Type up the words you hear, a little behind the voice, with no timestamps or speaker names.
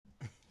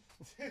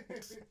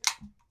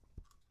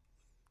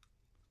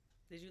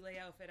Did you lay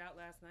outfit out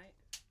last night?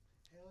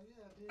 Hell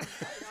yeah, I did.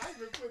 I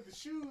even put the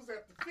shoes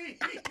at the feet.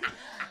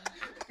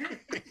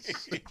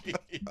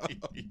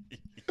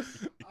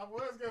 I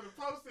was gonna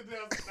post it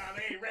now. Nah,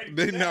 they ain't ready.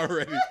 They not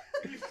ready.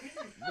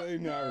 They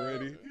not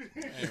ready.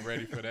 Ain't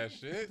ready for that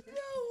shit. No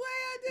way!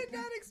 I did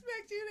not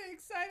expect you to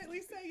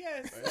excitedly say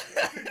yes.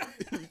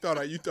 You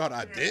thought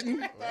I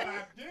didn't?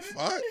 I didn't.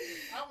 Fuck.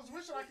 I was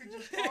wishing I could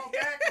just fall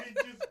back and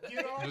just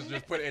get on.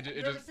 Just put it.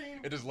 You ever It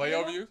seen just lay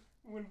over you.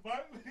 When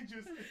Buck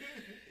just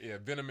Yeah,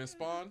 Venom and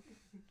Spawn.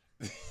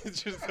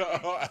 Just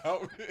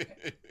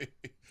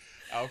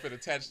outfit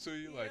attached to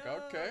you. Like,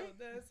 okay.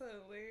 That's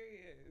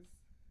hilarious.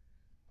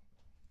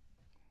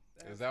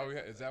 Is that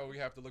what we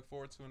have to look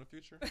forward to in the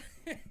future?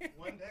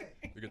 one day.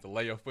 We get to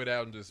lay your foot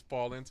out and just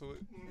fall into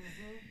it.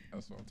 Mm-hmm.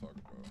 That's what I'm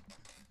talking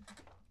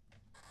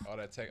about. All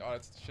that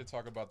shit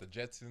talk about the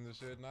Jetsons and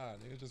shit. Nah,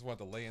 niggas just want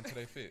to lay into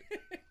their fit.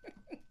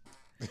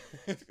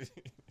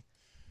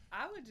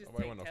 I would just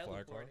Nobody take want no fly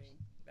cars. teleporting.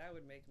 That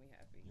would make me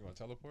happy. You want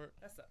to teleport?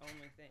 That's the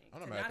only thing. I'm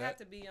not To mad at not that. have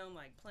to be on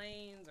like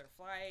planes or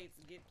flights,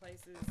 get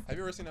places. Have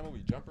you ever seen that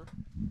movie Jumper?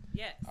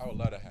 Yes. I would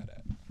love to have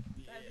that.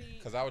 That'd be,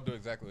 Cause I would do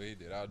exactly what he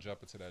did. I would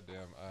jump into that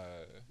damn.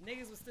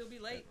 niggas would still be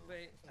late, but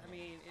I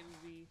mean, it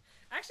would be.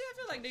 Actually, I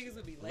feel like niggas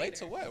would be later. Late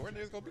to what? Where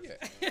niggas gonna be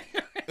at?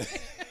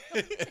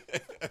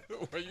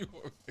 Where you?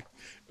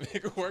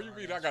 Nigga, where you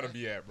mean I gotta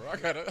be at, bro? I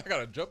got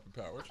a jumping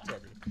power. What you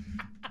talking?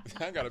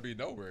 I ain't gotta be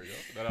nowhere, yo.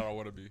 That I don't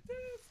want to be.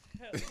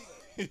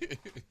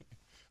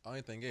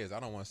 Only thing is, I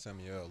don't want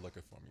Samuel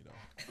looking for me though.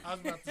 I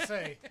was about to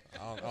say.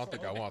 I don't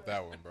think I want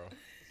that one, bro.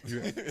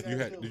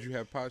 Did you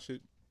have pot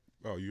shit?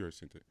 Oh, you already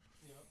sent it.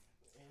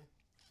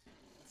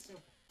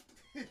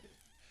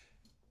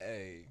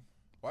 Hey,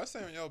 why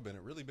Samuel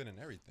really been in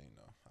everything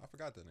though? I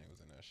forgot that nigga was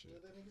in that shit.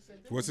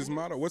 What's his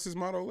motto?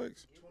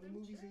 Lex? 20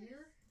 movies a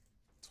year?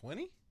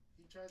 20?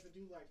 He tries to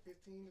do like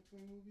 15 to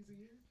 20 movies a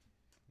year?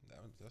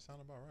 That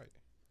sound about right.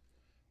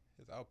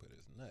 His output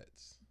is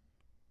nuts.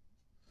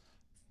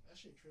 That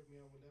shit tripped me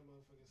out when that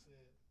motherfucker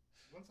said,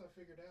 once I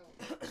figured out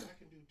I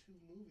can do 2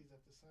 movies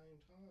at the same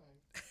time.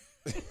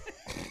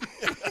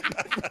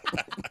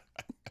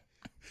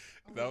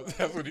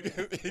 That's what he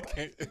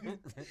can't.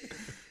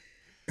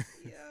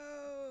 Yo.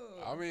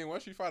 I mean,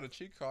 once you find a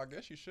cheat code, I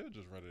guess you should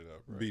just run it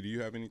up, right? B, do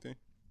you have anything?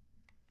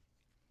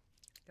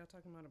 Y'all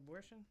talking about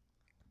abortion?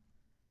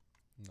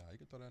 Nah, you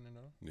can throw that in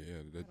there.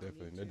 Yeah, that I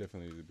don't need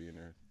definitely needs to be in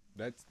there.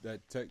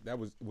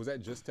 Was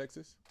that just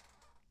Texas?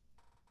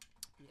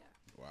 Yeah.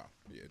 Wow.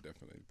 Yeah,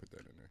 definitely put that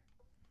in there.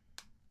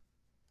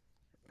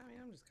 I mean,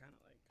 I'm just kind of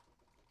like,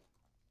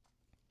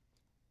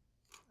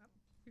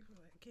 people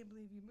are like, I can't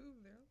believe you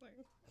moved there. I'm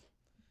like,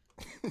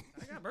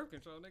 I got birth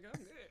control, nigga.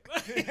 I'm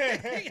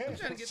good. I'm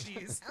trying to get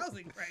these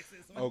housing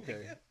prices.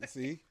 Okay.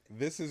 See,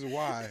 this is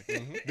why.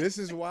 This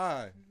is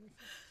why.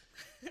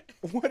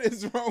 What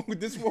is wrong with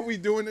this? What we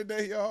doing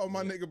today, y'all? On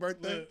my nigga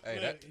birthday? Look, Hey,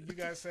 look, you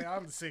guys say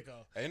I'm the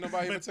sicko. Ain't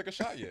nobody even took a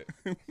shot yet.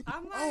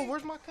 I'm like, Oh,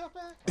 where's my cup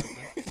at?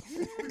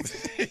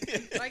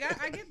 like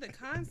I get the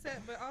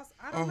concept, but also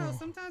I don't know.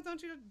 Sometimes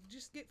don't you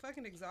just get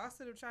fucking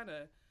exhausted of trying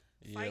to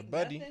fight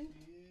buddy. nothing?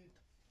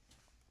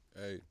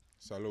 Hey,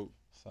 salute.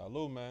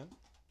 Salud, man.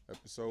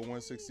 Episode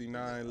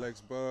 169,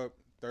 Lex Bub,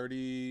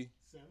 37?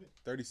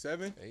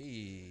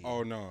 Hey.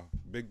 Oh, no.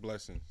 Big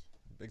blessings.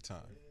 Big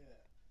time.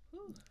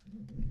 Whew.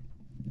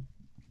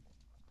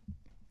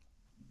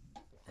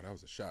 Oh, that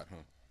was a shot,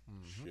 huh?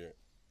 Shit.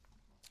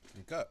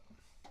 Drink up.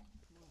 Come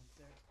on,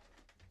 sir.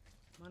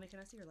 Monty, can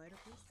I see your lighter,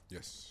 please?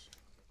 Yes.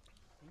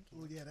 Thank you.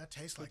 Oh, yeah, that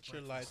tastes like Put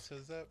your breakfast.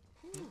 lighters up.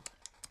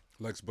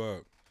 Lex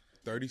Bub,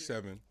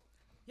 37.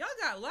 Y'all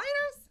got lighters?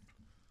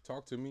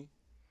 Talk to me.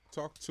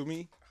 Talk to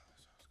me.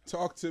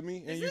 Talk to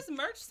me. Is this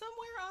merch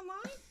somewhere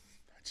online?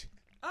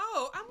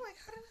 Oh, I'm like,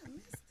 how did I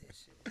miss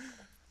this shit?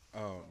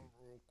 Real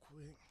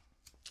quick.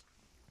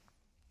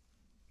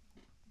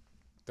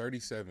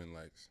 37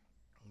 likes.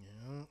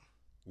 Yeah.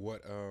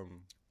 What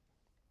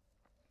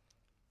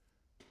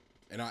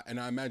and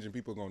I imagine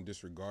people gonna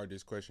disregard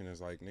this question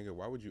as like, nigga,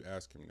 why would you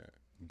ask him that?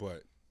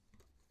 But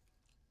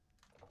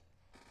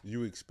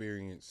you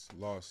experienced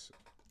loss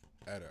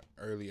at an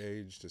early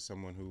age to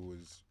someone who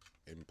was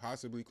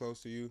impossibly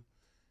close to you,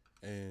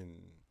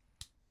 and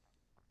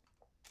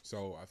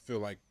so I feel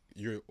like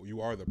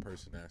you are the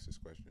person to ask this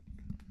question.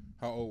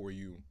 How old were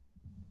you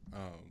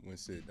when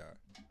Sid died?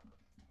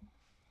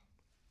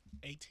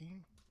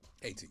 18?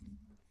 18.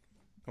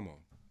 Come on.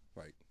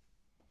 Like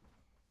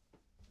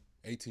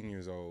 18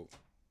 years old.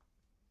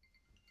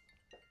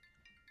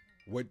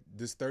 What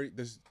does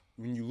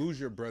when you lose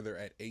your brother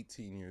at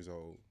 18 years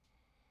old,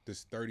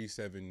 does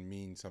 37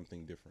 mean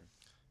something different?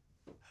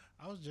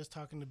 I was just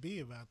talking to B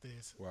about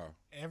this. Wow.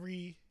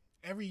 Every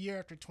year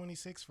after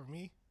 26 for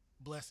me,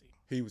 blessing.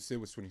 Sid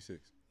was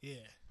 26. Yeah.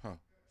 Huh.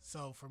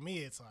 So for me,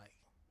 it's like,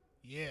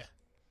 yeah,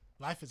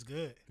 life is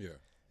good. Yeah.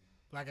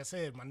 Like I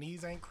said, my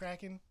knees ain't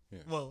cracking. Yeah.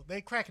 Well, they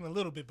cracking a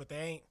little bit, but they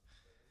ain't.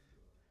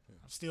 Yeah.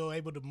 I'm still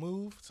able to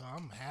move, so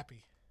I'm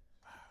happy.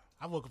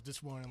 I woke up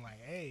this morning like,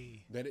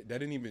 hey. It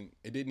didn't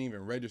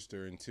even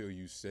register until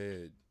you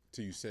said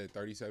till you said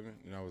 37,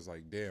 and I was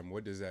like, damn,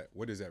 what does that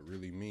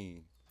really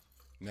mean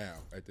now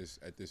at this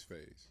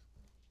phase?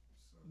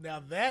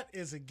 Now that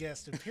is a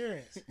guest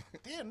appearance.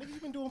 Damn, nigga, you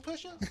been doing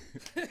push-ups?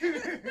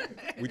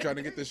 We trying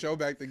to get the show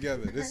back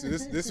together. This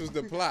was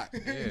the plot.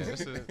 Yeah,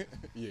 that's it.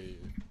 Yeah.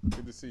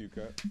 Good to see you,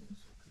 Cut.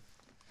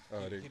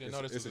 He didn't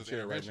know this it's a was chair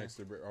right intervention. next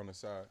to on the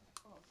side.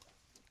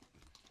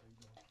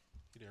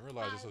 He didn't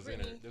realize Hi,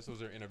 Brittany. this was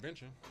their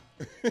intervention.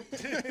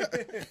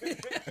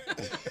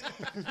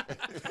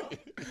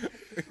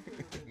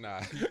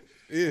 Nah,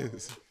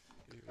 Is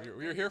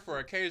we were here for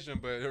an occasion,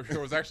 but there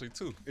was actually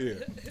two. yeah.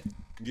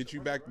 Get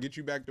you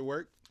back to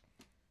work.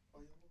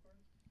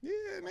 Yeah,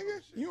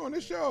 nigga, you on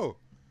the show.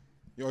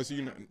 Yo, so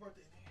you know,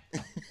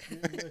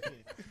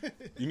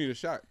 you need a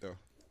shot though.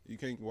 You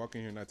can't walk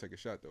in here and not take a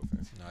shot though,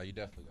 fam. Nah, you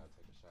definitely gotta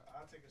take a shot.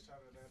 I'll take a shot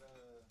of that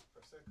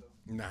Prosecco.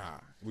 Nah,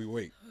 we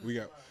wait. We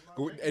got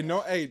and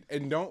no, hey,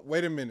 and don't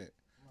wait a minute,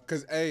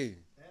 cause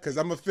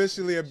I'm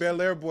officially a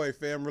Bel Air boy,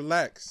 fam.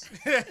 Relax.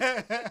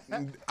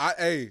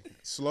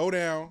 Slow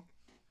down.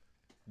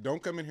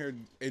 Don't come in here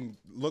and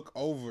look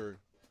over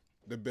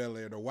the Bel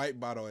Air, the white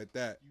bottle at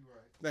that.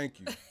 Thank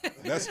you.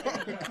 That's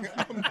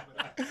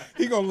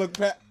he gonna look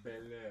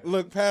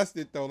past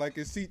it though, like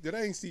it's that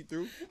ain't see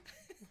through.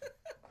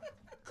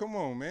 Come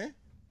on, man.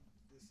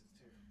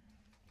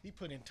 He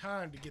put in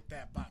time to get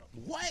that bottle.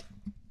 What?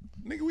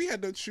 Nigga, we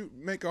had to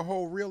make a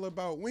whole reel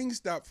about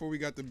Wingstop before we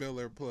got the Bel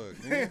Air plug.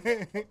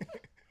 Nigga.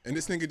 And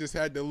this nigga just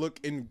had to look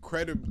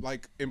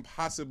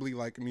impossibly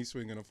like me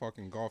swinging a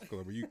fucking golf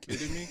club. Are you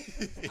kidding me?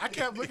 I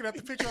kept looking at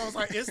the picture. I was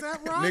like, is that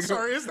Ross Nigga,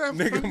 or is that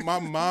nigga, my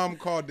mom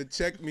called to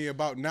check me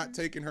about not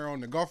taking her on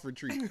the golf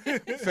retreat.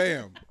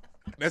 Fam,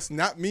 that's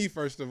not me,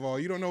 first of all.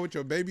 You don't know what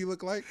your baby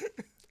look like?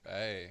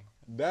 Hey,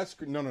 That's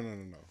no.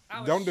 I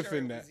was Don't sure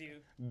defend it that. was you.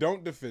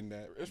 Don't defend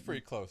that. it's pretty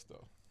close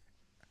though.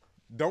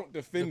 Don't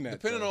defend that.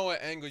 Depending though. on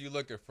what angle you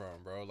looking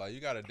from, bro. Like you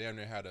gotta damn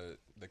near have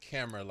the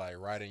camera like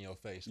right in your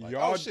face. Like,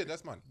 Y'all- oh shit,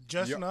 that's mine.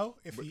 Just Yeah, know,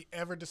 if he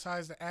ever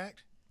decides to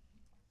act,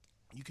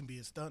 you can be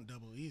a stunt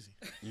double easy.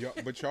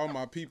 But y'all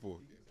my people.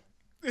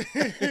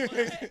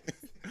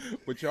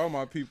 But y'all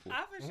my people.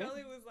 I for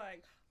surely was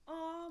like,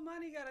 oh,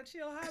 Monty got a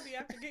chill hobby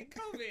after getting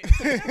COVID.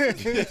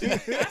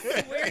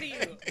 I swear to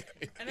you.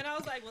 And then I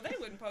was like, well, they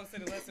wouldn't post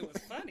it unless it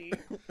was funny.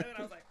 And then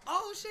I was like,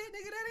 oh, shit,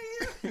 nigga,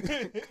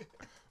 that ain't you.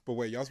 But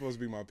wait, y'all supposed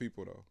to be my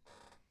people though.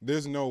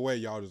 There's no way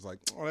y'all just like,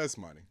 oh, that's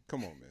Monty.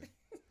 Come on, man.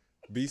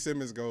 B.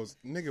 Simmons goes,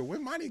 nigga,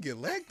 when Monty get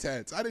leg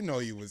tats? I didn't know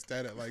he was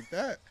tatted like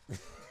that.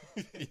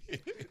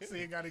 So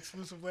you got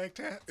exclusive leg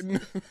tats?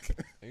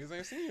 Niggas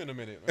ain't seen you in a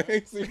minute, man.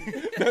 Ain't seen-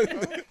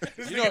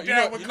 You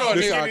know, when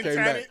This how I niggas, came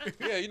back.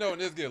 yeah, you know when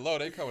this get low,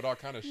 they come with all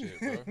kind of shit,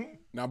 bro.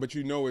 Nah, but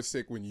you know it's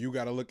sick when you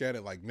gotta look at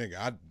it like, nigga,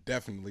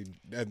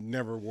 I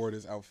never wore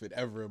this outfit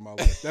ever in my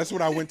life. That's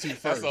what I went to That's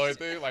first. the only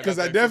thing. Like, Because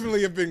I that's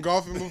definitely have been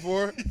golfing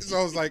before. So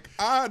I was like,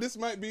 this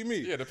might be me.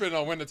 yeah, depending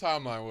on when the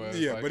timeline was.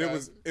 Yeah, like, but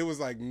it was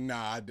like,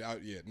 nah,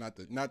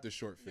 not the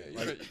short fit. Yeah,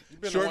 Like, you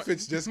been short on-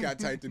 fits just got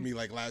tight to me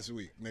like last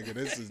week, nigga.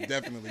 This is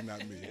definitely not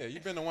me. Yeah,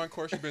 you've been to one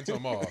course, you've been to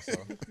them all, so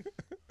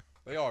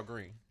they all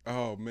green.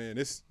 Oh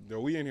man,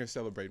 we in here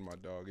celebrating my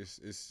dog.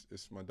 It's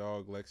my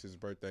dog Lex's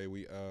birthday.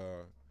 We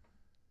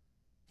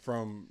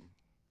from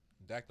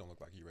Dak don't look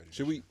like he ready.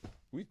 should we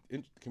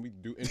can we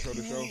do intro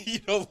the show? He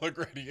don't look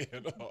ready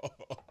at all.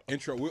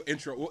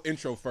 We'll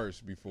intro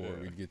first before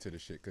Yeah. we get to the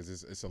shit because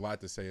it's a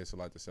lot to say, it's a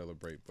lot to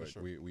celebrate. But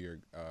sure. we are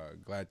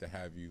glad to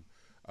have you,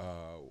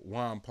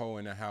 Juan Poe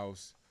in the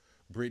house,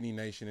 Brittany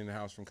Nation in the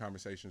house from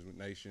Conversations with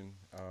Nation.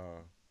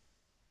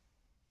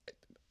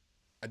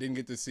 I didn't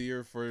get to see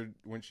her for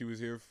when she was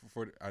here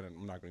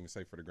I'm not going to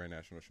say for the Grand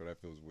National Show.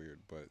 That feels weird,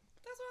 but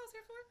That's what I was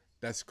here for.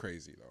 that's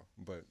crazy though.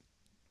 But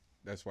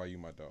that's why you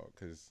my dog,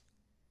 because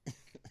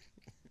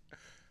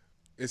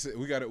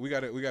we got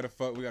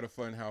a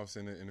fun house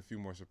and a few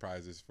more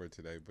surprises for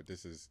today. But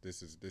this is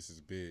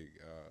big.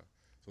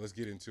 So let's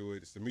get into it.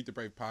 It's the Meet the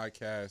Brave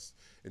podcast,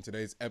 and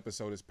today's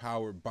episode is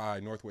powered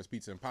by Northwest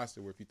Pizza and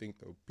Pasta, where if you think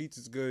the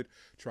pizza's good,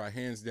 try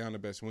hands down the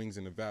best wings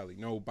in the valley.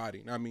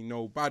 Nobody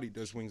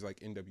does wings like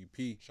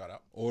NWP. Shout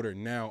out. Order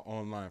now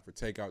online for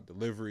takeout,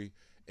 delivery,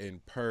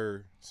 and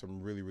per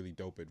some really, really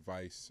dope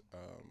advice.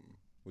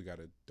 We got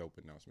a dope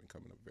announcement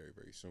coming up very,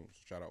 very soon. So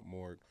shout out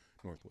Morg,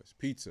 Northwest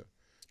Pizza.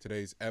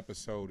 Today's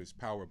episode is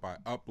powered by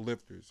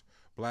Uplifters,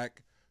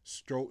 Black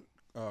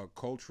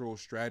cultural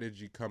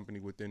strategy company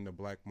within the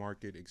black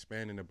market,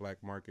 expanding the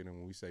black market. And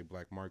when we say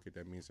black market,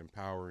 that means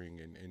empowering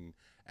and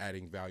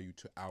adding value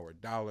to our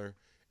dollar,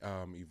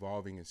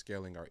 evolving and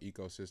scaling our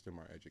ecosystem,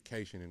 our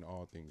education, and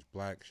all things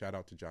black. Shout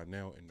out to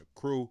Janelle and the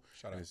crew,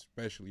 Shout out. and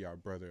especially our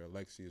brother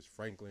Alexius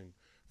Franklin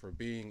for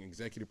being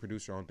executive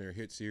producer on their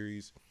hit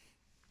series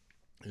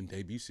and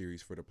debut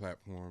series for the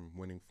platform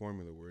Winning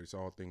Formula, where it's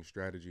all things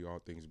strategy, all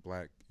things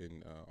black,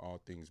 and all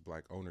things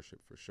black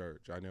ownership for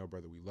sure. Janelle,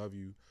 brother, we love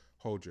you.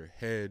 Hold your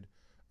head.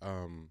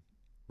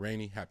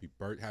 Rainy, happy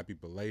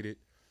belated.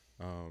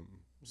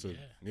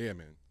 Yeah,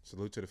 man.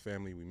 Salute to the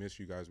family. We miss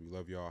you guys. We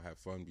love y'all. Have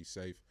fun. Be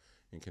safe.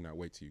 And cannot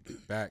wait till you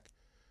get back.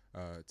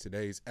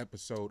 Today's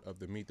episode of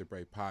the Meet the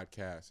Brave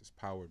podcast is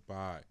powered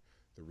by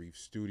the Reef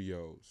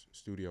Studios,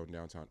 studio in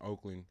downtown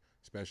Oakland.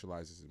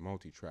 Specializes in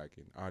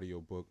multi-tracking,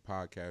 audiobook,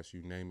 podcast,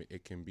 you name it,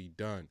 it can be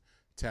done.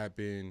 Tap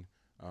in,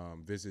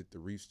 visit the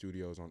Reef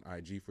Studios on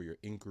IG for your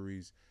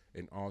inquiries,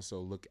 and also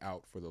look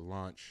out for the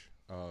launch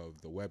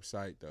of the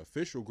website, the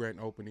official grand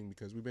opening,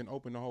 because we've been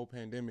open the whole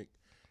pandemic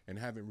and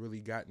haven't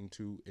really gotten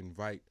to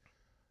invite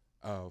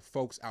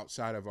folks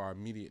outside of our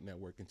immediate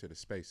network into the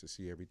space to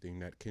see everything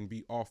that can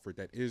be offered,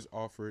 that is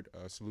offered.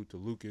 Salute to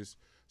Lucas,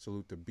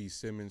 salute to B.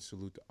 Simmons,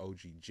 salute to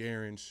OG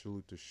Jaron,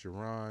 salute to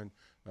Sharon,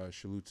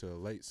 salute to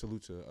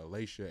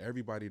Alacia,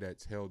 everybody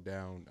that's held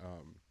down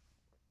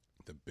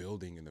the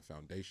building and the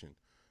foundation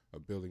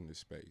of building the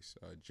space.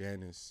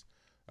 Janice,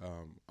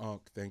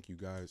 Unc, thank you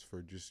guys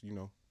for just,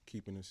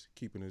 keeping us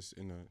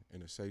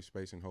in a safe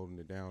space and holding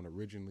it down.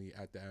 Originally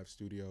at the Ave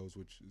Studios,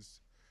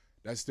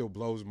 that still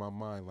blows my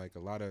mind. Like, a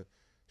lot of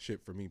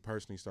shit for me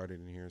personally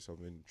started in here, so I've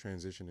been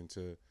transitioning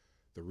to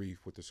the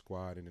Reef with the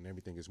squad, and then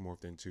everything is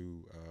morphed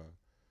into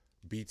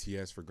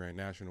BTS for Grand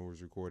National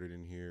was recorded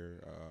in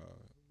here.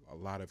 A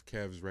lot of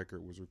Kev's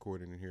record was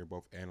recorded in here,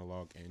 both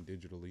analog and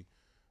digitally.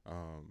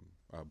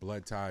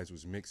 Blood Ties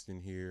was mixed in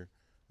here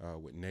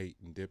with Nate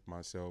and Dip,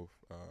 myself.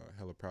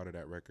 Hella proud of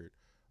that record.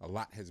 A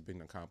lot has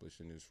been accomplished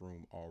in this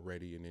room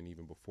already, and then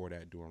even before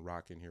that, doing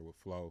rock in here with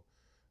Flo,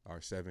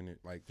 R7,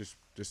 like just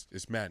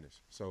it's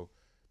madness. So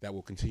that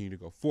will continue to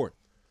go forth.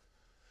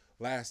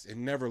 Last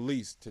and never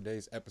least,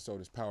 today's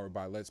episode is powered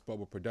by Let's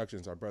Bubble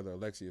Productions. Our brother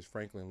Alexius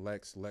Franklin,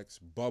 Lex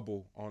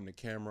Bubble, on the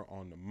camera,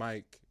 on the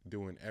mic,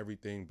 doing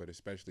everything, but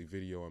especially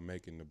video and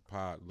making the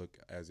pod look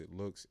as it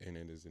looks, and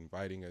it is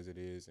inviting as it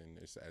is, and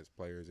it's as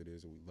player as it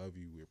is. And we love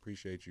you. We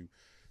appreciate you.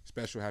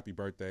 Special happy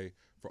birthday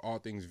for all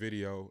things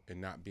video and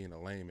not being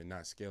a lame and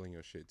not scaling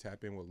your shit.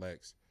 Tap in with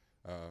Lex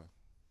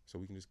so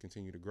we can just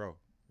continue to grow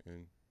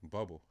and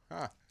bubble.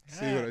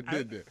 See what I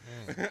did there?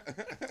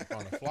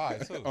 On the fly,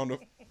 too.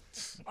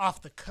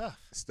 Off the cuff.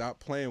 Stop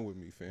playing with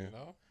me, fam.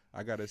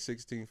 I got a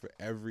 16 for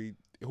every.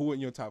 Who in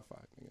your top 5?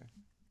 Nigga?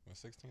 Well,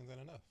 16's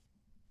ain't enough.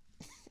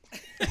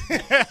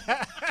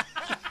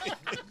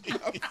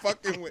 I'm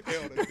fucking with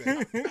L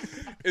today.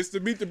 It's the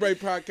Meet the Brave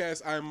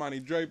podcast. I am Monty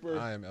Draper.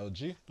 I am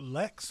LG.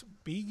 Lex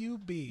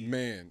B-U-B.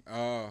 Man,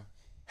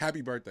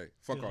 happy birthday.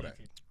 Fuck all that.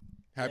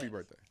 Happy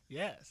birthday.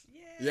 Yes.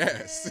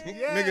 Yes.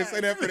 Nigga, say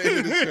that for the end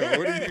of the show.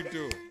 What are you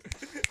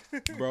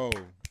doing? Bro,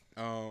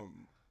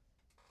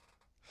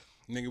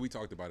 nigga, we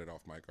talked about it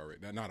off mic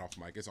already. Not off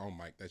mic. It's on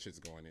mic. That shit's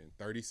going in.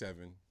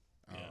 37.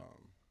 Yeah.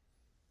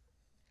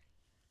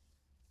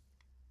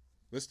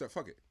 Let's start.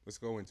 Fuck it. Let's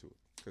go into it.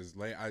 Because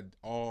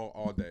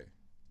all day,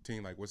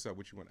 team, like, what's up?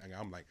 What you want? And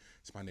I'm like,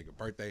 it's my nigga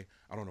birthday.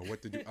 I don't know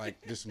what to do.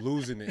 Like, just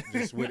losing it,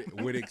 just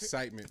with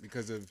excitement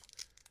because of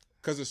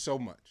so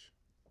much.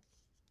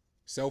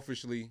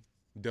 Selfishly,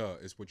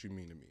 it's what you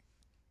mean to me.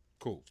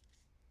 Cool.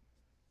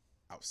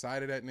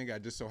 Outside of that, nigga, I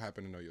just so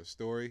happen to know your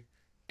story,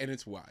 and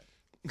it's wild.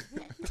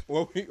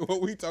 what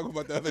we talk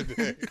about the other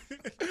day.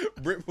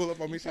 Britt pulled up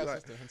on me.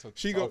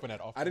 She go.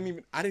 I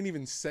didn't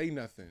even say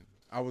nothing.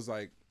 I was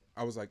like,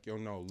 yo,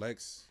 no,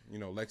 Lex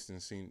done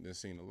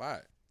seen a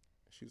lot.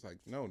 She was like,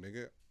 no,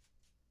 nigga,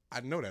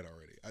 I know that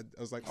already. I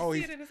was like, oh,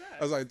 I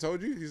was like, I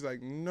told you. He's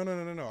like,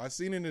 no. I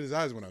seen it in his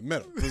eyes when I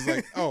met him. I was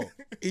like, oh,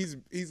 he's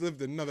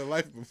lived another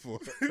life before.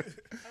 Oh,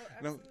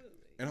 absolutely.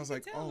 And I was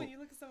like, tell when you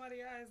look at somebody's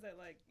eyes that,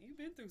 like, you've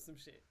been through some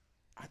shit.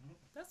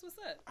 That's what's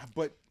up.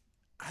 But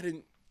I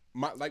didn't.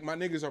 My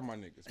niggas are my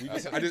niggas.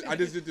 I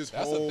just did this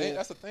whole.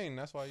 That's the thing.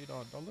 That's why you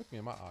don't look me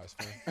in my eyes,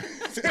 man.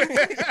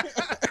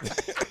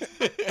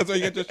 That's why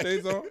you got your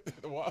shades on.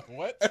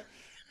 What?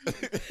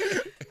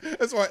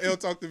 That's why L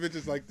talk to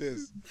bitches like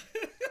this.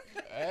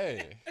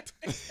 Hey.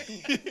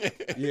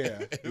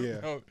 Yeah.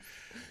 No,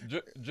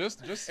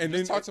 just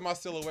talk to my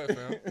silhouette,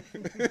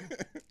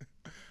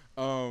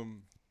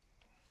 fam.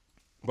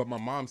 But my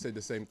mom said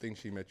the same thing.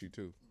 She met you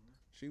too.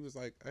 She was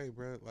like, "Hey,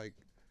 bro, like,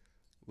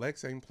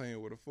 Lex ain't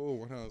playing with a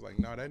fool." And I was like,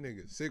 "No, that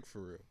nigga's sick for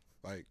real."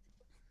 Like,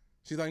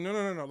 she's like, "No.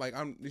 Like,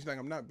 she's like,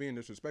 I'm not being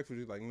disrespectful."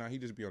 She's like, "Nah, he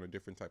just be on a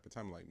different type of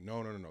time." I'm like,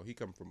 no. He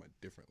come from a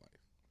different life.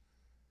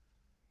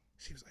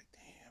 She was like,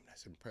 "Damn,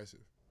 that's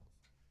impressive."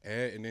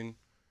 And then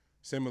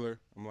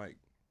similar, I'm like,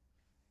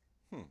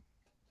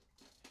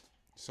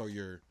 So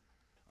you're,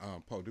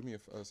 Poe, do me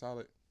a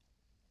solid.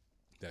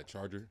 That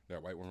charger,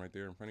 that white one right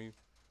there in front of you,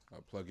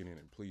 plug it in,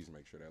 and please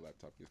make sure that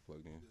laptop gets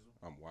plugged in.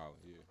 I'm wild,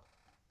 yeah.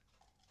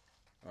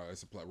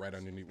 It's a plug right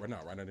underneath. Well,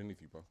 not right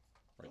underneath you, Poe.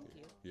 Right Thank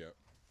there. you. Yep.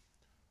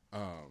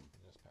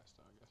 Just passed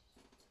out, I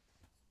guess.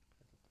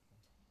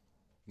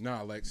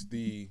 Nah, Lex.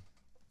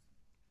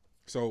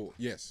 So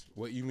yes,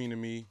 what you mean to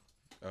me,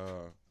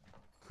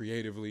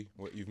 creatively,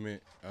 what you've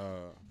meant,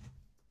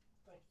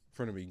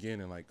 from the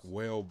beginning, like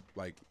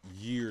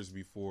years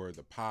before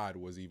the pod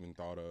was even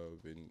thought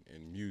of,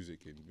 in music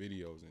and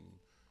videos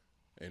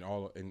and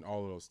all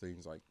of those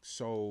things, like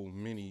so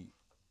many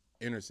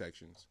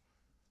intersections,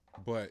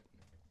 but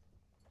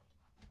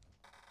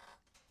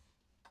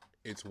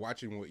it's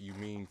watching what you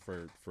mean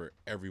for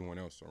everyone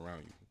else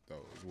around you,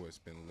 though, is what's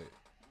been lit.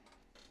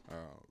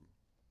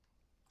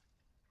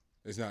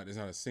 It's not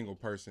a single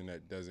person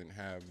that doesn't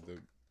have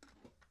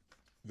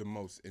the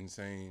most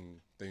insane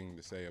thing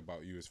to say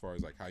about you as far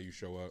as like how you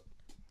show up,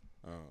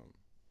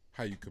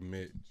 how you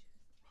commit,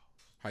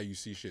 how you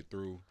see shit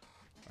through,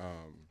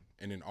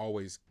 and then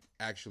always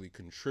actually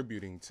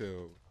contributing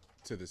to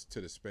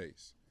the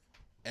space.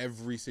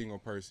 Every single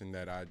person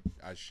that I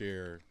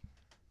share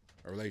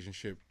a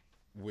relationship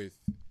with,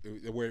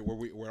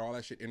 where all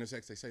that shit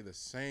intersects, they say the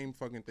same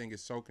fucking thing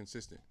is so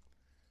consistent.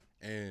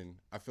 And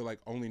I feel like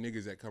only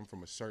niggas that come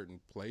from a certain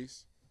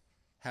place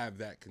have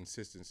that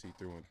consistency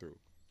through and through.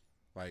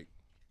 Like,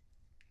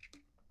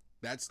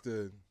 that's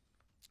the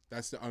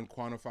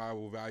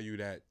unquantifiable value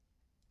that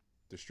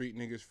the street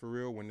niggas for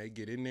real, when they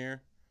get in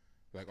there,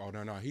 like, oh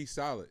no, he's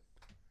solid.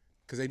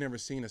 Cause they never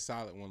seen a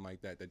solid one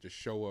like that just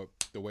show up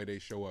the way they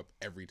show up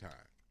every time.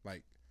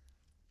 Like,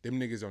 them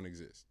niggas don't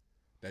exist.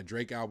 That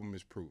Drake album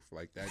is proof.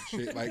 Like, that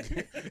shit, like,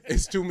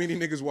 it's too many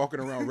niggas walking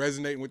around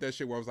resonating with that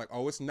shit where I was like,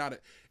 oh, it's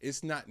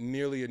not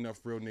nearly enough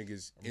real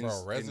niggas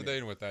Bro,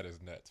 resonating with that is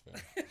nuts,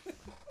 man.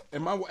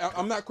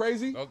 I'm not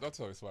crazy? Don't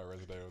tell me somebody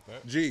resonating with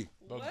that. G.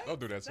 Don't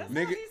do that to That's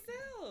me. how he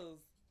sells.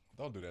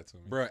 Don't do that to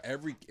me.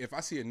 Bruh, if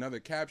I see another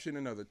caption,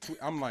 another tweet,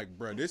 I'm like,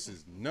 bruh, this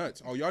is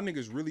nuts. Oh, y'all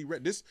niggas really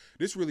this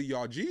really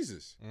y'all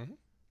Jesus. Mm-hmm.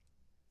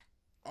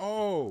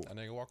 Oh. That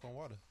nigga walk on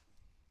water.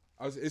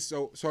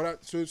 So see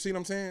what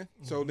I'm saying?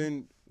 Mm-hmm. So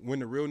then when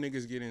the real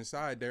niggas get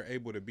inside, they're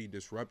able to be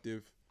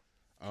disruptive,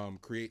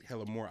 create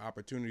hella more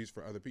opportunities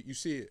for other people. You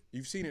see it.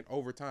 You've seen it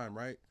over time,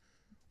 right?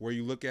 Where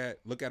you look at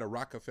a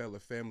Rockefeller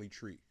family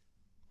tree.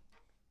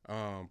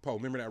 Poe,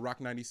 remember that Rock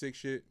 96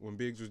 shit when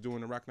Biggs was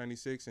doing the Rock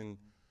 96 and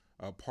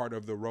part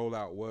of the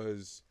rollout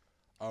was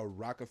a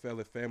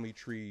Rockefeller family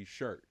tree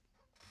shirt.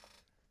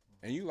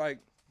 And you like,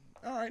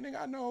 all right,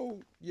 nigga, I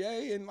know,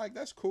 yay, and like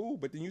that's cool,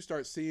 but then you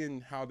start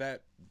seeing how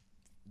that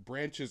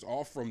branches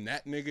off from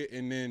that nigga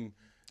and then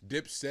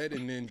Dipset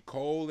and then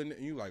Cole and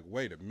you like,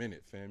 wait a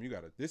minute, fam,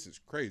 this is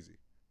crazy.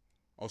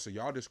 Also,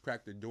 y'all just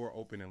cracked the door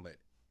open and let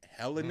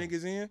hella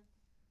niggas in.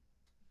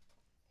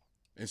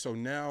 And so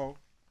now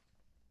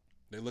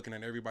they're looking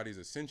at everybody's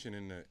ascension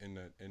in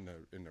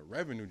the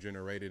revenue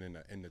generated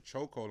in the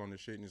chokehold on the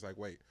shit, and it's like,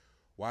 wait,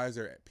 why is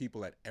there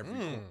people at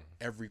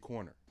every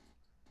corner?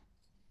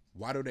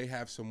 Why do they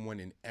have someone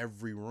in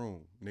every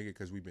room, nigga?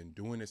 Because we've been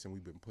doing this and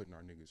we've been putting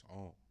our niggas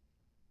on.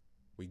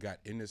 We got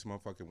in this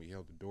motherfucker and we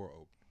held the door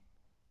open,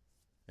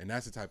 and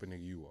that's the type of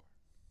nigga you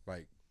are.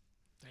 Like,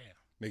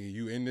 damn, nigga,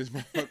 you in this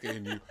motherfucker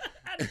and you,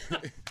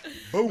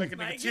 boom, making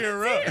nigga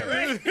tear up.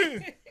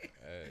 Hey.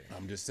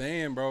 I'm just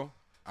saying, bro.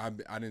 I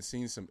done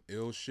seen some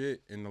ill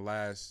shit in the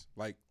last,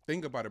 like,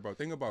 think about it, bro.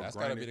 Think about that's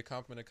grinding. Gotta be the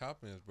compliment of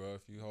compliments, bro.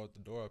 If you hold the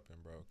door open,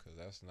 bro, because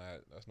that's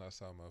not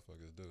something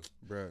motherfuckers do,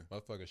 bro.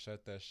 Motherfuckers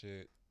shut that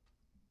shit,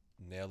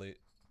 nail it,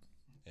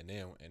 and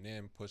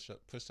then push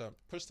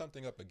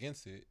something up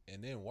against it,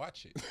 and then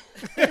watch it.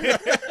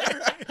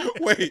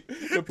 Wait,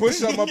 the push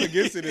something up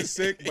against it is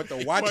sick, but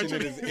the watching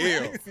it is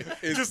ill.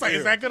 It's just like, ill.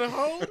 is that gonna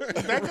hold?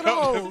 Is that gonna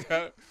hold?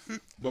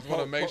 But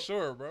want to make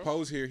sure, bro.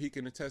 Poe's here, he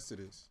can attest to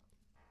this.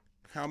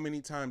 How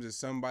many times is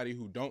somebody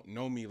who don't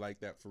know me like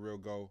that for real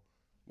go,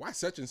 why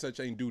such and such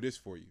ain't do this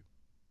for you?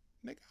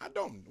 Nigga, I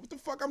don't. What the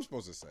fuck I'm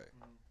supposed to say?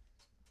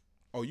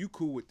 Oh, you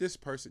cool with this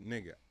person?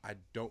 Nigga, I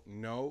don't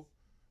know.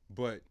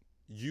 But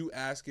you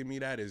asking me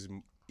that is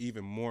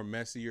even more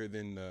messier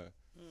than the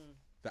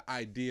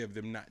idea of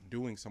them not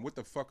doing something. What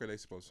the fuck are they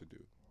supposed to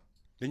do?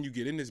 Then you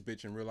get in this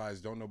bitch and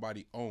realize don't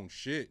nobody own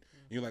shit.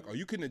 And you're like, oh,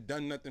 you couldn't have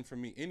done nothing for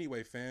me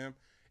anyway, fam.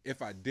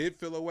 If I did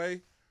feel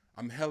away,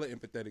 I'm hella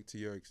empathetic to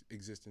your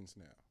existence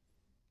now.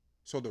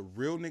 So the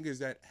real niggas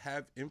that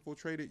have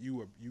infiltrated,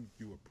 you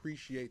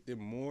appreciate them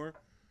more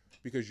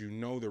because you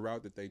know the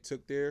route that they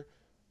took there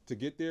to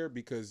get there,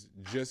 because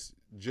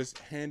just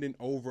handing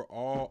over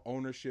all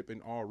ownership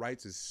and all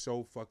rights is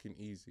so fucking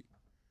easy.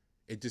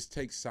 It just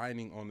takes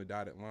signing on the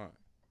dotted line.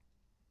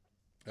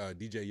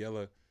 DJ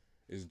Yella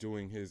is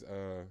doing his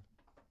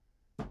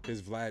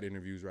Vlad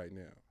interviews right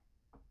now.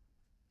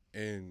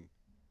 And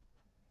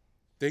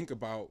think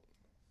about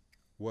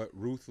what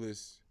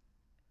Ruthless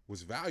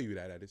was valued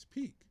at its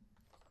peak.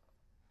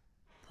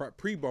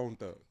 Pre-Bone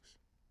Thugs.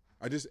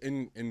 I just,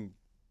 and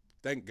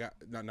thank God,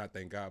 not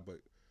thank God, but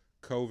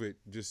COVID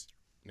just,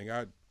 nigga,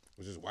 I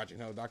was just watching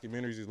hella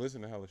documentaries, just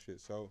listening to hella shit.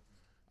 So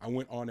I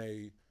went on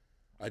a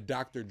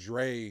Dr.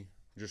 Dre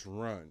just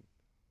run.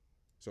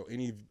 So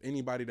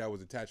anybody that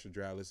was attached to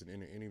Dre, I listened to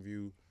any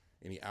interview,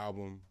 any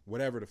album,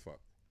 whatever the fuck.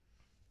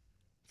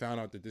 Found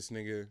out that this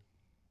nigga,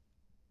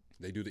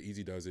 they do the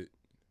Easy Does It.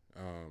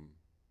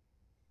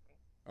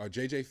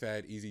 JJ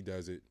Fad, Easy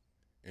Does It,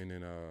 and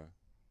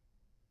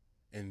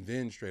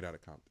then Straight Outta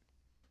Compton.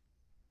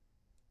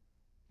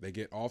 They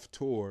get off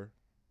tour.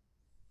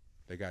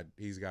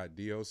 He's got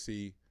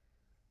DOC,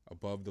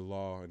 Above the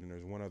Law, and then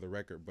there's one other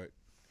record. But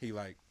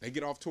they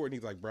get off tour and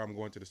he's like, bro, I'm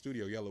going to the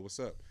studio. Yella, what's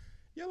up?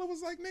 Yella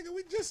was like, nigga,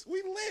 we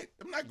lit.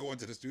 I'm not going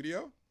to the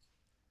studio.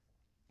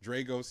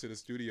 Dre goes to the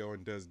studio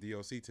and does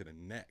DOC to the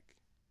neck.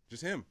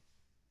 Just him.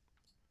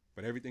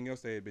 But everything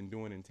else they had been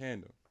doing in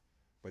tandem.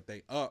 But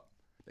they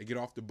get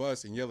off the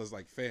bus and Yella's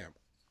like, fam,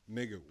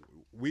 nigga,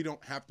 we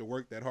don't have to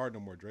work that hard no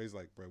more. Dre's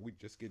like, bro, we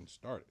just getting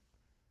started.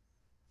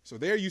 So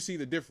there you see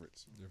the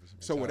difference.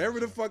 So whatever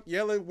the fuck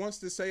Yella wants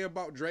to say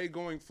about Dre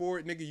going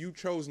forward, nigga, you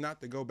chose not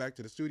to go back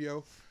to the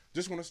studio.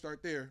 Just want to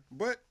start there.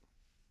 But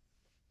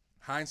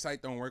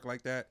hindsight don't work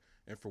like that.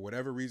 And for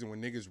whatever reason,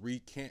 when niggas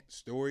recant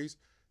stories,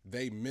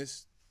 they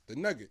miss the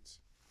nuggets.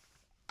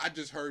 I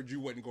just heard you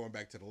wasn't going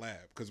back to the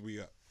lab because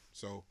we up.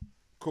 So,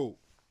 cool.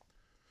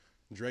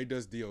 Dre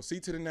does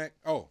DLC to the neck.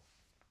 Oh,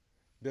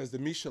 there's the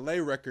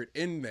Michelet record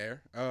in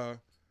there.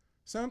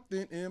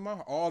 Something in my...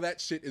 All that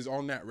shit is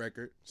on that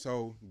record.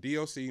 So,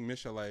 DLC,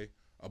 Michelet,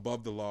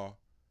 Above the Law.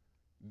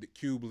 The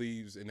Cube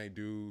leaves and they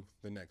do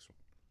the next one.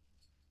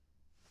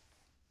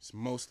 It's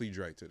mostly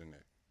Dre to the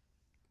neck.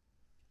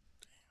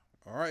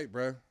 All right,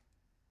 bruh.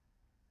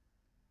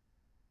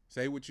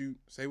 Say what you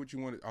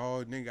want.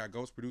 Oh, nigga got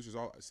ghost producers.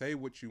 All say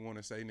what you want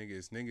to say, nigga.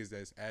 It's niggas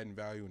that's adding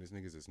value and it's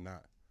niggas that's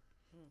not.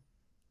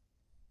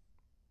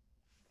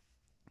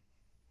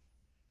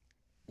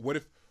 What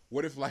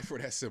if life were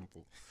that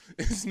simple?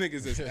 It's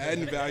niggas that's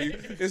adding value.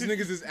 It's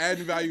niggas that's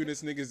adding value and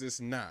it's niggas that's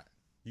not.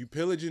 You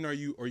pillaging or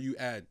you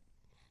add?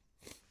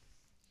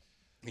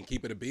 And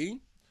keep it a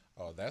bean?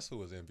 Oh, that's who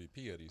was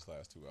MVP of these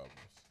last 2 albums.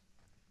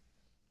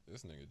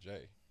 This nigga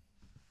Jay.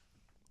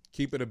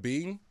 Keep it a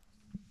bean?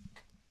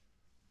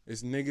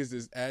 It's niggas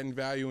that's adding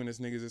value and it's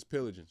niggas that's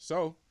pillaging.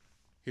 So,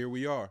 here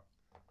we are.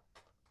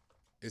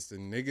 It's the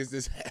niggas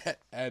that's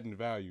adding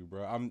value,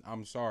 bro.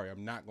 I'm sorry.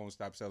 I'm not going to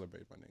stop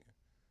celebrating my nigga.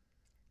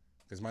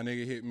 Because my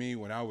nigga hit me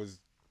when I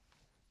was...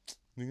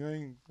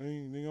 Nigga, I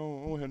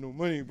don't have no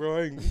money,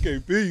 bro. I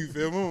can't pay you,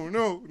 fam. I don't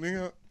know.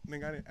 Nigga, I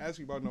didn't ask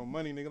you about no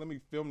money, nigga. Let me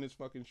film this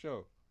fucking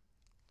show.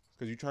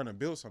 Because you're trying to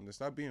build something.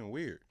 Stop being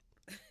weird.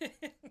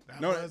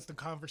 That was the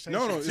conversation.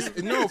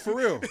 No, for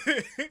real.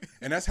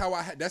 And that's how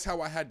I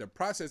had to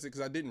process it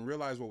because I didn't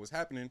realize what was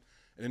happening.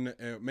 And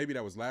maybe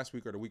that was last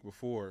week or the week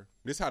before.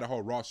 This is how the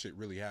whole Raw shit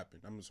really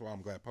happened. That's why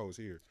I'm glad Poe's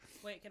here.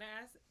 Wait, can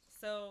I ask?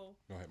 So,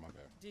 go ahead, my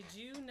bad. Did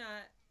you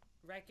not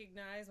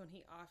recognize when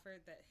he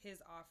offered that his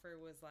offer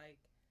was like,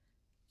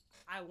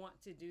 I want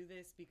to do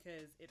this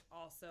because it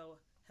also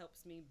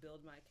helps me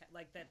build my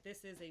like that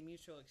this is a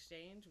mutual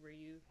exchange?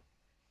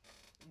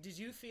 Did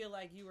you feel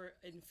like you were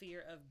in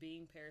fear of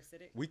being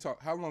parasitic?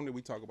 How long did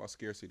we talk about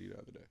scarcity the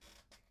other day?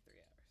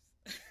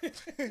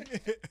 3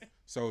 hours.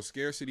 So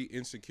scarcity,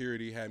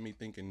 insecurity had me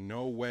thinking,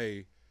 no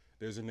way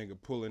there's a nigga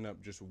pulling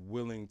up just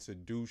willing to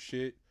do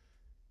shit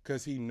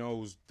because he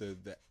knows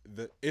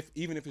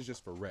even if it's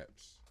just for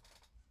reps.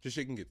 This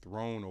shit can get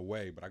thrown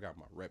away, but I got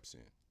my reps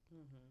in.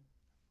 Mm-hmm.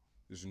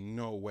 There's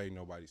no way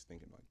nobody's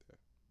thinking like that.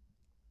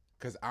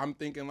 Because I'm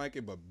thinking like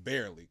it, but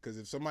barely. Because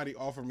if somebody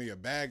offered me a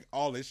bag,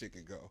 all this shit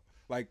could go.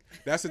 Like,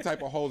 that's the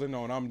type of holding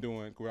on I'm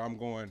doing, where I'm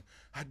going,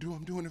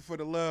 I'm doing it for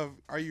the love.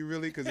 Are you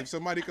really? Because if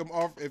somebody come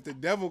off, if the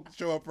devil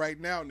show up right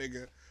now,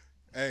 nigga,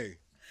 hey,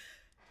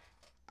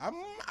 I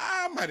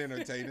might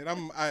entertain it.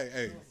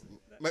 Hey,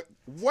 like,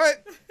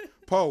 what?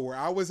 Poe, where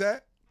I was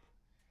at?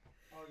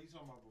 Oh, you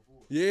talking about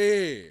before?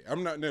 Yeah,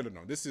 I'm not.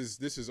 No. This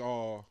is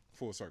all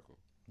full circle.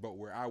 But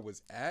where I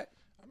was at,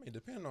 I mean,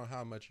 depending on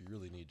how much you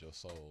really need your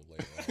soul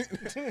later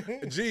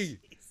on. G,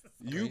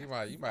 you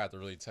might have to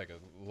really take a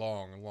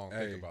long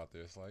think about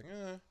this. Like,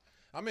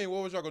 I mean,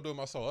 what was y'all gonna do with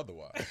my soul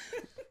otherwise?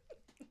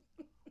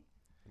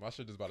 My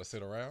shit just about to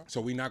sit around.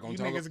 So we not gonna you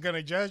talk. Niggas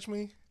gonna judge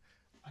me,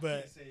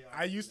 but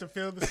I used to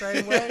feel the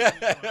same way.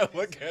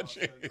 Look at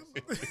you.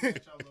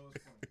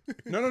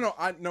 No.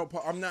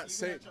 I'm not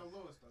saying.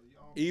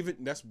 Even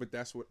that's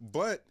what.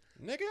 But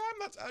nigga,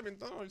 I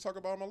don't talk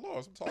about my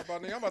loss. I'm talking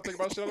about nigga. I'm about to think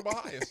about shit at my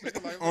highest.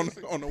 Nigga, like,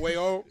 on the way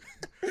home.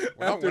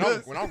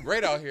 When I'm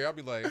great out here, I'll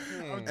be like,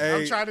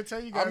 I'm trying to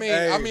tell you guys.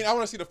 I mean, I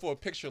want to see the full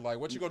picture. Like,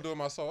 what you gonna do with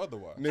my soul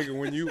otherwise? Nigga,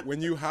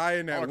 when you high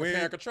in that wind,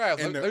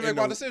 let me make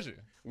my decision.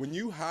 When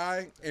you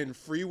high and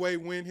freeway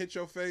wind hit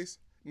your face,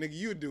 nigga,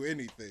 you'd do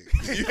anything.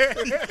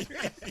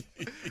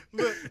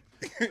 Look,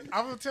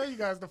 I'm gonna tell you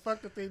guys the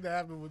fucked up thing that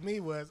happened with me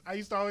was I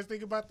used to always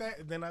think about that,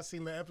 and then I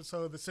seen the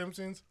episode of The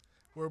Simpsons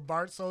where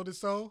Bart sold his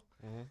soul,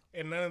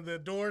 and none of the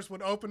doors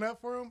would open up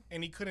for him,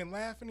 and he couldn't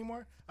laugh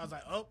anymore. I was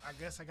like, oh, I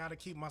guess I gotta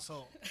keep my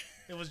soul.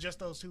 It was just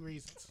those 2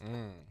 reasons.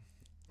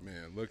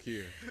 Man, look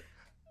here.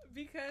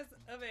 Because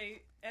of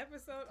a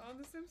episode on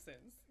The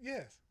Simpsons.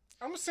 Yes.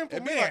 I'm a simple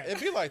It'd man.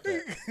 be like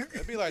that.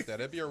 It'd be like that.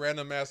 It'd be a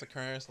random ass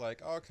occurrence.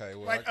 Like, okay,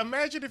 well, like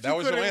imagine if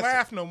you couldn't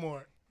laugh no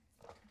more.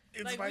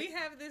 It's like we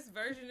have this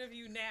version of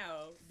you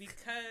now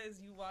because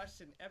you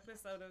watched an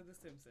episode of The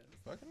Simpsons.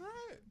 Fucking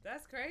right.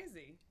 That's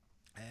crazy.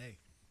 Hey,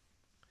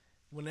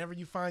 whenever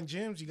you find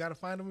gems, you got to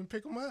find them and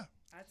pick them up.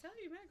 I tell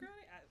you, Matt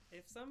Grody,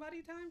 if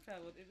somebody time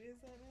traveled, it is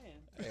that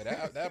man.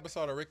 Hey, that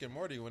episode of Rick and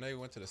Morty when they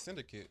went to the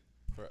syndicate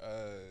for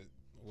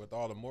with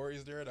all the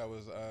Mortys there that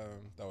was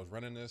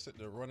running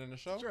the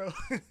show. True.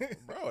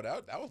 Bro,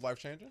 that was life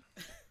changing.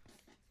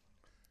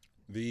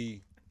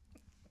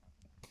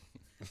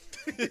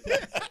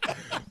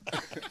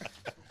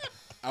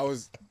 I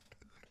was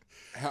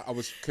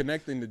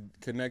connecting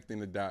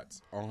the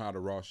dots on how the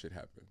Raw shit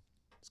happened.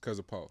 It's because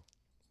of Poe.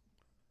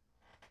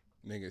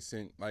 Nigga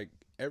sent like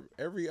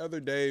every other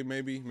day,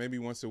 maybe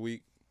once a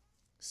week,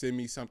 send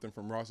me something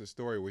from Ross's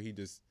story where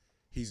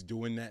he's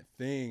doing that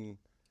thing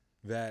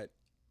that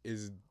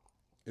is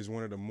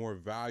one of the more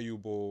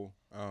valuable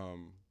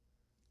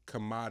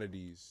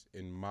commodities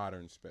in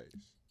modern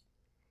space,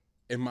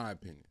 in my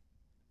opinion.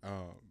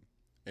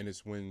 And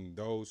it's when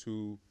those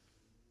who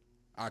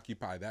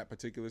occupy that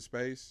particular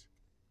space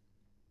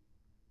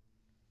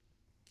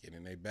get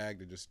in their bag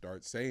to just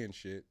start saying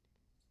shit.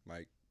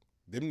 Like,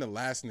 them the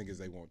last niggas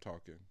they want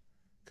talking.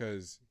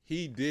 Because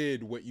he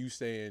did what you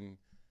saying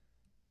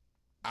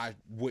I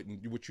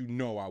wouldn't, what you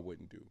know I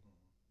wouldn't do.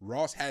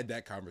 Ross had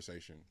that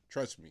conversation.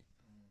 Trust me.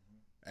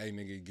 Hey,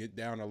 nigga, get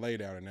down or lay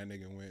down. And that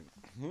nigga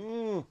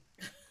went,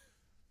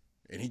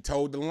 And he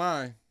told the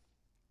line.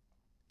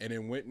 And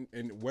then went,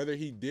 and whether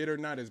he did or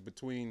not is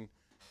between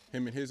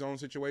him and his own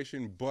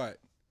situation, but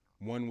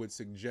one would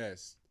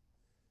suggest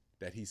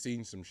that he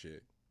seen some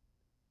shit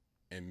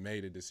and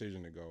made a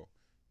decision to go,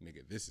 nigga,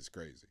 this is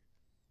crazy.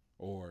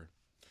 Or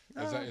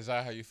is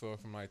that how you feel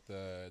from like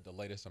the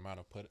latest amount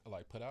of put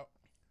out?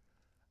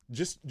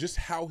 Just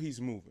how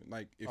he's moving.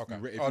 Like if Okay. you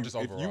read, Just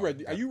if you overall. read,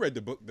 Yeah. you read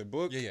the book. The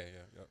book. Yeah.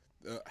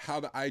 How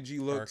the IG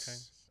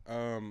looks.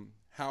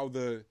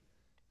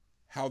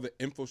 How the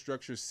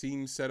infrastructure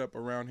seems set up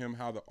around him.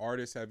 How the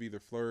artists have either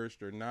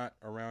flourished or not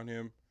around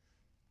him.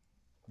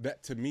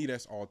 That to me,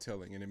 that's all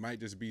telling. And it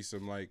might just be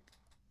some like,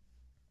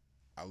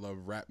 I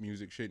love rap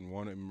music shit and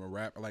want him a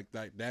rap like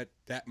that.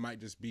 That might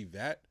just be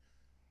that.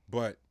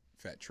 But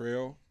Fat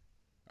Trail,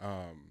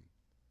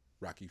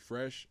 Rocky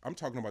Fresh. I'm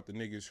talking about the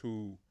niggas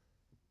who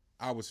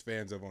I was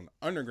fans of on the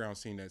underground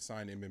scene that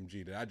signed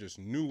MMG that I just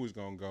knew was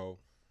gonna go.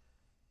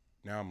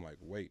 Now I'm like,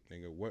 wait,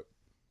 nigga, what?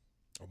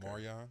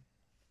 Omarion.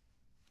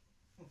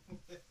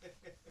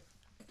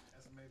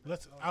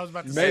 I was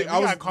about to say, we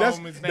gotta call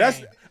him his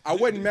name. I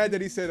wasn't mad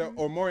that he said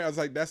Omarion. I was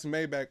like, that's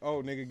Maybach.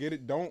 Oh, nigga, get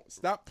it? Don't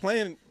stop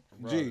playing.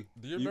 Bro, G.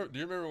 do you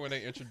remember when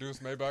they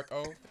introduced Maybach?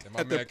 Oh, and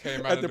my At man the- came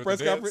at out the and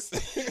press conference?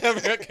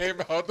 That man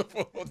came out the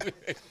full day.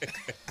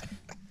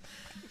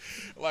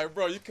 Like,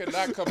 bro, you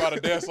cannot come out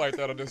and dance like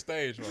that on the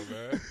stage, my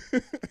man.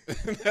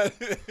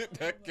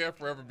 that can't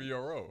forever be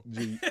your role.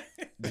 G,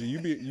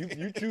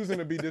 you choosing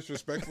to be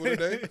disrespectful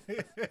today?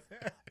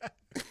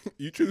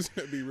 You choosing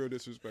to be real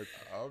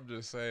disrespectful. I'm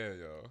just saying,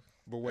 yo.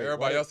 But wait,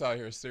 Everybody why- else out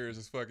here is serious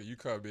as fuck, and you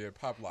come being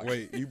pop lock.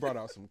 Wait, you brought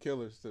out some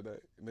killers today.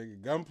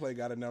 Nigga, Gunplay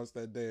got announced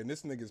that day, and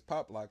this nigga's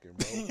pop locking,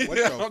 bro.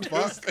 What I'm the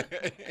just fuck?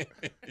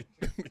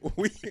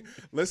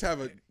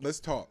 saying. Let's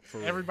talk for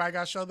real. Everybody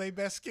got to show their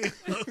best skills.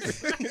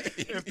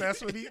 if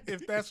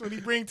that's what he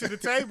bring to the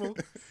table,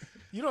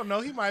 you don't know.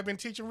 He might have been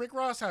teaching Rick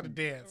Ross how to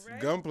dance. Right?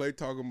 Gunplay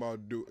talking about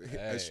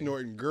Hey.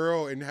 snorting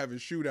girl and having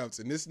shootouts,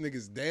 and this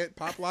nigga's dad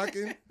pop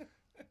locking.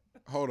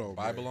 Hold on,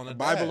 Bible man. on the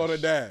Bible dash. on the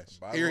dash.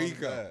 Bible Here on he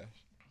the comes.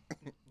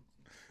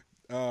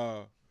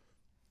 dash.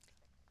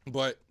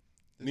 But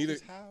neither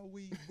This is how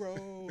we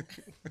roll.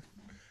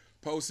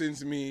 Poe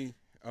sends me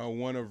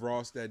one of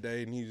Ross that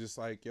day, and he's just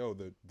like, "Yo,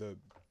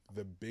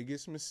 the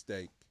biggest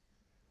mistake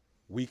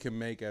we can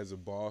make as a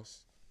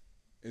boss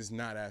is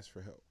not ask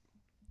for help."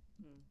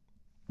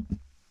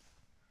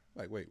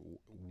 Like, wait,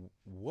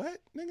 what,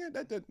 nigga?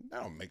 That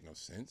don't make no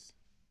sense.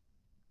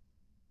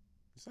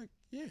 It's like,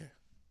 yeah,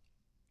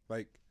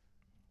 like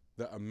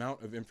the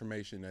amount of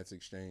information that's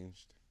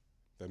exchanged,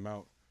 the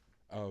amount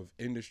of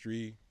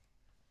industry,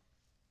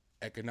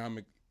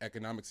 economic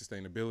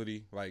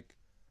sustainability. Like,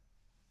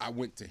 I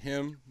went to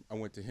him, I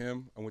went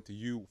to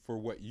you for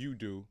what you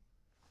do.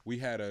 We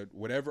had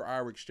whatever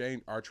our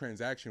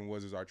transaction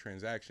was is our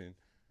transaction,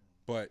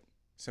 but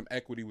some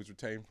equity was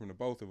retained from the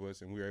both of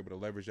us, and we were able to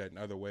leverage that in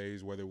other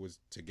ways, whether it was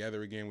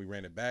together again, we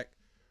ran it back,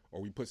 or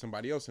we put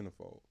somebody else in the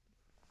fold.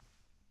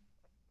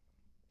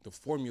 The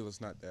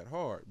formula's not that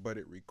hard, but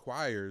it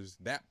requires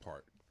that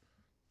part.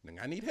 Then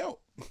I need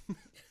help.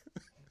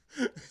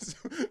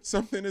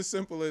 Something as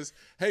simple as,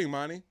 hey,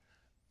 Monty,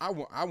 I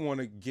want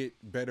to get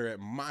better at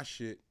my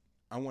shit.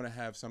 I want to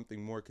have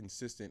something more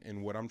consistent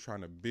in what I'm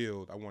trying to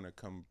build. I want to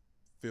come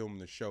film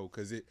the show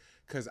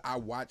because I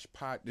watch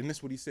and this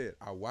is what he said.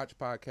 I watch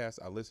podcasts,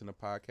 I listen to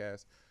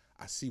podcasts,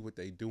 I see what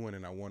they doing,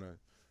 and I want to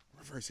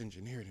reverse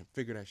engineer it and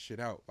figure that shit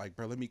out. Like,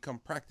 bro, let me come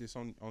practice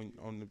on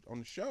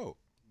the show.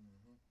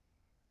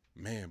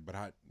 Man,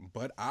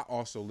 but I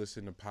also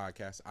listen to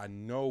podcasts. I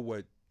know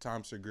what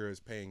Tom Segura is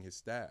paying his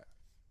staff.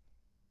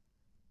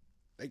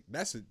 Like,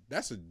 that's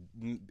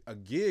a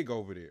gig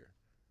over there.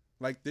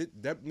 Like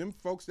them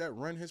folks that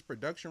run his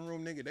production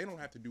room, nigga, they don't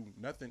have to do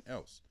nothing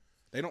else.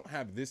 They don't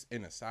have this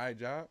in a side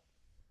job.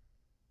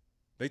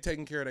 They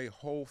taking care of their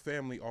whole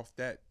family off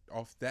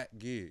that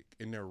gig,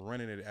 and they're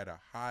running it at a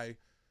high,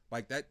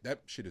 like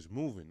that shit is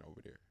moving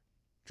over there.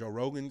 Joe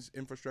Rogan's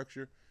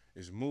infrastructure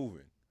is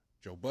moving.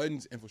 Joe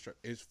Budden's infrastructure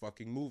is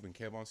fucking moving.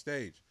 Kev on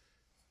stage.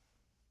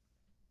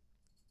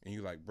 And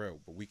you like, bro,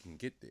 but we can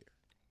get there.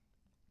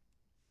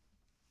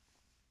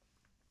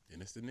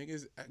 And it's the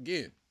niggas,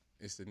 again,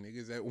 it's the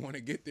niggas that want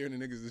to get there and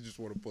the niggas that just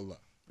want to pull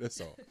up. That's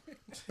all.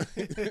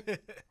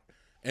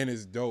 And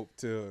it's dope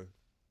to,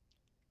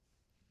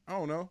 I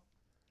don't know,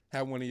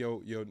 have one of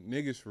your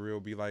niggas for real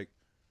be like,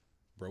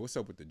 bro, what's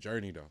up with the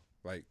journey though?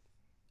 Like,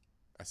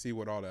 I see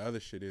what all the other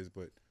shit is,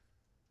 but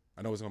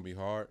I know it's gonna be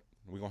hard.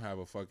 We're gonna have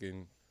a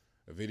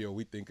video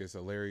we think is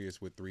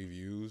hilarious with 3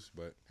 views,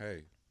 but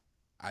hey,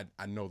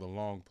 I know the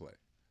long play.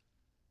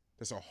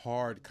 That's a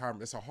hard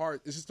it's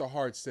just a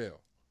hard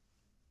sell.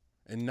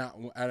 And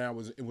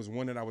it was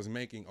one that I was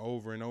making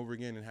over and over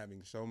again and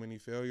having so many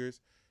failures.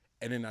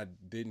 And then I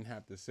didn't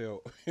have to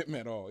sell him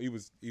at all. He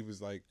was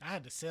like, I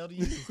had to sell to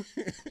you.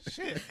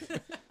 Shit.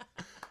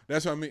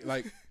 That's what I mean.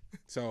 Like,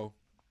 so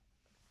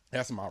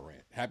that's my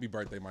rant. Happy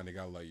birthday, my nigga.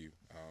 I love you.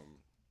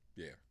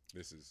 Yeah,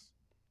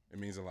 it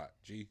means a lot.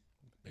 G.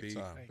 Big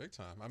time, big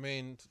time. I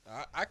mean,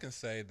 I can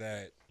say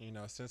that, you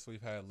know, since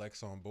we've had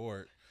Lex on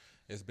board,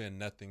 it's been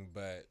nothing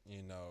but,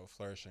 you know,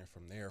 flourishing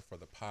from there for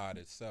the pod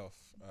itself.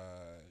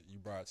 You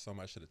brought so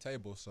much to the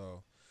table,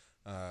 so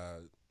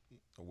I'm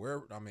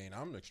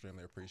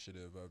extremely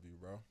appreciative of you,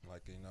 bro.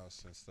 Like, you know,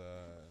 since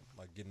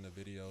like getting the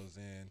videos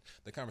in,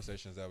 the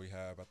conversations that we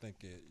have, I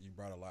think you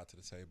brought a lot to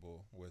the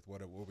table with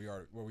what we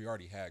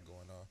already had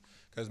going on.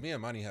 Because me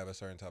and Money have a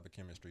certain type of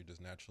chemistry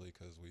just naturally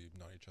because we've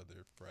known each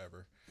other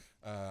forever,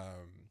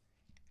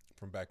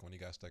 from back when he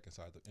got stuck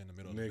in the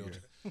middle of the building.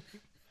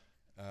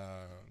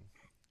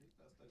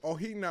 Oh,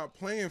 he not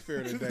playing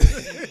fair today.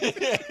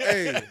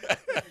 Hey,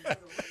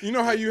 you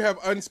know how you have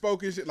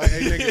unspoken shit? Like, hey,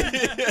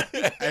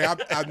 nigga, hey,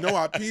 I know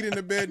I peed in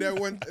the bed that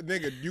one.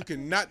 Nigga, you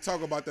cannot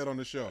talk about that on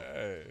the show.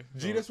 Hey,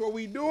 G, that's what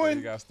we doing?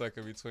 You got stuck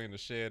in between the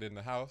shed and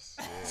the house.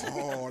 Yeah.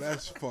 Oh,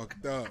 that's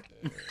fucked up.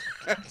 Yeah.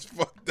 That's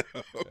fucked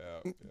up.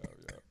 Yeah.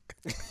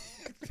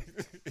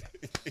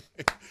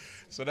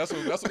 So that's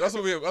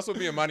what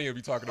me and Money will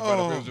be talking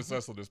about if it was just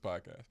us on this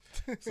podcast.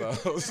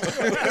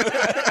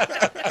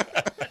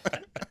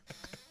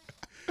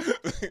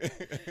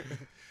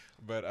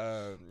 But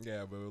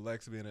but with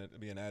Lex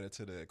being added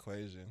to the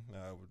equation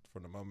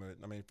from the moment,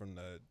 I mean, from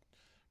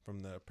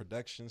the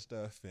production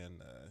stuff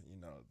and you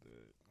know,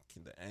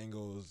 the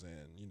angles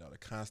and, you know, the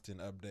constant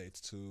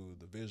updates to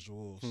the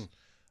visuals,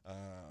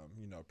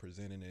 you know,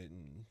 presenting it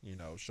and, you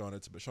know, showing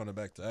it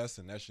back to us,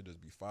 and that should just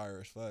be fire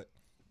as fuck.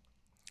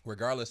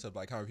 Regardless of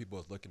like how many people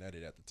was looking at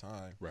it at the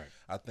time, right?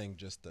 I think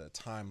just the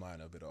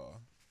timeline of it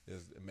all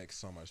it makes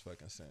so much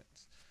fucking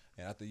sense.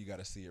 And I think you got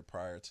to see it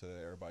prior to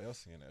everybody else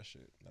seeing that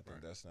shit. I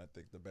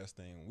think the best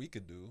thing we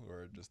could do,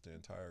 or just the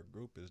entire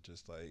group, is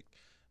just like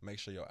make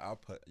sure your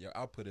output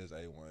is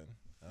A1,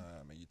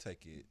 and you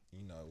take it,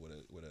 you know,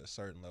 with a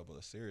certain level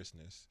of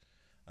seriousness,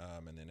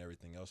 and then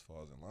everything else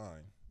falls in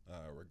line,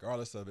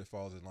 regardless of it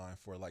falls in line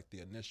for like the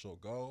initial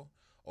goal,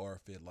 or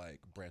if it like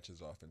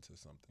branches off into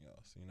something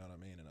else. You know what I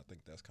mean? And I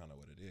think that's kind of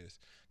what it is.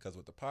 Because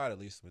with the pod, at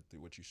least with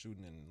what you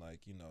shooting and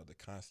like, you know, the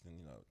constant,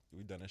 you know,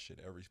 we've done this shit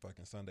every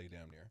fucking Sunday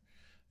damn near.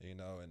 You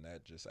know, and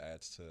that just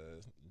adds to,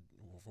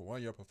 for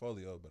one, your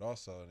portfolio, but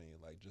also, I mean,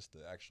 like just the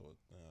actual,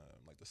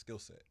 like the skill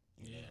set.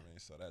 You know what I mean?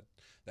 So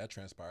that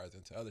transpires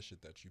into other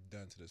shit that you've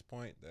done to this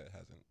point that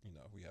hasn't, you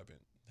know, we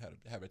haven't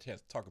had a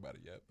chance to talk about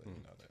it yet. But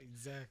you know that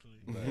exactly.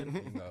 But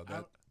you know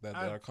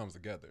that comes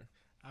together.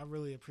 I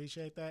really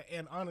appreciate that,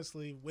 and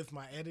honestly, with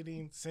my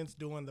editing, since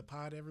doing the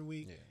pod every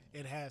week,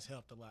 it has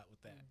helped a lot with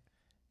that.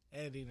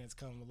 Editing has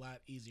come a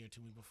lot easier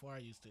to me. Before I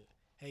used to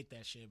hate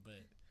that shit,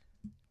 but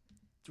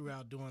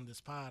throughout doing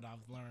this pod,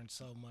 I've learned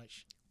so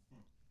much.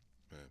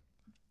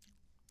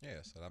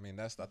 Yeah, so I mean,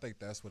 I think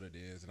that's what it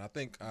is, and I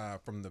think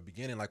from the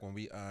beginning, like when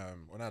we,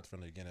 well, not from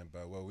the beginning,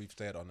 but what we've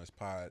said on this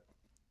pod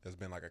has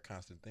been like a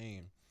constant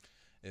theme.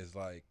 Is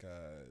like,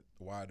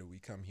 why do we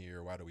come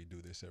here? Why do we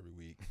do this every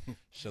week?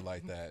 Shit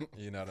like that.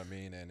 You know what I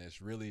mean? And it's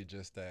really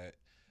just that,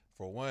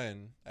 for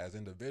one, as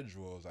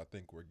individuals, I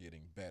think we're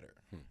getting better.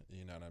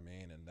 You know what I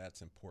mean? And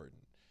that's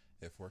important.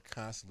 If we're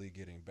constantly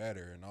getting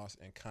better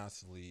and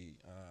constantly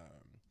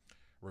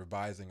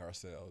revising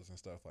ourselves and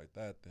stuff like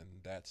that, then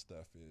that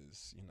stuff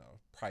is, you know,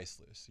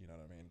 priceless. You know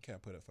what I mean? You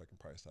can't put a fucking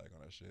price tag on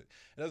that shit.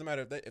 It doesn't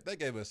matter if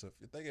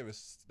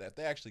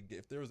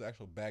there was an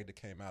actual bag that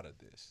came out of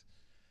this.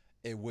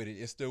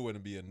 It still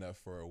wouldn't be enough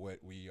for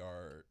what we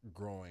are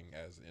growing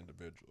as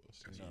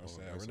individuals. You know what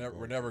I'm saying?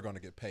 We're never going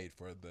to get paid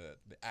for the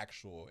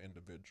actual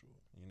individual.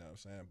 You know what I'm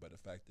saying? But the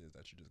fact is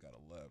that you just gotta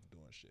love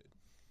doing shit.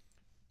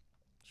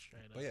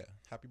 Straight up. But yeah,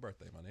 happy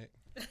birthday, my nigga.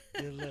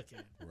 Good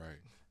looking.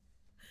 Right.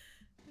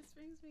 This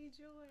brings me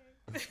joy.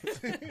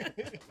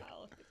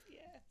 Oh,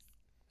 yes.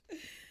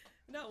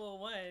 No,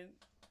 well,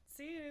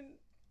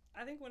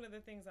 I think one of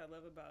the things I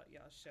love about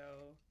y'all's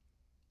show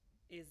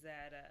is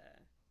that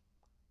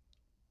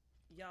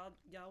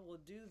y'all will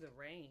do the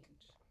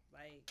range.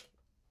 Like,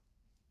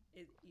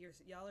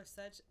 y'all are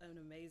such an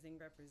amazing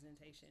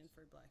representation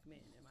for Black men,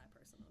 in my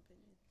personal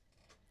opinion.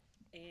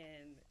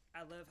 And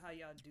I love how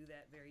y'all do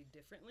that very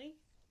differently.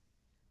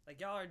 Like,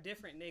 y'all are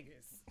different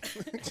niggas.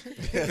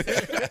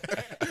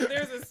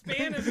 There's a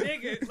span of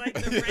niggas. Like,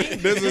 the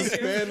range There's of a niggas.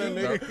 span of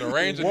niggas. The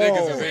range of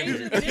niggas is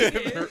in The range of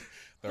here.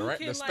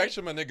 niggas The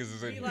spectrum of niggas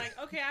is in be here. like,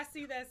 okay, I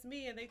see that's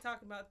me, and they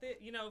talk about this,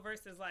 you know,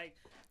 versus like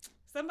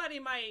somebody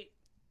might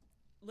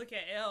look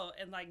at L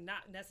and like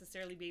not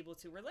necessarily be able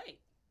to relate,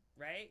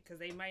 right? Because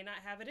they might not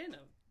have it in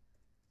them.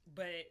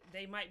 but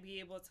they might be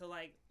able to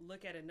like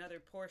look at another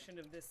portion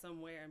of this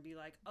somewhere and be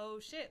like, oh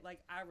shit, like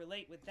I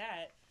relate with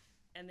that.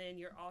 And then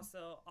you're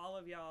also, all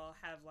of y'all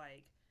have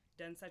like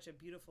done such a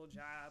beautiful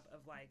job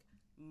of like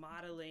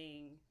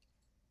modeling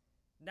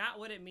not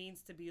what it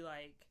means to be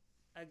like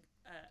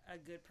a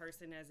good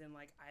person, as in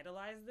like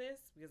idolize this,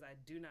 because I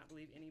do not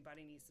believe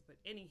anybody needs to put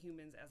any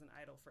humans as an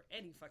idol for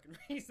any fucking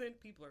reason.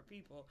 People are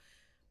people.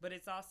 But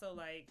it's also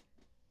like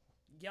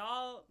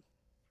y'all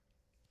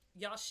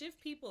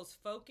shift people's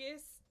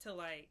focus to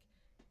like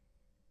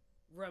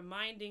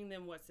reminding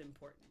them what's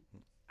important.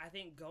 I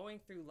think going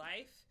through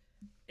life,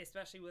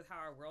 especially with how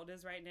our world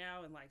is right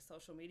now and like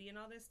social media and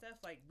all this stuff,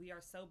 like we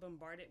are so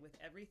bombarded with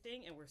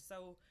everything and we're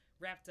so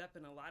wrapped up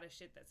in a lot of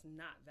shit that's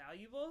not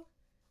valuable.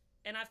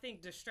 And I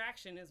think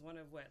distraction is one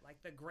of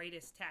the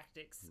greatest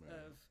tactics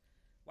of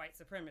white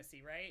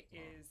supremacy, right?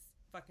 Wow. Is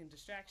fucking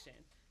distraction.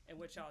 And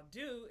what y'all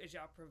do is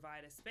y'all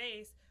provide a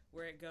space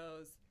where it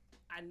goes,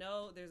 I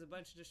know there's a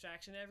bunch of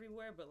distraction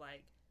everywhere, but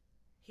like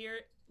here,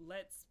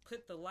 let's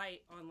put the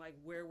light on like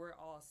where we're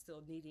all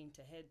still needing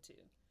to head to.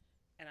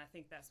 And I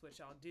think that's what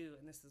y'all do.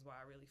 And this is why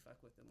I really fuck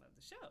with and love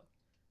the show.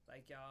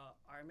 Like y'all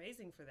are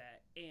amazing for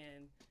that.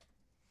 And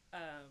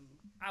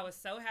I was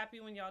so happy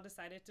when y'all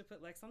decided to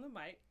put Lex on the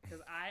mic,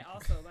 because I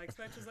also, like,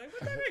 Spence was like,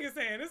 what that nigga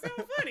saying? It's so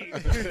funny.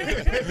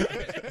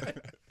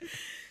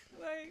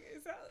 Like,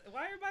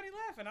 why everybody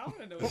laughing? I want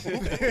to know what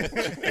you're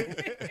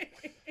saying.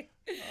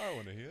 I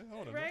want to hear. I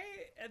want to know.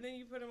 Right? And then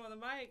you put him on the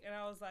mic, and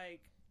I was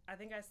like, I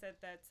think I said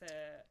that to,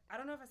 I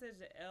don't know if I said it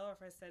to Elle or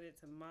if I said it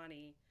to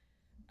Monty,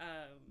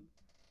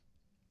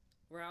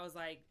 where I was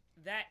like,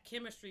 that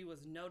chemistry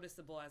was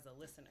noticeable as a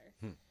listener.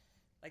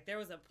 Like, there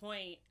was a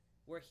point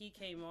where he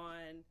came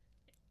on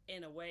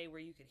in a way where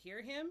you could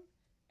hear him,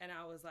 and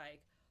I was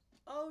like,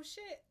 oh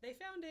shit, they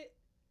found it.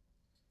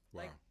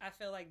 Wow. Like, I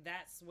feel like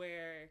that's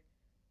where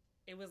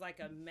it was like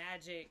a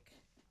magic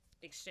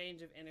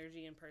exchange of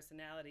energy and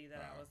personality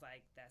that I was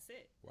like, that's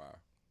it. Wow.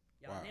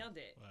 Y'all nailed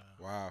it.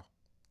 Wow.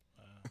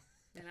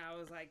 And I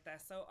was like,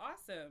 that's so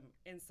awesome.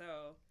 And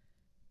so,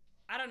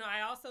 I don't know,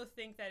 I also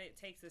think that it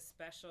takes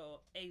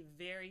a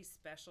very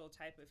special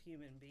type of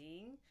human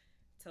being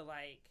to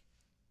like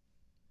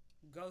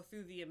go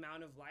through the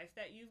amount of life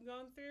that you've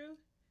gone through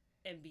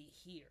and be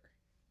here.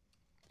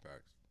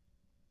 Facts.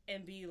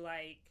 And be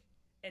like,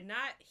 and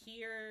not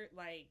here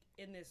like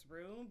in this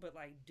room, but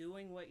like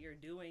doing what you're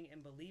doing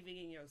and believing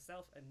in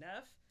yourself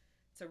enough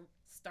to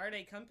start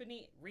a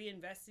company,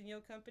 reinvest in your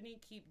company,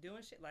 keep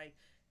doing shit. Like,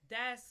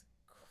 that's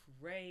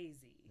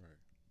crazy. Right.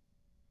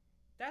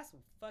 That's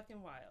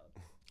fucking wild.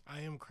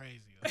 I am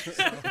crazy. So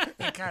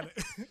it kind of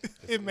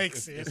it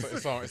makes sense.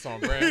 It's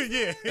on brand.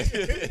 Yeah.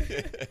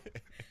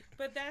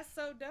 But that's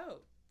so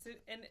dope.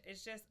 And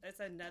it's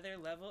another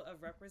level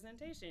of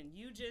representation.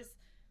 You just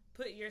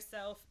put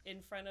yourself in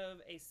front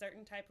of a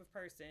certain type of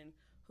person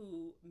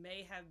who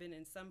may have been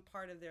in some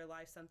part of their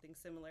life something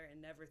similar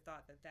and never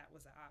thought that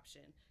was an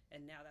option,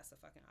 and now that's a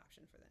fucking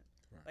option for them.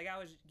 Right.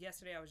 Like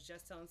yesterday I was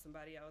just telling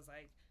somebody, I was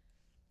like,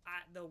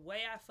 the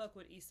way I fuck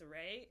with Issa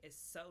Rae is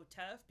so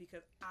tough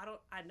because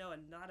I know a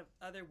lot of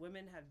other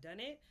women have done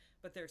it,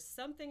 but there's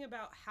something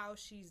about how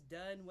she's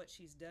done what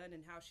she's done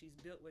and how she's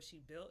built what she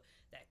built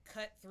that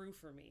cut through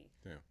for me.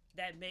 Yeah.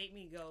 That made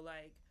me go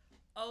like,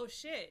 oh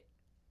shit,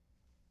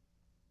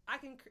 I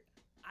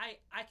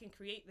can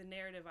create the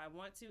narrative I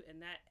want to,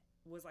 and that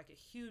was like a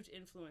huge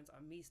influence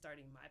on me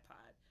starting my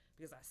pod,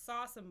 because I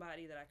saw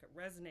somebody that I could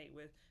resonate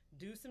with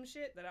do some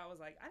shit that I was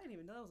like, I didn't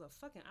even know that was a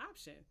fucking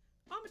option.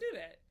 I'm gonna do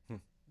that.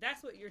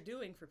 That's what you're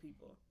doing for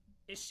people.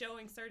 It's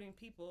showing certain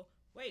people,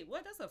 wait,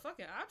 what? That's a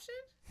fucking option?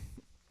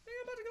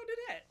 I'm about to go do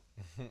that.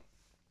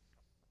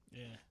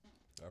 Yeah.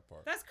 That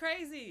part. That's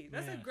crazy.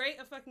 That's a great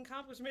fucking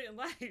accomplishment in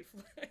life.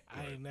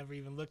 I ain't never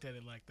even looked at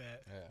it like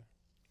that. Yeah.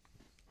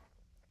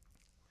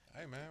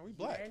 Hey man, we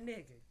black.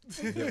 Yeah,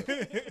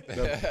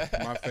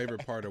 nigga. My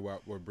favorite part of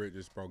what Britt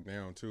just broke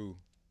down too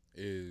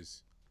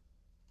is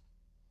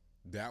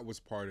that was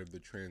part of the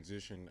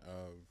transition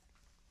of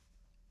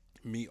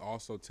me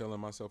also telling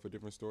myself a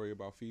different story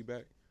about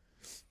feedback.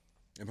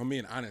 And if I'm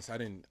being honest, I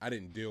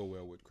didn't deal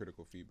well with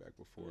critical feedback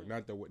before.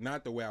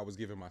 Not the way I was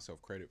giving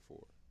myself credit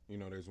for. You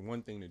know, there's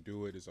one thing to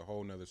do it. It's a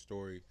whole nother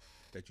story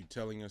that you're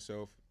telling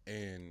yourself,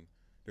 and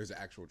there's an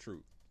actual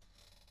truth.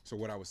 So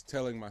what I was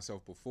telling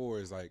myself before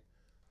is like,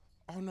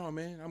 oh no,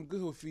 man, I'm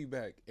good with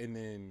feedback, and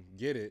then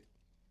get it,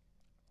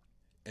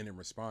 and then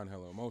respond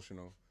hella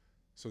emotional.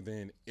 So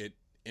then it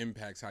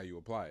impacts how you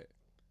apply it.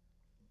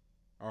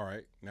 All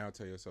right, now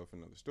tell yourself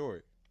another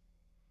story.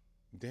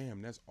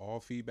 Damn, that's all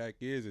feedback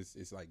is.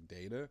 It's like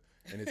data,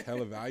 and it's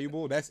hella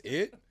valuable. That's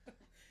it.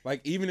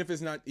 Like, even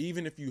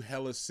if you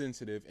hella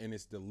sensitive and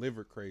it's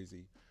delivered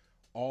crazy,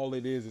 all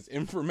it is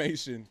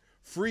information,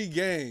 free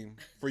game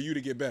for you to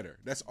get better.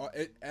 That's all.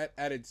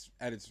 At its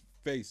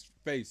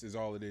face is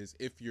all it is.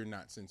 If you're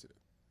not sensitive,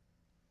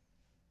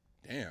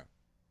 damn,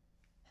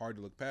 hard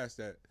to look past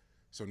that.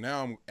 So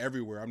now I'm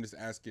everywhere. I'm just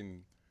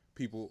asking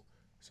people.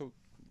 So,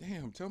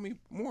 damn, tell me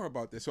more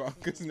about this. So,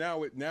 because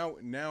now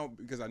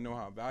because I know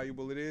how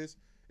valuable it is,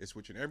 it's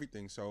switching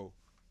everything. So,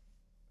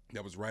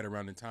 that was right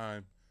around the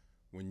time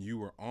when you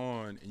were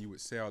on and you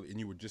would say all, and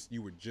you were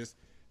just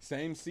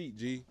same seat,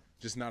 G,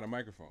 just not a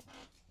microphone.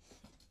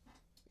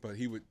 But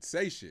he would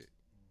say shit.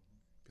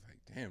 Be like,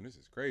 damn, this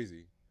is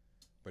crazy.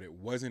 But it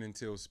wasn't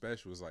until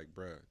Special was like,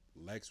 bruh,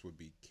 Lex would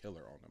be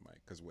killer on the mic.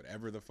 Because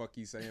whatever the fuck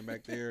he's saying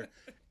back there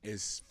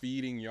is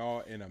feeding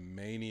y'all in a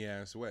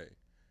many-ass way.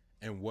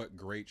 And what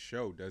great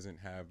show doesn't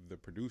have the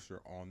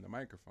producer on the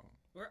microphone?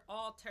 We're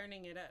all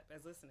turning it up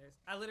as listeners.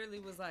 I literally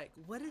was like,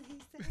 what did he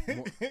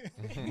say?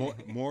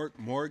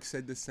 Morg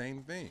said the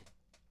same thing.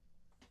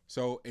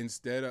 So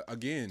instead of,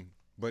 again,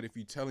 but if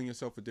you're telling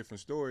yourself a different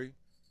story,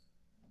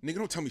 nigga,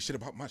 don't tell me shit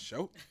about my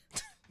show.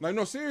 Like,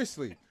 no,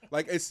 seriously.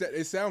 Like, it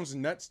sounds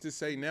nuts to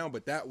say now,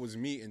 but that was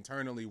me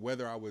internally,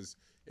 whether I was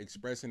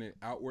expressing it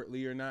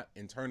outwardly or not.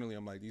 Internally,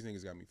 I'm like, these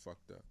niggas got me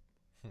fucked up.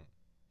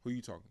 Who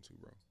you talking to,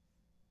 bro?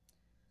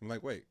 I'm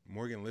like, wait,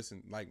 Morgan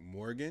listen. Like,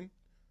 Morgan,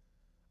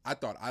 I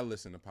thought I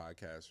listened to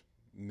podcasts.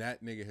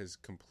 That nigga has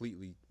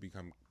completely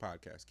become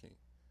podcast king.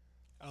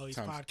 Oh, he's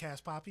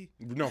podcast poppy?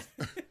 No,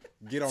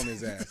 get on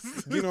his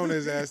ass. Get on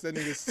his ass. That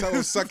nigga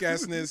so suck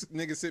assness.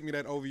 Nigga sent me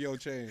that OVO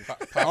chain.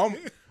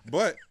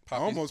 But I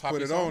almost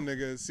put it on,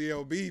 nigga.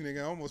 CLB, nigga.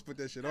 I almost put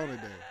that shit on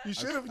today. You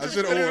should have. I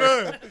should have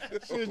worn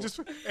it.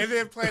 And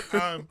then played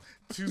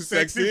Too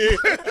Sexy.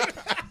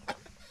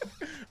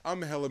 I'm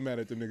hella mad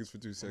at the niggas for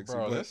Too Sexy,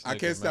 Bro, but I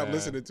can't stop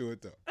listening to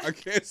it though. I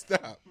can't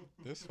stop.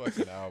 This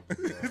fucking album,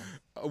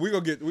 bro. We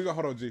gonna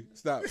hold on, G.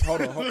 Stop.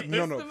 Hold on.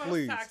 No,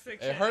 please.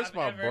 It hurts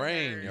my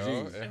brain,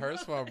 yo. It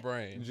hurts my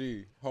brain.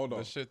 G, hold on.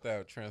 The shit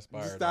that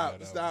transpired.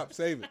 Stop.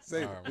 Save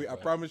it. I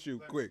promise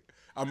you, quick.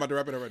 I'm about to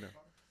wrap it up right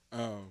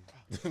now.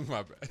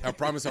 My bad. I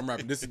promise I'm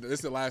wrapping. This is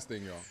the last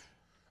thing,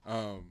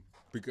 y'all.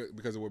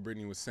 Because of what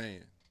Brittany was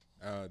saying.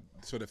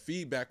 So the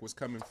feedback was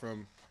coming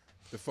from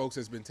the folks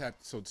that's been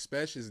tapped. So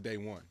Spesh is day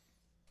one.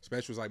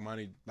 Spesh was like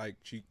Monty, like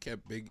she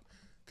kept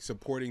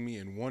supporting me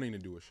and wanting to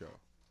do a show.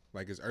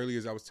 Like as early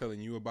as I was telling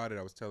you about it,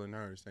 I was telling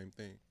her the same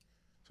thing.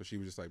 So she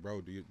was just like,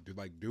 bro,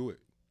 do it?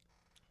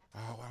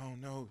 Oh, I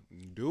don't know.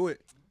 Do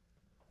it.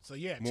 So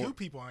yeah, two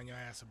people on your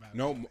ass about it.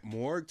 No,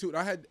 more too.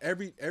 I had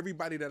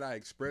everybody that I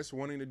expressed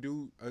wanting to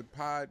do a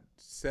pod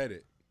said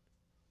it.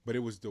 But it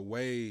was the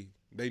way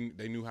they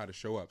knew how to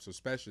show up. So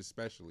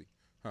especially.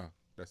 Huh,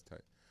 that's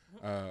tight.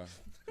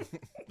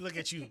 Look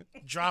at you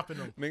dropping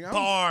them Nigga,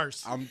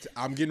 bars.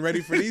 I'm getting ready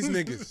for these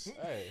niggas.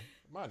 Hey,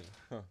 Monty,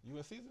 you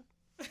in season?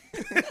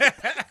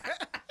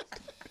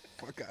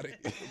 Fuck out of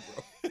here,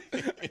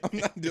 bro. I'm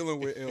not dealing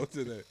with L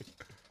today.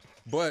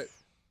 But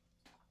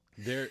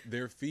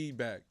their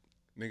feedback,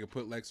 nigga,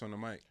 put Lex on the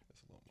mic.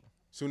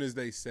 Soon as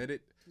they said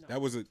it, that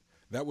was a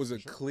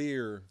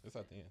clear. It's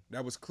at the end.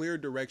 That was clear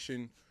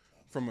direction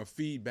from a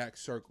feedback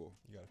circle.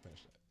 You gotta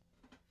finish that.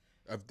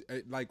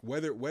 Like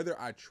whether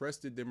I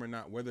trusted them or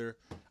not, whether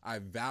I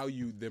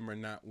valued them or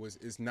not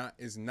is not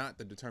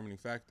the determining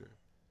factor.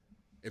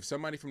 If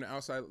somebody from the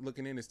outside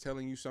looking in is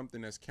telling you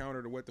something that's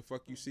counter to what the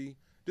fuck you see,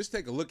 just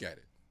take a look at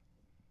it.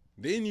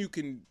 Then you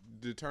can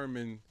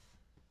determine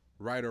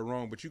right or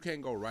wrong, but you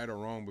can't go right or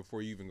wrong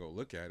before you even go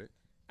look at it.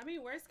 I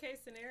mean, worst case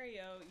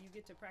scenario, you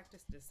get to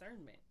practice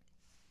discernment.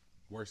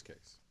 Worst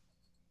case.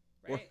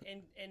 Right,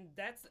 and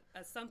that's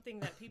something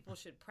that people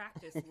should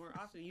practice more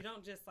often. You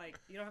don't just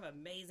you don't have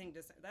amazing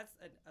that's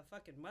a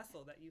fucking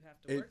muscle that you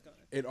have to work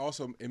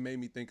on. It made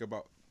me think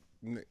about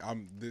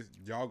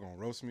y'all gonna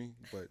roast me,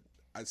 but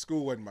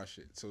school wasn't my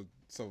shit.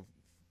 So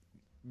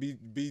be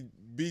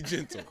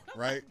gentle,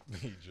 right?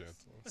 Be gentle.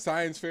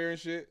 Science fair and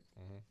shit,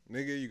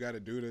 nigga. You got to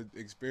do the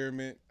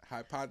experiment,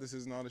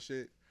 hypothesis, and all the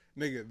shit,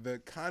 nigga. The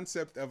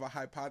concept of a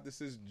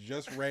hypothesis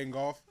just rang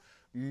off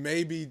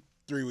maybe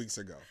 3 weeks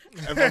ago,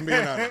 if I'm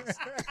being honest.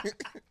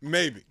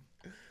 Maybe.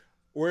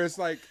 Where it's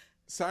like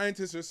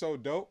scientists are so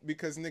dope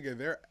because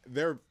nigga,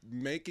 they're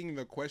making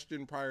the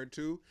question prior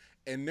to,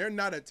 and they're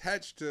not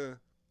attached to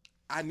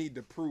I need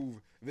to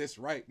prove this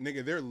right.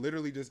 Nigga, they're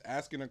literally just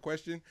asking a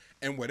question,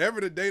 and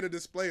whatever the data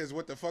display is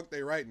what the fuck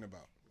they writing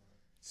about.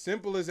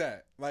 Simple as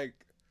that. Like,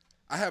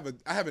 I have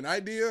an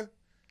idea,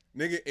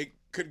 nigga, it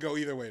could go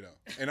either way though.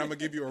 And I'm gonna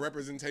give you a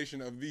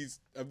representation of these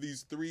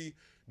three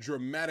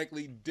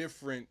dramatically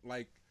different,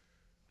 like,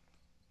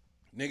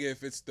 nigga,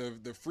 if it's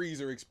the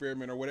freezer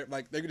experiment or whatever,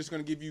 like they're just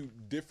gonna give you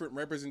different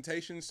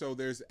representations. So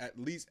there's at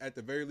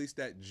the very least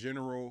that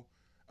general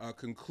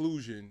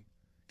conclusion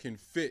can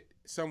fit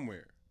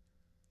somewhere.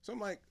 So I'm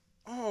like,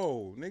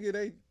 oh,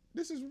 nigga,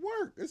 this is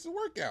work. It's a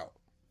workout.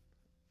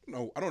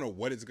 No, I don't know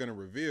what it's gonna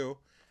reveal,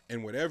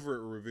 and whatever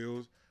it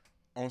reveals,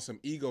 on some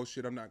ego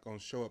shit, I'm not gonna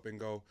show up and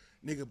go,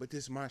 nigga, but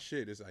this is my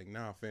shit. It's like,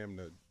 nah, fam,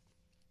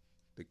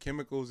 the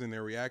chemicals and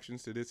their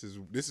reactions to this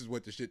is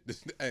what the shit.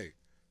 Hey.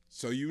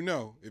 So you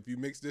know, if you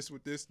mix this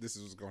with this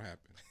is what's gonna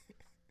happen.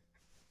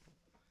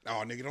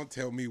 Oh, nigga, don't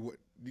tell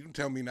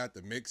me not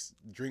to mix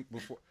drink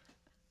before.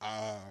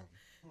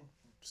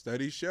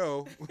 Studies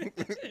show,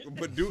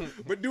 but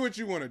do what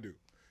you want to do.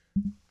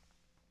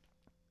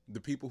 The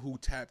people who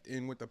tapped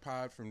in with the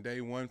pod from day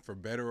one, for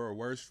better or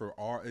worse, for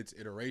all its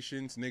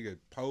iterations, nigga,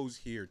 pose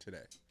here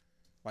today.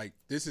 Like,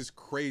 this is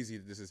crazy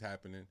that this is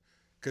happening.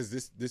 Because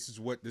this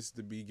is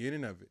the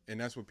beginning of it, and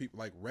that's what people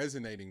like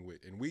resonating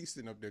with. And we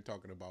sitting up there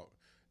talking about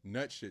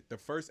nut shit. The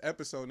first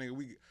episode, nigga,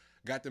 we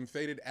got them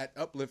faded at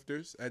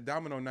Uplifters at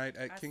Domino Night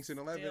at Kingston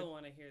 11. I still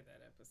want to hear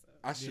that episode.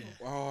 I should.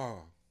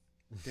 Oh,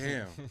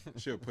 damn.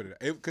 Should put it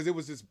because it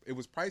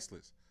was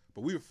priceless.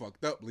 But we were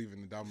fucked up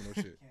leaving the Domino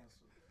shit.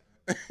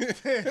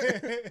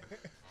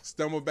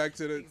 Stumbled back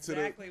to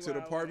the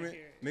apartment.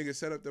 Niggas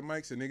set up the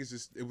mics and niggas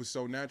just it was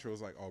so natural. It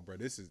was like, oh, bro,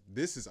 this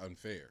is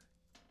unfair.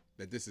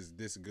 That this is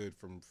this good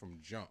from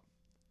jump.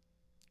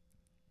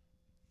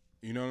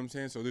 You know what I'm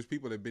saying? So there's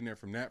people that been there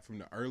from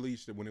the early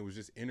shit when it was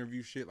just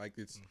interview shit like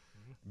it's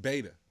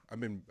beta.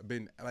 I've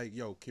been like,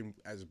 yo,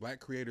 as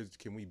black creators,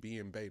 can we be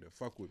in beta?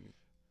 Fuck with me.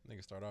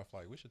 Niggas start off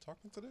like, we should talk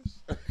into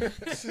this. Are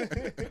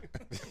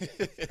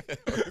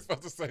we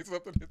supposed to say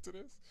something into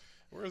this?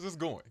 Where is this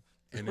going?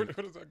 And where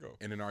does that go?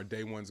 And then our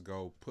day ones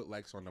go, put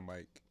Lex on the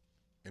mic.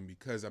 And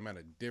because I'm at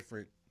a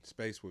different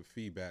space with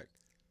feedback,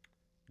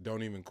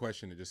 don't even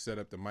question it. Just set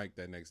up the mic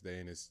that next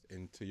day.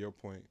 And to your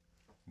point,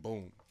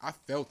 boom. I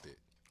felt it.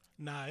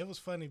 Nah, it was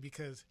funny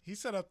because he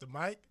set up the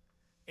mic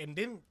and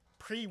didn't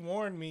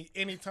pre-warn me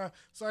anytime.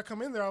 So I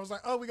come in there, I was like,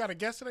 oh, we got a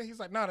guest today? He's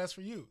like, no, that's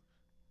for you.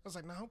 I was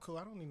like, no, I'm cool.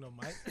 I don't need no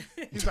mic.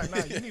 He's like,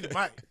 nah, you need a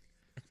mic.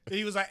 And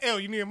he was like, L,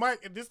 you need a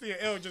mic? And this thing,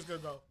 L just gonna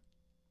go.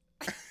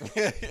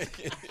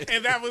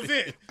 And that was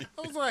it.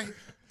 I was like,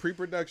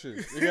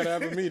 pre-production. You gotta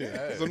have a meeting.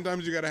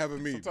 Sometimes you gotta have a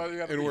meeting. Sometimes you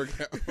gotta and work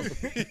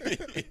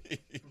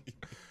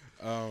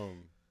out.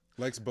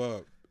 Lex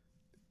Bub,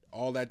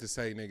 all that to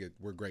say, nigga,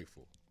 we're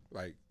grateful.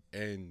 Like,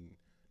 and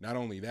not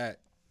only that,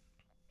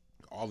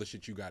 all the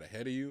shit you got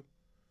ahead of you.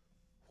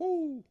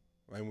 Whoo.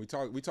 And we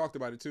talked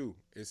about it too.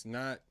 It's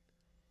not,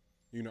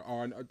 you know.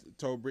 I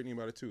told Brittany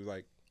about it too.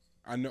 Like,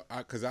 I know,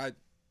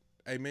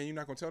 hey man, you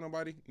not gonna tell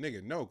nobody,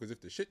 nigga? No, because if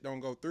the shit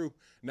don't go through,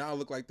 now I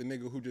look like the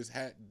nigga who just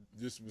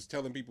was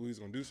telling people he's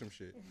gonna do some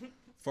shit.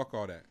 Fuck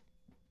all that.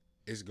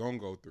 It's gonna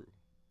go through,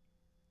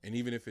 and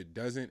even if it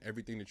doesn't,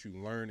 everything that you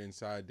learn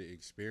inside the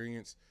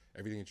experience,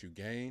 everything that you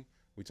gain,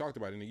 we talked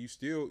about it. And you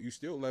still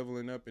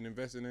leveling up and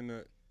investing in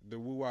the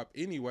woo wop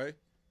anyway.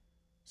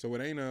 So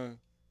it ain't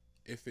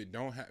if it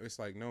don't have, it's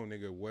like, no,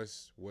 nigga,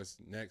 what's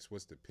next?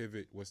 What's the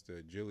pivot? What's the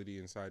agility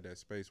inside that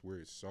space where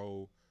it's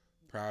so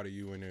proud of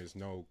you and there's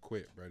no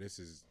quit, bro?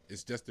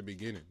 It's just the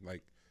beginning.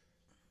 Like,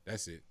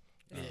 that's it.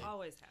 It's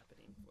always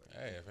happening for you.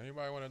 Hey, if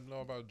anybody want to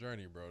know about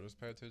Journey, bro, just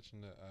pay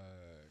attention to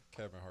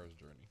Kevin Hart's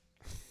journey.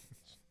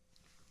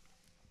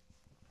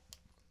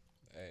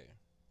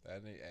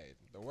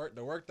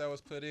 The work that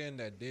was put in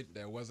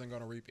that wasn't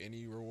gonna reap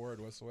any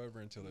reward whatsoever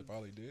until it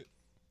finally did.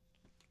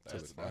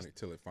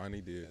 Until it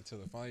finally did. Until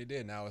it finally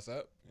did. Now it's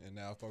up, and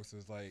now folks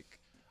is like,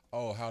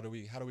 oh, how do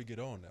we get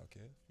on now,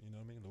 Kev? You know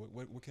what I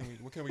mean?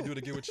 What can we do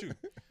to get with you?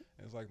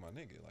 And it's like, my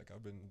nigga, like,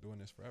 I've been doing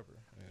this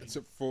forever. And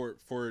so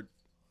for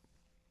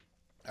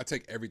I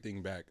take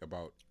everything back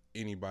about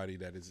anybody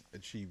that has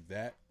achieved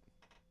that.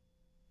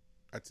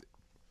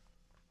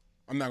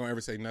 I'm not gonna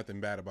ever say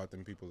nothing bad about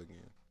them people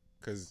again,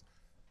 because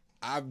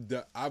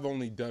I've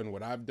only done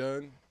what I've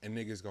done, and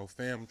niggas go,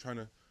 fam, trying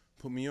to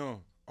put me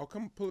on. Oh,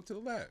 come pull it to the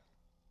lab.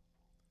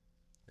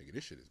 Nigga,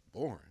 this shit is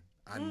boring.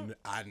 I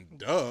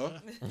duh.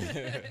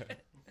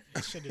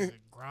 this shit is a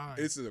grind.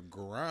 It's a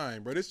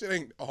grind, bro. This shit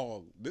ain't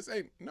all. This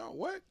ain't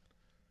what?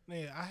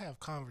 Yeah, I have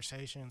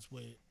conversations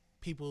with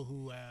people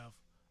who have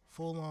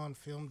full-on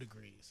film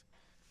degrees,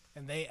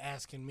 and they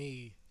asking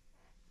me,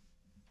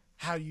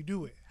 "How you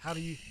do it? How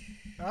do you?"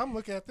 And I'm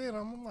looking at them,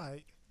 I'm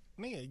like,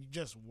 "Nigga, you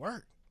just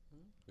work."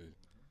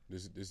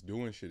 This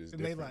doing shit is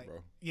and different, they like, bro.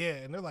 Yeah,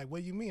 and they're like,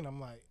 "What do you mean?"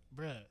 I'm like,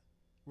 "Bruh,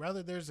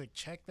 whether there's a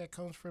check that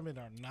comes from it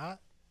or not,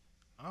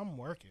 I'm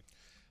working."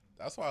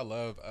 That's why I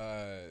love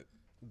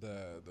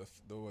the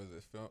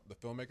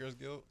Filmmakers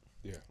Guild.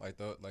 Yeah, like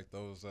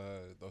those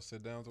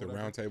sit downs. The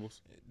round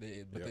tables.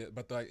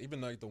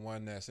 Even like the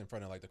one that's in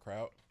front of like the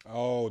crowd.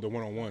 Oh, the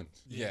 1-on-1s.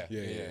 Yeah.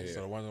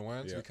 So the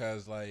 1-on-1s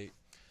because like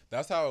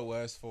that's how it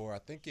was for. I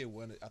think it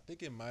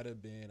might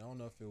have been. I don't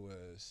know if it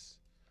was.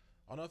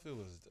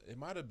 It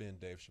might have been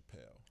Dave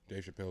Chappelle.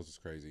 Dave Chappelle's was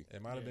crazy. It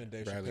might have been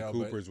Dave Bradley Chappelle.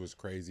 Cooper's was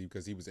crazy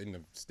because he was in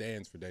the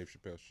stands for Dave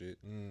Chappelle shit.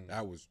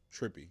 That was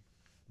trippy.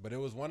 But it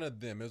was one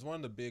of them. It was one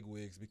of the big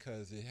wigs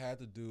because it had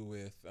to do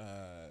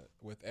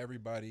with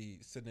everybody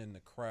sitting in the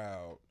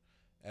crowd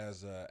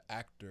as a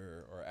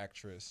actor or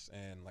actress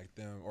and like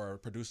them or a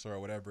producer or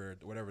whatever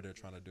they're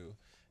trying to do,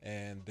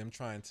 and them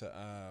trying to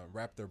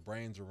wrap their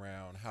brains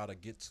around how to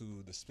get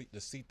to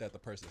the seat that the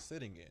person's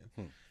sitting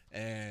in,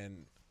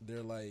 and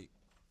they're like,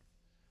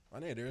 "My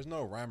nigga, there's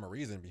no rhyme or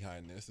reason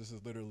behind this. This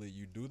is literally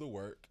you do the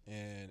work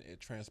and it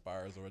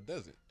transpires or it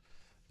doesn't."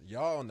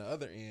 Y'all on the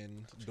other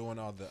end doing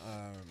all the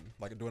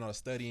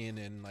studying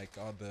and like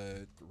all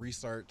the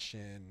research,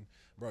 and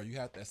bro, you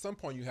have to, at some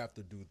point you have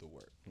to do the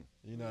work.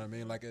 You know what I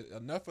mean? Like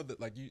enough of the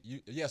like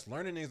you yes,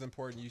 learning is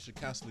important. You should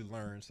constantly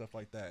learn stuff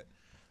like that.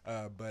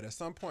 But at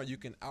some point you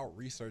can out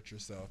research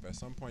yourself. At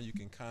some point you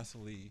can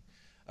constantly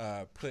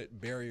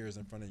put barriers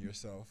in front of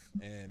yourself,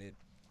 and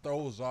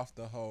throws off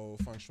the whole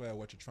feng shui of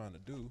what you're trying to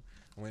do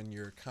when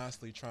you're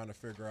constantly trying to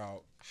figure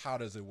out how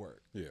does it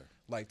work. Yeah.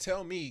 Like,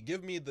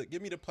 give me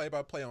the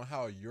play-by-play on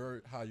how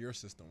your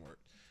system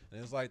works.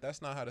 And it's like,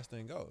 that's not how this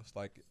thing goes.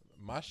 Like,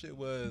 my shit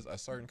was a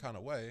certain kind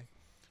of way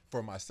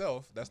for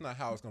myself. That's not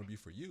how it's gonna be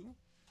for you.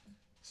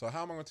 So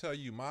how am I gonna tell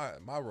you my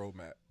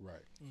roadmap?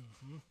 Right.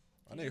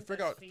 I need to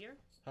figure out. Fear?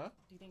 Huh?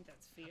 Do you think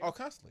that's fear? Oh,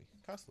 constantly.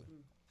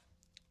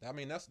 I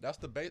mean, that's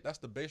the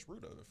base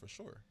root of it for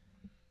sure.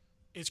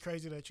 It's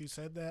crazy that you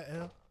said that,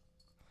 El,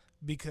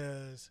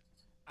 because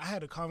I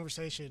had a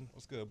conversation.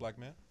 What's good, black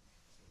man?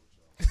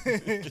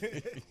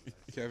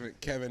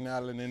 Kevin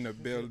Allen in the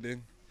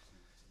building.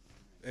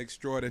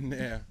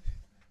 Extraordinaire.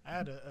 I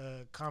had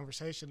a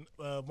conversation.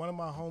 One of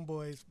my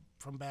homeboys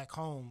from back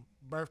home,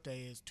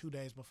 birthday is 2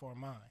 days before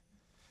mine.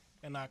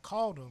 And I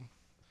called him.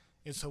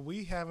 And so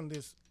we having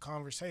this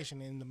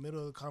conversation. In the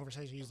middle of the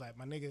conversation, he's like,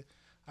 my nigga,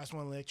 I just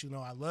want to let you know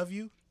I love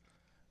you.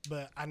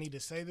 But I need to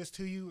say this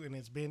to you. And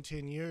it's been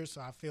 10 years,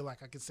 so I feel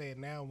like I can say it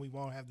now and we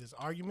won't have this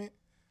argument.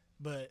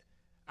 But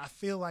I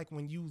feel like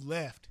when you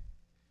left,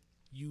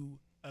 you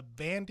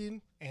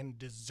abandoned and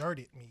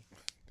deserted me.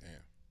 Damn.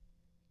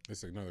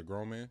 It's another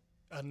grown man?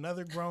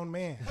 Another grown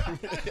man.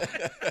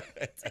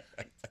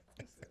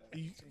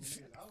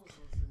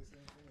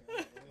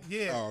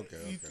 Yeah. Oh,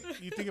 okay.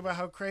 You think about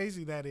how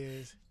crazy that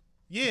is.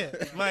 Yeah,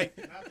 like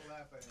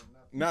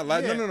Not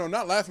like Yeah. no,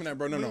 not laughing at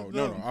bro. No.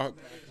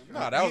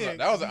 Nah,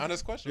 that was an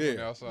honest question. Yeah. From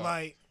the outside.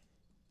 like,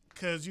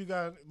 cause you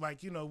got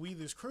like, you know, we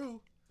this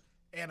crew,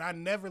 and I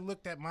never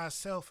looked at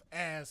myself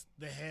as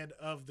the head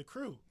of the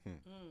crew.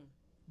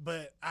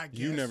 But I guess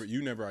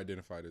You never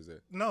identified as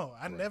that. No,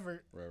 I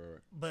never. Right.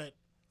 But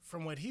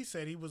from what he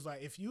said, he was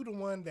like, if you the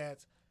one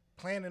that's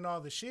planning all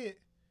the shit,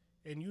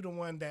 and you the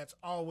one that's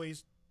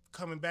always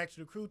coming back to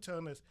the crew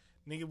telling us,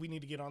 nigga, we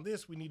need to get on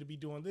this, we need to be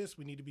doing this,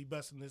 we need to be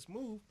busting this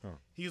move.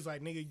 He was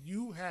like, nigga,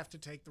 you have to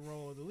take the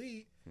role of the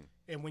lead.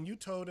 And when you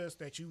told us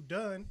that you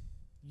done,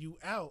 you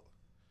out,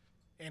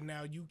 and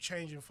now you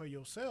changing for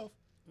yourself,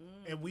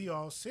 and we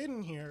all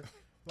sitting here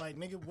like,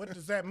 nigga, what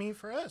does that mean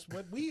for us?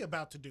 What we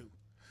about to do?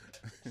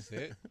 That's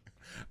it.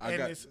 I And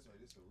got it's-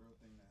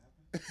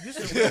 This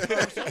is a real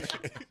conversation.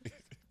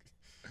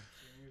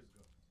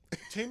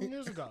 10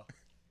 years ago.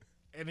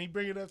 And he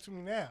bring it up to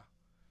me now.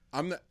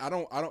 I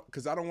don't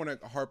because I don't want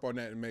to harp on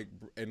that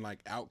and like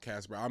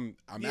outcast, bro. I'm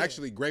Yeah.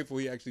 actually grateful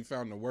he actually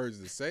found the words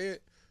to say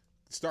it.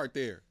 Start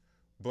there.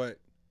 But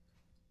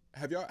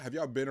have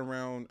y'all been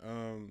around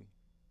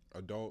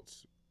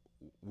adults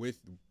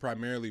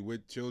primarily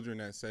with children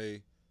that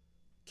say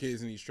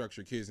kids need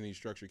structure, kids need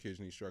structure, kids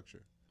need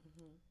structure?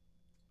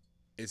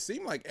 It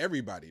seemed like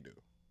everybody do.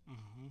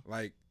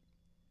 Like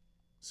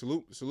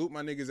salute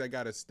my niggas that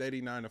got a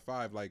steady 9 to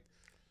 5. Like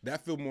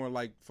that feel more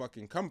like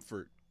fucking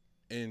comfort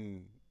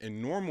and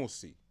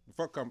normalcy.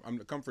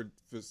 Comfort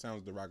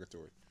sounds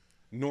derogatory.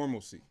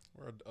 Normalcy.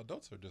 Well,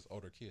 adults are just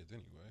older kids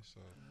anyway,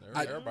 so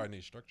everybody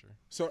needs structure.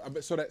 So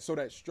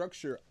that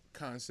structure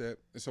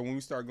concept. So when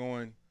we start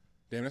going,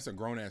 damn, that's a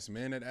grown ass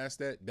man that asked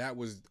that. That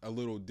was a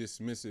little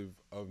dismissive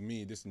of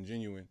me,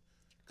 disingenuous,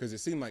 because it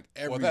seemed like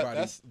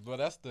everybody. Well,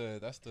 that's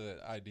the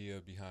idea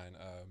behind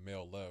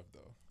male love, though.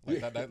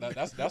 Like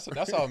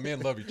that's how men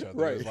love each other.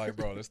 Right. It's like,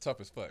 bro, that's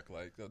tough as fuck.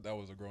 Like that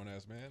was a grown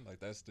ass man. Like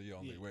that's the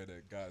only way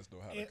that guys know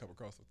how to come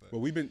across with that. But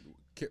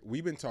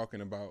we've been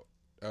talking about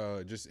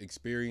just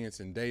experience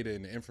and data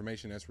and the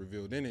information that's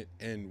revealed in it,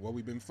 and what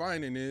we've been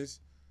finding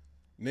is,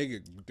 nigga,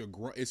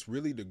 it's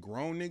really the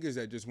grown niggas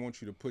that just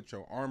want you to put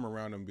your arm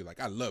around them and be like,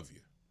 I love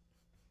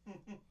you.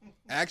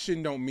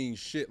 Action don't mean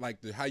shit.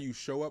 Like how you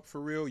show up for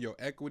real, your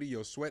equity,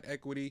 your sweat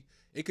equity,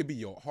 it could be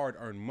your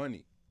hard-earned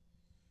money.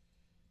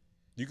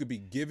 You could be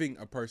giving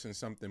a person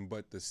something,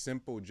 but the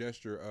simple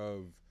gesture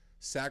of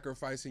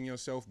sacrificing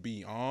yourself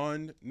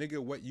beyond, nigga,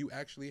 what you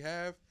actually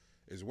have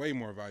is way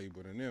more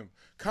valuable than them.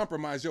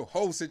 Compromise your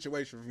whole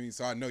situation for me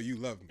so I know you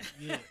love me.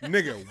 Yeah.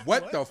 Nigga,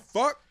 what the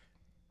fuck?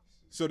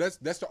 So that's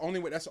the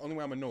only way I'm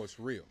gonna know it's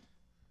real.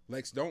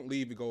 Lex, don't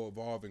leave to go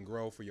evolve and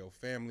grow for your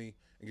family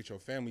and get your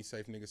family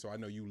safe, nigga, so I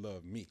know you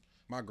love me,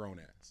 my grown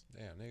ass.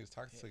 Damn, niggas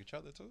talking to each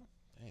other too.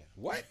 Damn.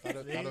 What?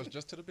 Thought it was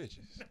just to the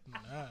bitches.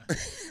 Nah.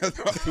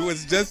 It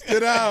was just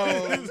to the house.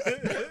 Oh. To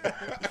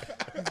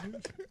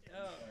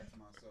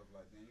myself,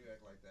 like, damn, you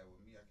act like that with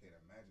me. I can't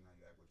imagine how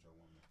you act with your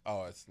woman.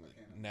 Oh, it's I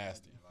can't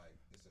nasty. imagine, like,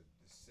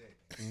 it's sick.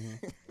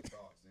 The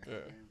thoughts. You know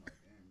what I mean? Like,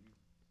 damn,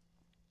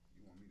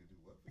 you want me to do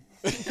what for you?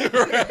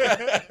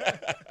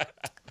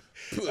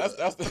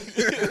 That's the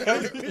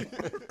Damn, you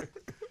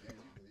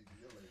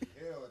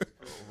hell at the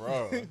crib.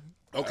 bro.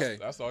 Okay.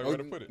 That's the only way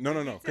to put it. No.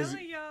 I'm Cause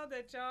telling y'all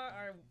that y'all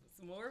are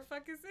more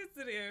fucking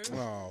sensitive.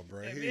 oh,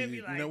 bro. And then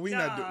be like, no, we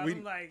nah, not.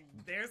 I'm like,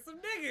 there's some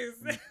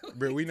niggas.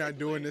 Bro, we not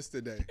doing this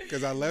today.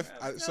 Cause I left.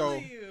 I'm So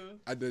telling you.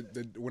 I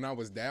did when I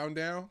was down.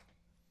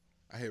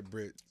 I hit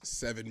Britt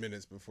 7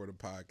 minutes before the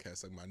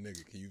podcast. Like, my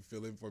nigga, can you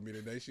fill in for me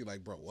today? She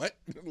like, bro, what?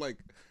 Like,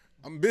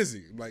 I'm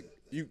busy. Like,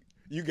 you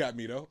got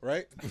me though,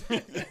 right?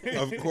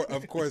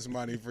 of course,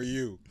 money for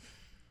you,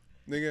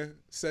 nigga.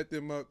 Set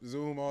them up,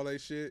 Zoom, all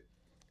that shit.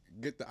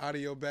 get the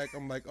audio back.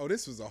 I'm like, oh,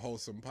 this was a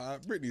wholesome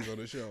pod. Brittany's on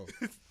the show.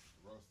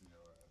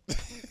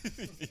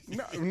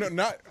 No,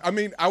 not. I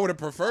mean, I would have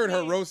preferred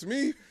her roast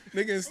me,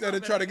 nigga, instead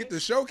of trying to get the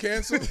show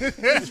canceled.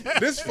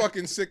 This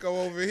fucking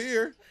sicko over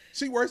here,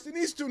 she worse than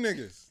these two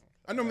niggas.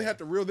 I normally have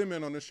to reel them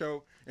in on the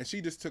show, and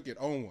she just took it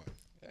on one.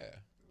 Yeah.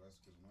 That's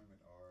because women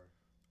are.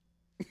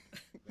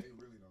 They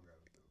really don't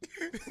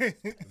gotta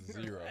do it.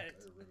 Zero. What?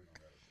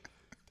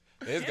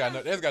 They really don't gotta do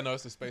it. There's got no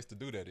space to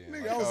do that in.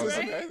 Nigga, Like, I was oh,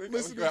 listening- okay,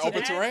 listening got to open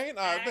That's terrain.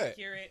 I bet.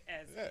 accurate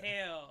as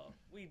Yeah. hell.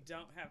 We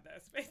don't have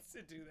that space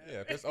to do that.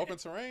 Yeah, if it's open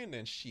terrain,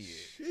 then shit.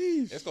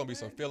 Sheesh. It's gonna be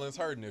some feelings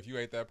hurting if you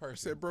ain't that I person.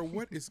 said, bro,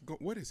 what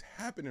is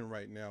happening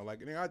right now? Like,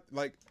 nigga,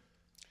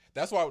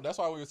 That's why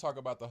we was talking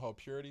about the whole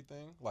purity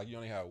thing. Like you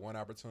only have one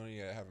opportunity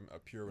to have a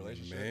pure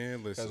relationship. man,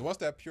 Because listen. once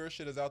that pure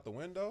shit is out the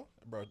window,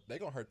 bro, they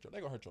gonna hurt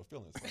your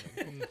feelings.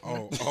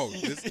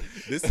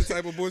 This the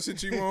type of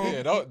bullshit you on?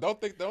 Yeah,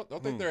 don't think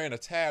there ain't a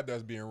tab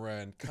that's being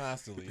run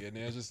constantly, and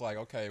then it's just like,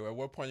 okay, well, at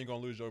what point you gonna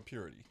lose your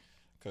purity?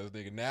 Because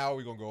nigga, now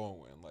we gonna go and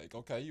win. Like,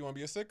 okay, you wanna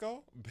be a sicko?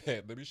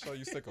 Bet, let me show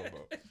you sicko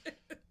mode.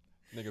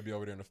 Nigga be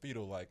over there in the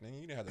fetal like, nigga,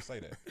 you didn't have to say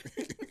that.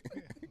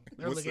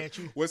 They'll look at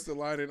you. What's the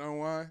line in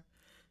Unwind?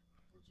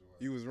 What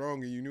you You was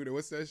wrong and you knew that.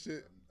 What's that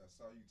shit? I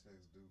saw you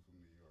text dude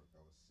from New York. I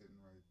was sitting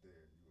right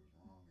there. You was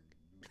wrong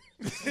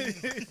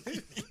and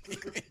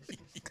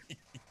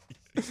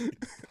you knew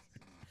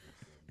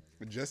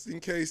it. Just in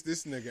case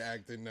this nigga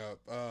acting up,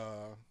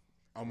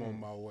 I'm on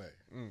my way.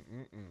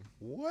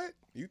 What?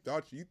 You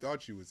thought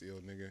you was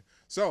ill, nigga.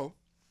 So,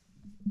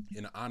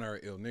 in honor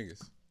of ill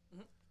niggas,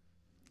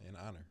 In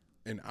honor.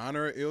 in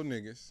honor of ill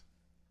niggas,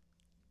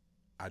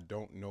 I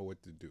don't know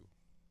what to do.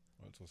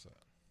 What's that?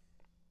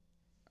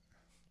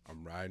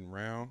 I'm riding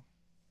around,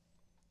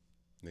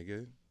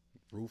 nigga.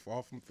 Roof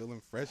off. I'm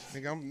feeling fresh,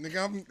 nigga.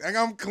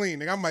 I'm clean,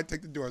 nigga. I might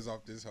take the doors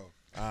off this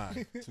hoe,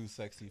 Too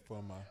sexy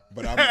for my.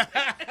 but I'm.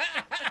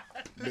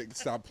 Nigga,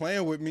 stop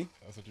playing with me,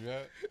 That's what you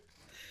had.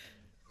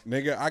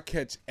 nigga. I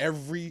catch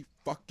every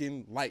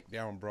fucking light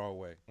down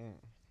Broadway.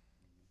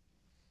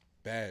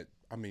 Bad.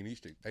 I mean, these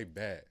chicks, they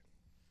bad.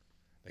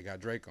 They got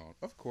Drake on,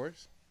 of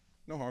course.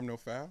 No harm, no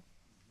foul.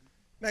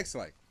 Next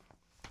light,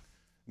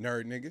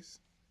 nerd niggas.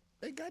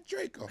 They got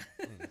Drake on,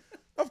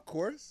 of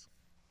course.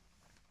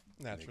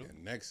 Natural.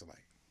 Nigga, next light.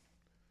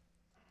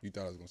 You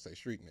thought I was gonna say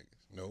street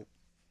niggas? Nope.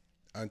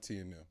 Auntie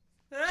and them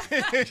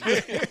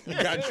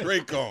got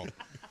Drake on.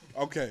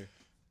 Okay.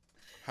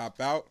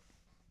 Hop out.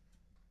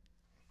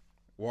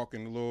 Walk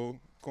in the little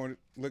corner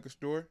liquor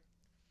store.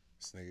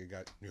 This nigga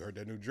got. You heard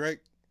that new Drake?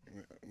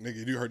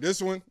 Nigga, you heard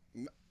this one?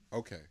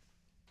 Okay.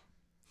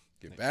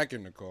 Get back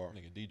in the car.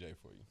 Nigga DJ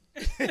for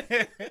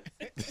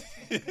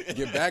you.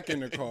 Get back in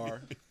the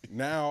car.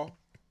 Now,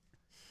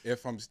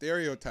 if I'm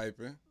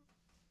stereotyping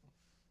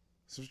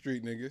some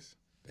street niggas,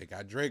 they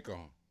got Drake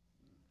on.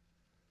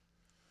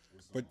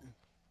 But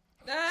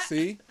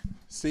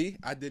see,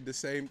 I did the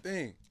same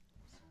thing.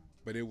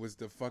 But it was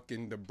the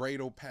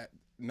Bradle pat.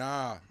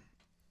 Nah.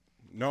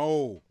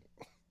 No.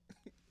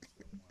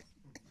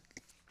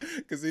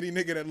 Cause any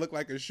nigga that look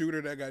like a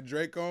shooter that got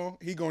Drake on,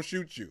 he gonna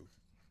shoot you.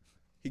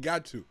 He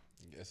got to.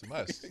 Yes,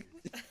 must.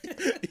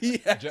 He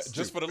has to.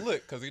 Just for the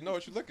look, because he know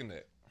what you're looking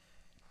at.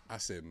 I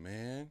said,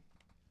 man.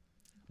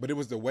 But it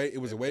was the way. It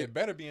was the way. It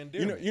better be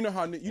endearing. You know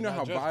how not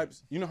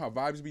judgment.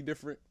 vibes be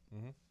different.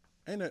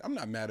 And I'm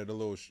not mad at a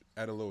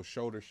little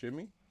shoulder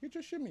shimmy. Get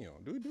your shimmy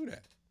on. Do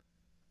that.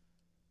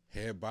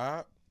 Head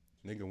bob,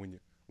 nigga.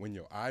 When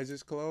your eyes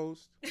is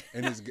closed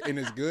and it's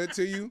good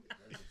to you.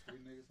 Three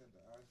niggas had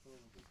the eyes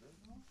closed with the dress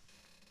on?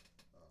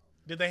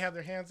 Did they have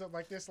their hands up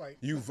like this? Like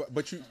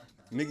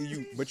Nigga,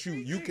 you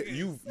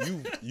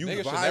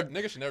Niggas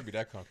vibe. should never be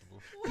that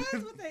comfortable. What?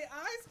 With their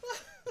eyes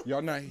closed?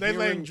 Y'all not they letting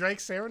hearing. Drake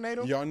serenade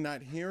them? Y'all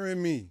not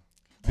hearing me.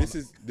 This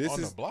is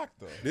On the block,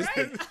 though.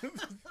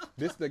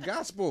 this the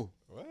gospel.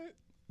 What?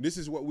 This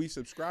is what we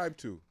subscribe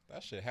to.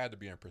 That shit had to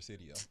be in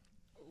Presidio.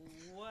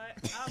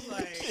 What? I'm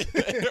like,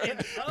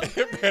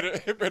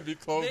 It better be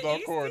closed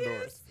off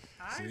corridors.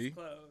 Eyes See?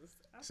 closed.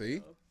 I See?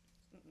 feel-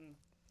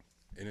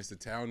 And it's the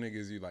town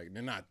niggas you like,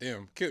 they're not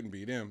them. Couldn't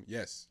be them.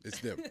 Yes, it's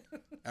them.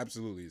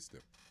 Absolutely, it's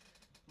them.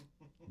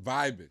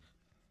 Vibing.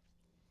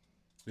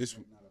 This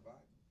Not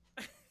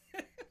a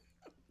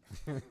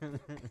vibe.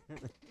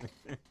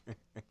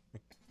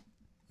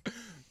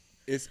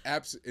 it's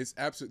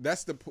absolute.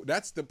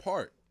 That's the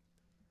part.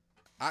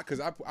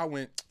 I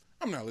went.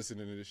 I'm not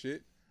listening to this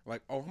shit.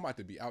 Like, oh, I'm about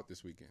to be out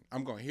this weekend.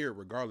 I'm gonna hear it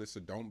regardless. So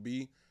don't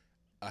be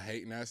a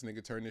hating ass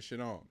nigga. Turn this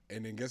shit on.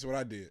 And then guess what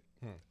I did?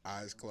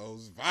 Eyes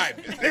closed,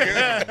 vibing.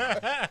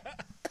 Nigga.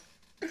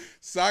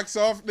 Socks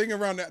off, nigga.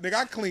 Around that, nigga.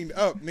 I cleaned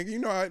up, nigga. You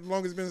know how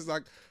long it's been since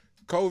like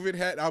COVID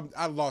had.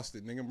 I lost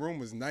it, nigga. Room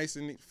was nice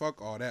and neat.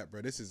 Fuck all that,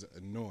 bro. This is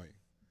annoying,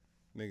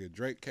 nigga.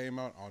 Drake came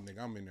out. Oh,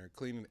 nigga, I'm in there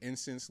cleaning,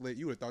 incense lit.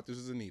 You would have thought this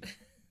was Anita.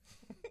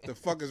 The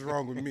fuck is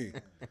wrong with me?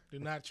 Do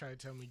not try to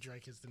tell me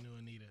Drake is the new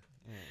Anita.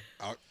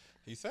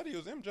 He said he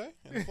was MJ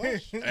in the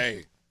flesh.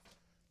 Hey,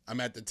 I'm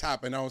at the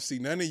top and I don't see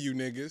none of you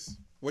niggas.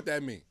 What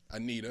that mean?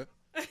 Anita.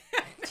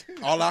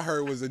 All I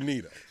heard was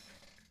Anita.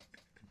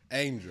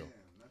 Angel.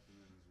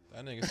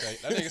 That nigga said.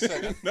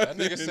 That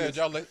nigga said.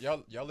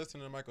 Y'all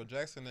listening to Michael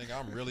Jackson? Nigga,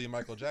 I'm really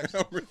Michael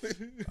Jackson.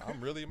 I'm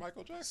really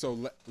Michael Jackson. So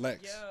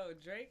Lex. Yo,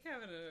 Drake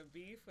having a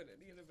beef with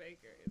Anita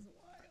Baker is wild.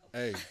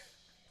 Hey,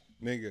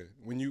 nigga,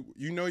 when you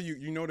know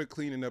the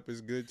cleaning up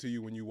is good to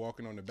you when you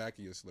walking on the back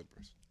of your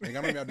slippers. Nigga,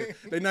 I'm about to,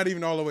 they're not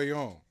even all the way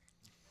on.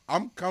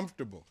 I'm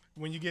comfortable.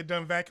 When you get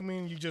done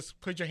vacuuming, you just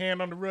put your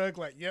hand on the rug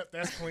like, yep,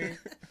 that's clean.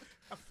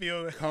 I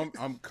feel it.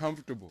 I'm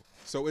comfortable.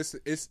 So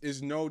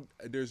there's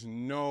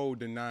no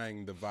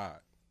denying the vibe.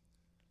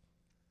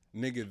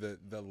 Nigga,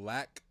 the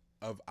lack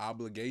of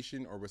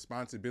obligation or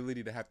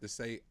responsibility to have to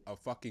say a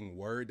fucking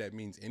word that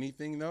means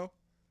anything though.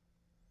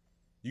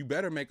 You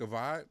better make a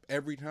vibe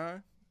every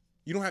time.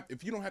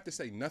 If you don't have to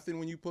say nothing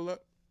when you pull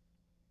up.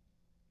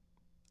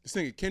 This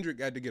nigga Kendrick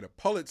had to get a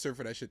Pulitzer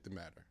for that shit to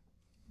matter.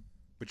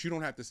 But you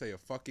don't have to say a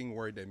fucking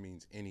word that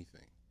means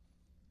anything.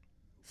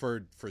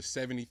 For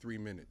 73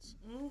 minutes.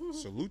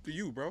 Salute to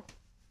you, bro.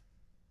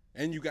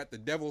 And you got the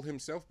devil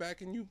himself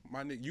back in you.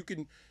 My nigga,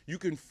 you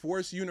can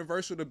force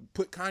Universal to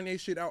put Kanye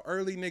shit out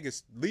early,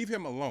 niggas. Leave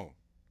him alone.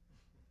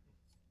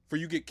 For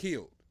you get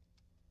killed.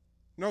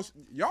 No,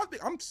 y'all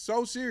think I'm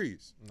so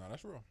serious. No,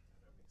 that's real.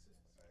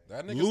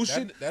 That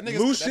nigga,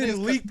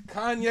 Lucian leaked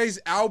Kanye's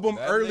album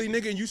early,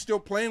 nigga, and you still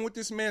playing with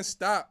this man?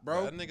 Stop,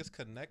 bro. That nigga's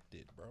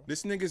connected, bro.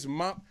 This nigga's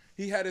mom,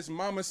 he had his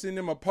mama send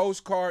him a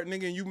postcard,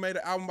 nigga, and you made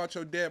an album about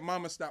your dead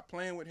mama. Stop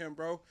playing with him,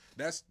 bro.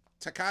 That's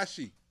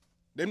Tekashi.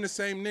 Them the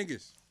same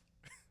niggas.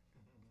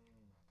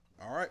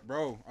 All right,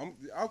 bro. I'm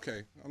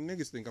okay.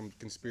 Niggas think I'm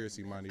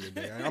conspiracy minded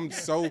today. I'm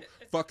so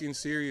fucking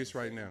serious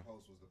right now.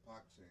 Post was the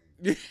Pac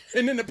chain.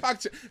 And then the Pac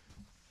chain.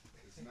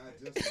 It's not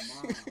just the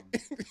mom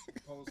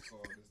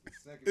postcard.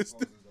 It's the second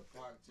post is the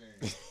Pac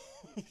chain.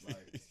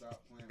 Like, stop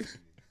playing with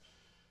me.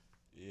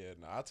 Yeah,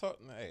 no, I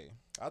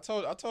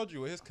told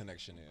you what his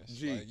connection is.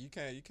 G. Like, you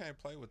can't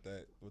play with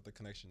the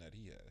connection that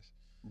he has.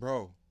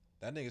 Bro.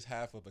 That nigga's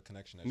half of a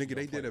connection that Nigga, you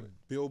they don't play did a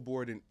with.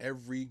 billboard in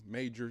every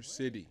major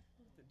city.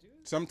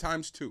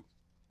 Sometimes two.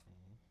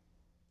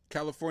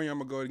 California, I'm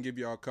going to go ahead and give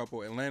y'all a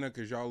couple. Atlanta,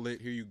 because y'all lit.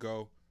 Here you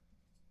go.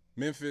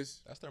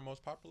 Memphis. That's their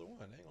most popular one.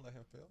 They ain't gonna let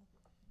him fail.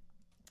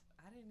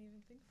 I didn't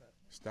even think about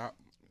that. Stop.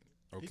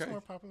 Okay. He's more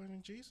popular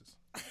than Jesus.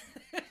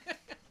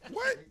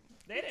 What?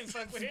 They didn't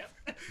fuck with him.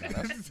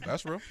 No,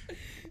 that's real.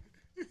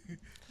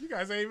 You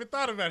guys ain't even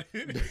thought about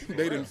it.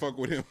 They didn't fuck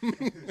with him.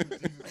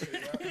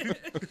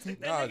 That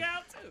nigga out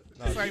too.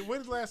 It's like,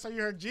 when's the last time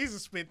you heard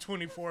Jesus spit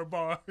 24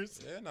 bars?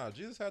 Yeah, no,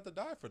 Jesus had to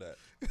die for that.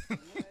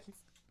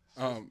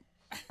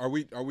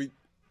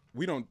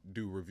 We don't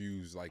do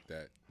reviews like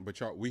that, but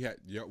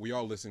we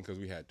all listen because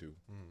we had to.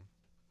 Mm-hmm.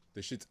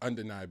 The shit's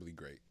undeniably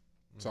great.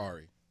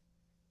 Sorry.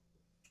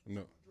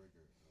 No.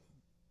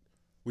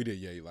 We did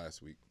Ye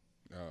last week.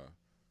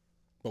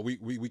 But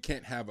we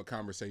can't have a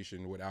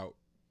conversation without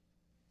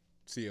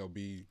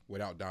CLB,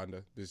 without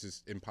Donda. This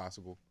is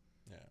impossible.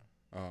 Yeah.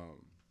 I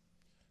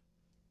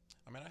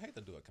mean, I hate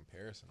to do a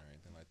comparison or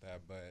anything like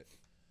that, but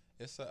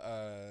it's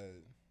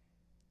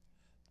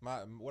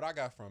what I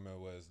got from it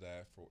was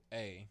that for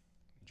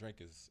Drake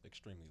is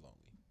extremely lonely.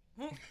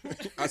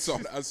 I saw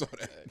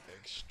that.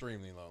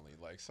 Extremely lonely.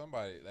 Like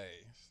somebody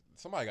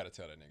got to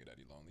tell that nigga that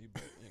he's lonely.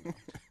 But you know,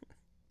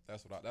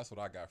 that's what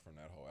I got from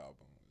that whole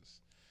album.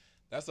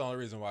 That's the only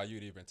reason why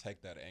you'd even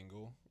take that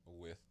angle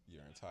with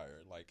your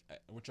entire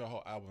with your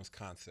whole album's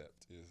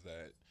concept is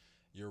that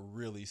you're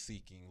really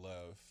seeking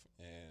love.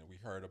 And we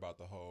heard about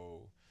the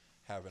whole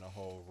having a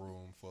whole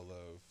room full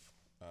of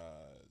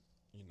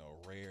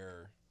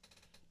rare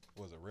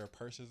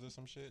purses or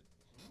some shit.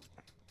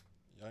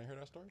 Y'all ain't heard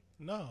that story?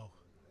 No.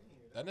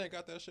 That nigga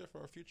got that shit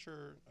for a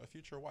future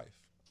wife.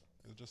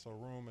 It's just a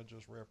room of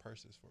just rare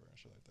purses for her and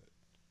shit like that.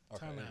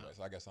 Okay, Time out. anyways,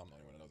 I guess I'm the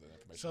only one that knows that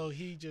information. So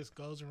he just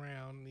goes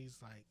around and he's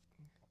like,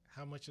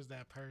 how much is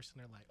that purse?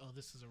 And they're like, oh,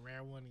 this is a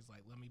rare one. He's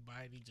like, let me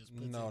buy it. He just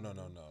puts No. it in.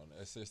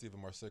 It's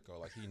even more sicko.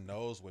 Like, he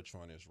knows which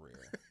one is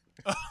rare.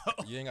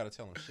 You ain't got to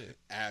tell him shit.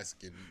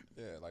 Asking.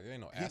 Yeah, like, there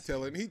ain't no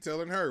asking. He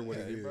telling her what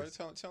Yeah, it bro, is.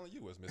 telling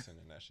you what's missing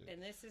in that shit.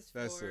 And this is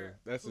That's for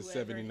a whoever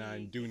 79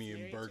 he Dooney gets and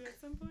married Burke. to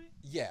at some point?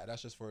 Yeah,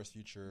 that's just for his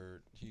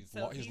future. He's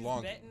So he's he's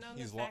longing. betting on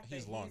He's the fact that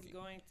he's longing. he's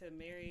going to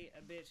marry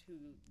a bitch who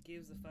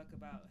gives a fuck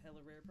about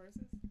hella rare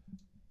purses?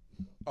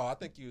 Oh, I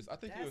think he was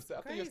That's thinking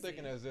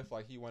crazy. as if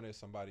like he wanted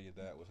somebody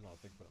that was gonna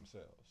think for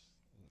themselves.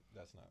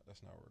 That's not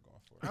what we're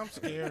going for. I'm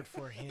scared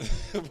for him.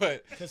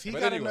 but Because he but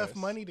got anyways. enough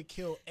money to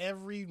kill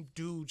every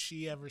dude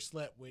she ever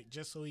slept with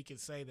just so he could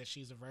say that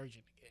she's a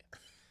virgin again.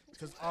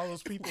 Because all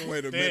those people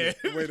Wait a dead.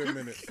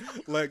 minute.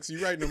 Lex,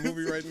 you writing a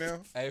movie right now?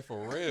 Hey, for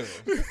real.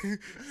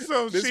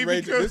 So This she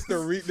Rage becomes...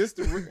 this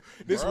Bro.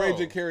 Rage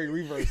and Carry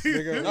reverse,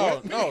 nigga.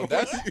 No,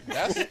 that's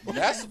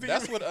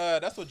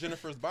what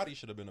Jennifer's Body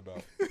should have been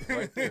about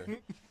right there.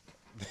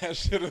 That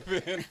should have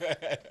been.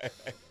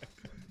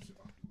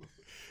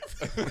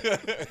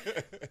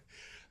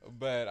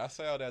 But I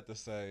say all that to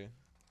say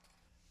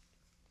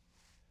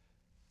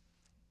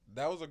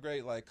that was a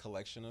great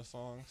collection of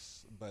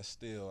songs, but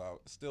still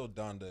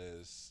Donda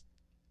is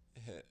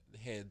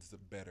heads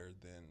better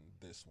than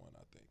this one,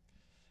 I think.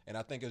 And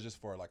I think it's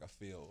just for like a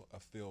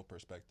feel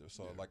perspective.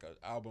 So like an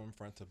album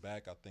front to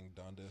back, I think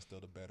Donda is still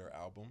the better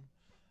album.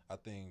 I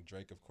think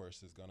Drake, of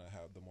course, is gonna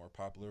have the more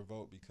popular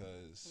vote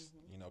because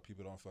you know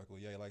people don't fuck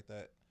with Ye like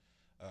that.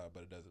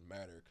 But it doesn't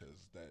matter because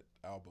that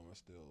album is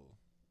still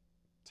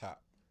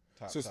top.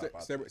 So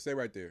top, stay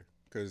right there,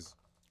 because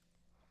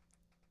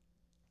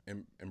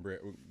and Brett,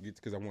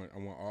 because I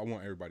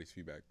want everybody's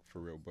feedback for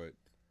real. But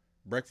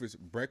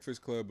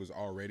Breakfast Club was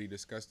already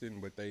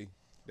disgusting, but they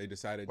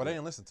decided. But they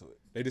didn't listen to it.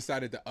 They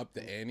decided to up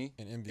the ante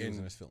And Envy was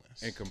in his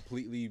feelings and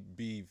completely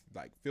be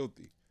like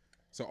filthy.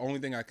 So only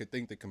thing I could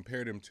think to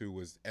compare them to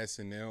was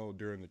SNL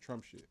during the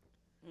Trump shit.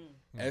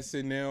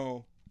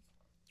 SNL,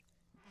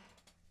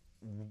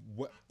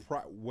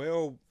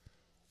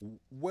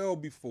 well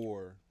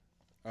before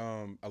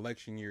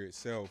election year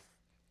itself,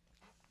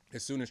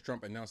 as soon as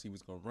Trump announced he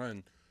was going to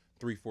run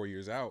 3-4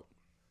 years out,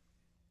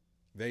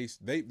 they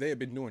had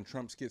been doing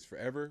Trump skits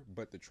forever,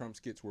 but the Trump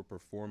skits were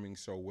performing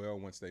so well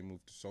once they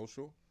moved to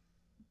social,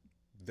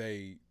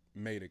 they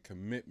made a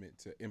commitment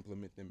to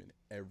implement them in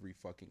every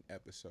fucking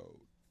episode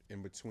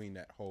in between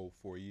that whole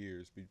 4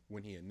 years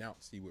when he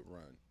announced he would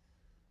run.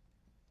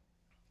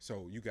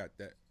 So you got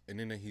that, and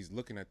then he's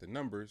looking at the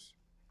numbers,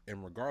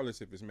 and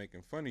regardless if it's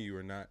making fun of you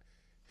or not,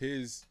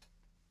 his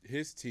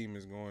team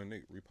is going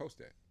to repost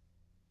that,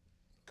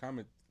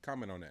 comment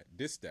on that,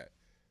 diss that,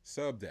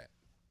 sub that,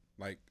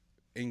 like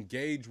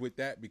engage with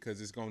that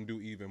because it's going to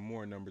do even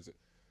more numbers.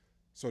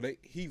 So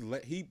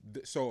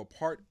so a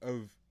part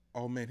of,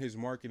 oh man, his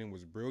marketing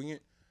was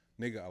brilliant.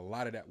 Nigga, a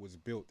lot of that was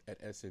built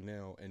at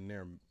SNL and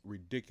their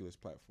ridiculous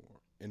platform.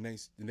 And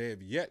they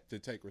have yet to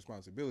take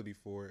responsibility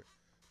for it,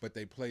 but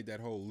they played that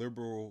whole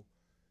liberal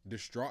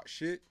distraught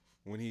shit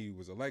when he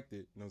was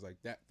elected. And I was like,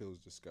 that feels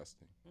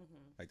disgusting.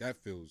 Like, that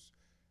feels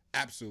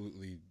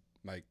absolutely,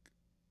 like,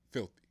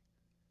 filthy.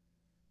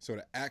 So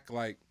to act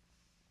like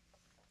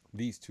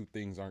these two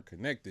things aren't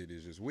connected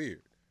is just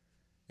weird.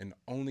 And the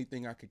only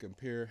thing I could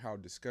compare how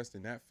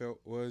disgusting that felt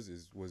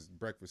was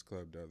Breakfast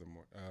Club the other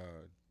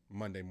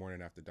Monday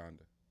morning after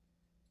Donda.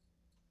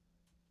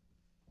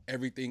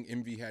 Everything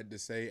Envy had to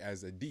say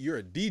you're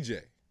a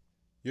DJ.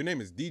 Your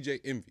name is DJ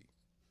Envy.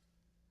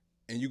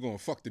 And you gonna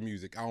fuck the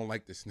music. I don't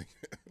like this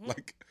nigga.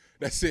 Like,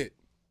 that's it.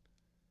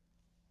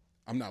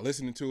 I'm not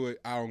listening to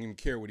it. I don't even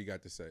care what he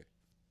got to say.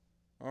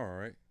 All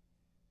right.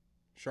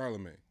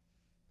 Charlemagne.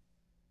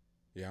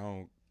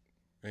 Yeah,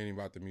 ain't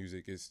about the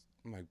music.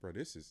 I'm like, bro,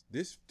 this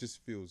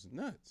just feels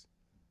nuts.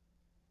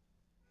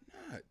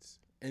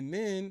 And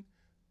then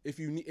if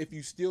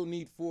you still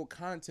need full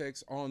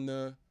context on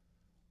the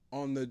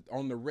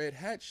Red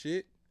Hat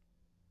shit,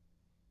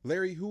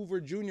 Larry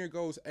Hoover Jr.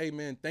 goes, hey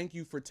man, thank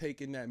you for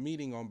taking that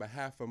meeting on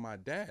behalf of my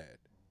dad.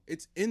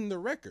 It's in the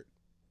record.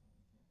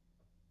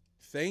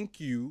 Thank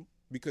you,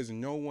 because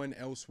no one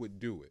else would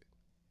do it.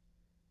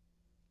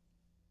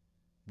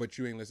 But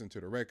you ain't listened to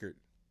the record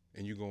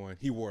and you going,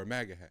 he wore a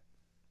MAGA hat.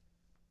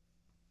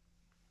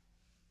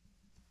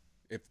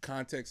 If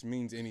context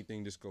means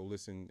anything, just go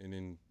listen, and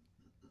then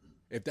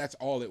if that's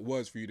all it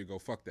was for you to go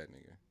fuck that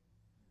nigga.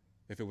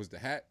 If it was the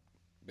hat,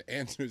 the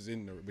answer's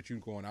in there, but you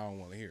going, I don't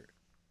want to hear it.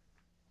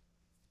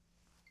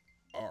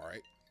 All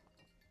right.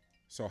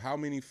 So how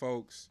many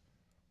folks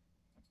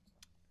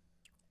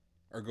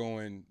are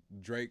going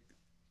Drake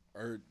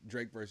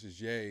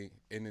versus Ye,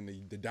 and then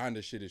the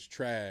Donda shit is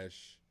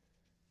trash?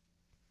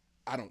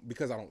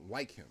 Because I don't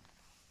like him.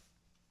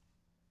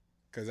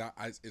 Because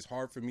it's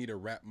hard for me to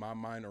wrap my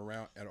mind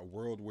around at a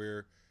world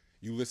where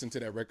you listen to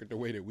that record the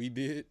way that we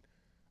did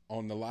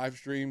on the live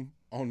stream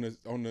on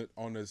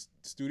the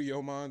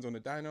studio mons on the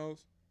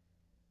dynos,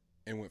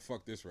 and went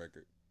fuck this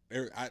record.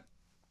 I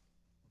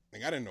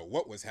didn't know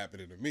what was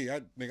happening to me.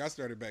 I think I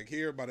started back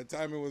here. By the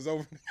time it was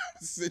over, I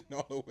was sitting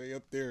all the way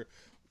up there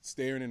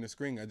staring in the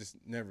screen. I just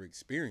never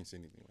experienced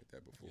anything like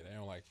that before. Yeah, they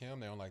don't like him.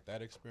 They don't like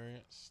that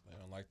experience. They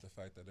don't like the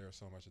fact that there was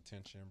so much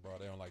attention brought.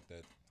 They don't like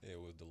that it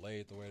was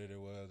delayed the way that it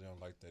was. They don't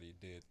like that he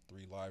did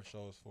 3 live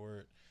shows for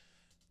it.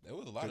 There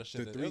was a lot of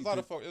shit. There was a lot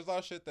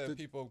of shit that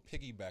people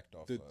piggybacked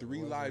off. The of.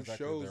 3 live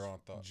shows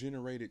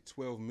generated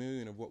 12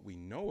 million of what we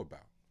know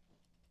about.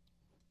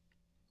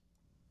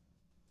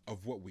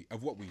 Of what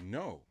we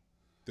know.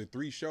 The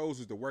 3 shows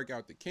was to work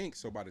out the kinks.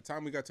 So by the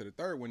time we got to the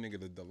 3rd one,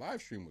 nigga, the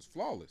live stream was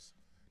flawless.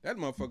 That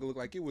motherfucker looked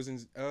like it was in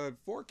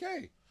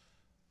 4K.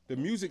 The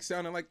music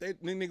sounded like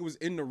that nigga was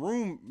in the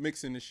room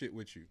mixing the shit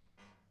with you.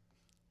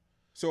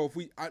 So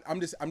if I'm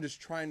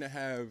just trying to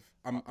have,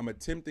 I'm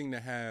attempting to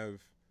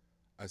have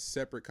a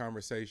separate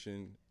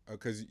conversation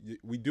because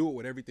we do it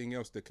with everything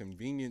else. The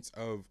convenience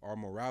of our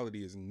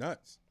morality is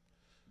nuts.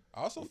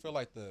 I also feel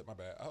like the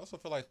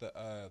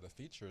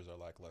features are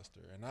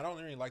lackluster, and I don't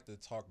really like to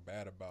talk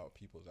bad about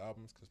people's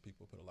albums because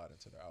people put a lot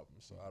into their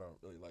albums, so I don't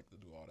really like to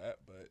do all that.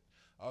 But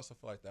I also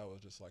feel like that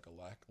was just like a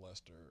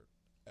lackluster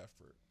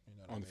effort, you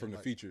know what I mean? From the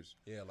features.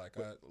 Yeah, like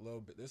a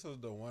little bit. This was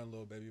the one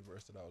Lil Baby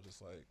verse that I was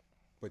just like.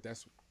 But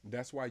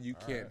that's why you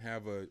can't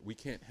have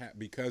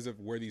because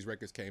of where these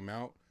records came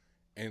out,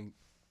 and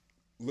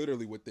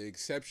literally with the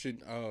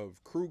exception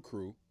of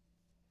Crew,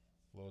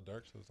 Lil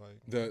Durk was like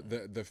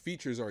The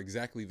features are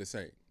exactly the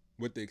same,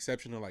 with the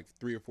exception of like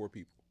 3 or 4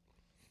 people.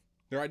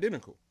 They're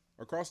identical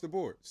across the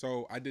board.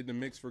 So I did the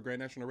mix for Grand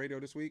National Radio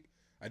this week.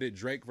 I did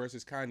Drake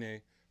versus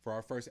Kanye for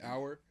our first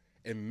hour,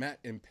 and Matt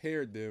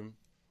impaired them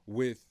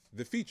with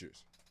the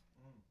features.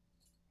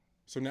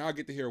 So now I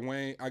get to hear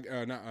Wayne.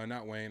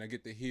 Not Wayne. I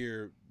get to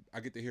hear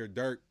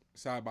Durk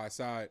side by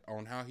side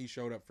on how he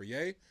showed up for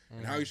Ye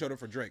and how he showed up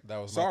for Drake. that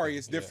was sorry, my thing.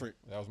 it's different.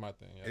 Yeah, that was my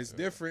thing. Yeah, It's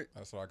different.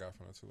 That's what I got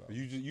from the 2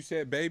 hours. You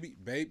said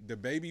the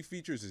baby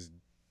features is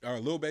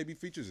Lil Baby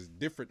features is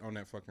different on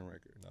that fucking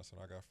record. That's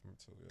what I got from it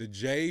too. Yeah. The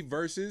J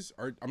verses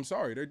are, I'm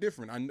sorry, they're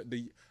different.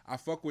 I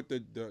fuck with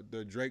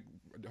the Drake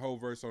whole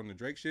verse on the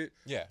Drake shit.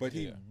 Yeah, But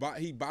yeah.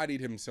 he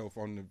bodied himself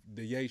on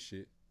the Ye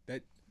shit.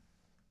 That,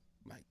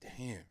 like,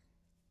 damn.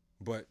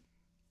 But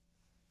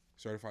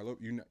Certified Low,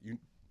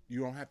 you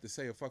don't have to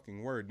say a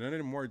fucking word. None of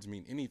them words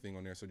mean anything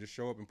on there. So just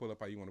show up and pull up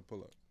how you want to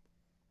pull up.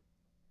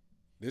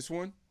 This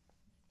one,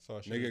 So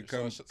it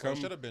nigga,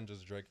 should have been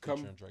just Drake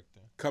featuring Drake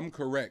then. come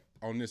correct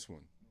on this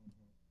one.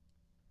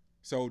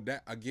 So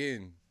that,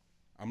 again,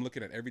 I'm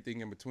looking at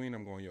everything in between.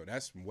 I'm going, yo,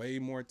 that's way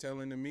more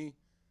telling to me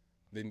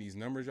than these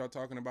numbers y'all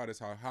talking about is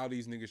how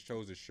these niggas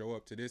chose to show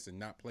up to this and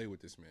not play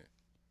with this man.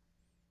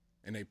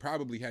 And they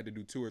probably had to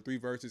do 2 or 3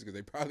 verses because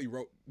they probably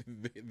wrote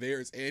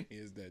theirs and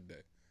his that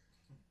day.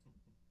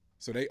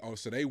 So they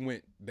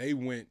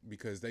went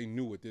because they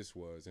knew what this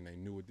was and they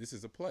knew what this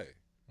is a play.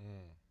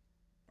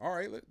 All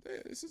right,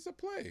 this is a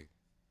play.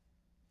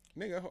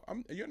 Nigga,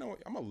 I'm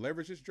gonna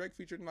leverage this Drake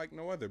feature like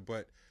no other,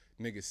 but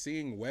nigga,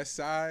 seeing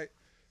Westside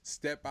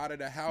step out of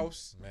the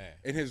house Man.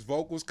 and his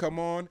vocals come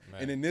on,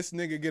 Man. and then this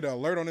nigga get an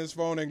alert on his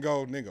phone and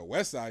go, nigga,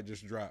 Westside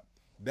just dropped.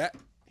 That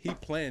he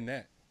playing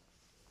that.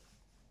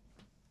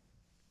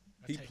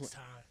 That takes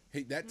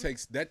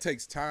time. That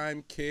takes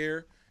time,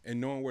 care,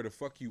 and knowing where the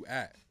fuck you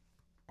at.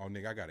 Oh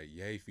nigga, I got a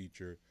Ye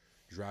feature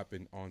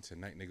dropping on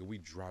tonight, nigga. We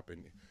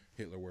dropping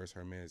Hitler Wears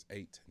Her Man's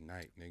 8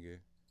 tonight, nigga.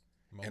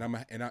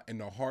 And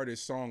the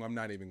hardest song I'm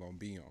not even gonna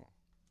be on.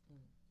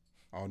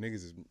 Oh,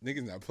 niggas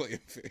not playing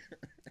fair.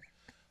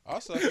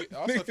 Also,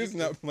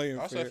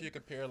 if you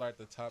compare like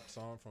the top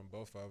song from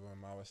both of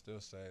them, I would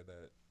still say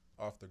that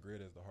Off the Grid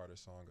is the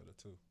hardest song of the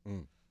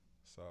 2.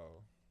 So,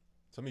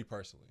 to me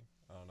personally,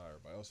 I don't know how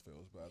everybody else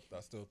feels, but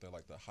I still think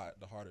like the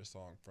hardest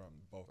song from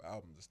both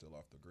albums is still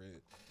Off the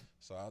Grid.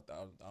 So I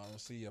don't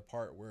see a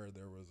part where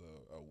there was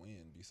a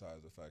win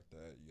besides the fact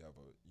that you have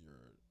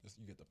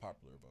you get the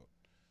popular vote.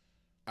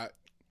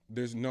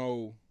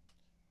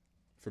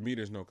 For me,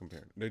 there's no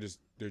comparing.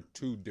 They're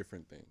 2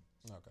 different things.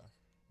 Okay.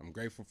 I'm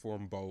grateful for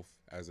them both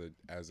as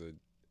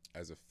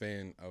a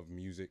fan of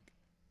music.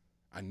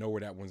 I know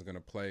where that one's gonna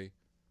play,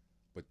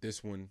 but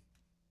this one,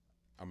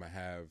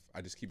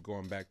 I just keep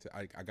going back to.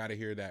 I gotta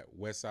hear that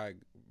Westside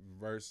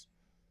verse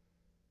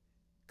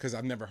because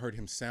I've never heard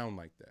him sound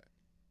like that.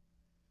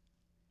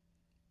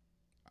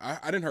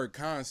 I didn't heard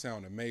Khan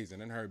sound amazing.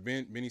 I didn't heard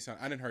Benny sound.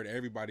 I didn't heard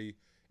everybody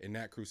in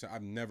that crew sound.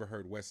 I've never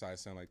heard Westside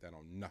sound like that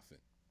on nothing.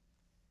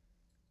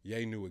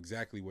 Ye knew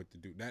exactly what to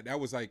do. That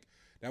was like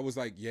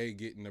Ye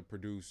getting to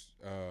produce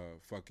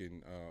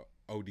fucking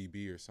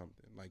ODB or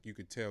something. Like you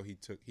could tell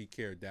he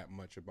cared that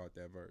much about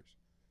that verse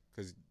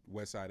because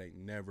Westside ain't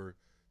never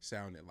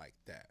sounded like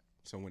that.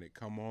 So when it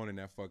come on and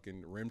that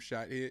fucking rim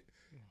shot hit,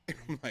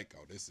 I'm like,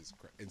 oh, this is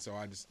crazy. And so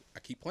I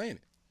keep playing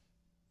it.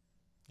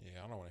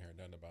 Yeah, I don't want to hear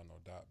nothing about no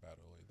Dot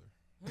battle either.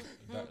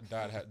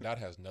 Dot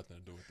has nothing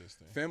to do with this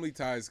thing. Family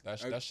Ties.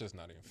 That's just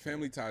not even fair.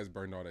 Family Ties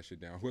burned all that shit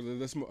down. Well,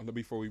 let's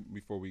before we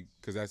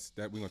because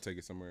we gonna take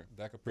it somewhere.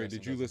 That Ray,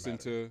 did you listen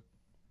to?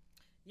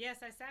 Yes,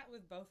 I sat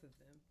with both of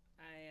them.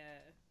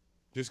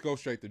 Just go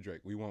straight to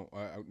Drake. We won't.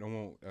 I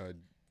won't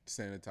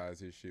sanitize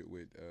his shit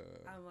with.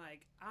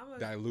 I'm a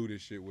dilute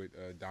his shit with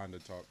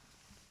Donda talk.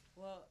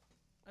 Well,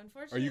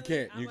 unfortunately, you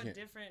can't. I'm You a can't.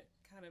 different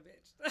kind of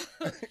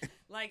bitch.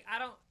 Like I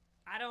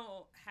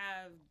don't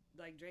have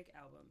like Drake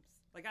albums.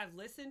 Like I've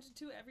listened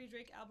to every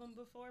Drake album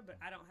before, but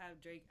I don't have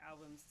Drake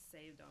albums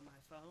saved on my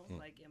phone,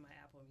 like in my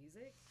Apple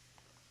Music.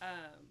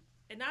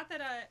 And not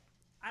that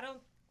I don't.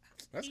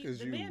 That's because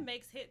the man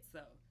makes hits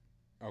though.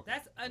 Okay.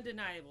 That's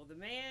undeniable. The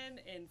man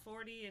and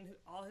 40 and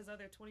all his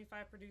other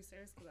 25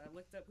 producers, because I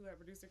looked up who had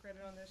producer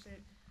credit on that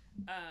shit.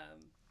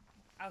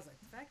 I was like,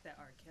 the fact that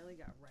R. Kelly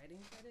got writing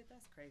credit,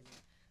 that's crazy.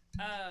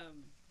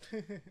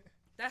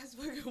 That's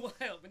fucking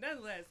wild. But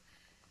nonetheless,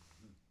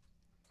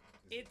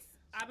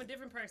 I'm a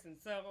different person.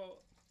 So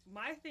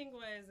my thing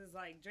is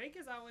like Drake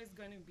is always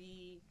going to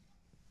be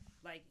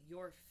like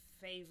your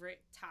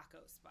favorite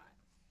taco spot.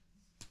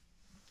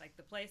 Like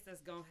the place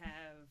that's going to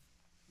have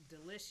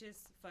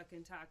delicious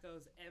fucking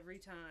tacos every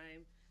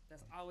time.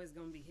 That's always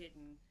going to be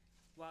hitting.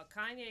 While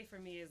Kanye for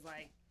me is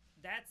like,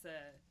 that's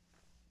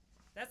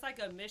like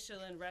a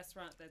Michelin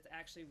restaurant that's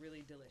actually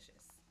really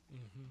delicious.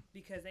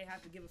 Because they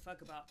have to give a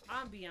fuck about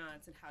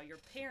ambiance and how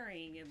you're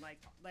pairing and like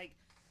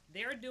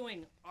they're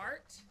doing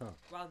art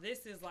while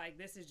this is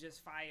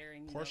just fire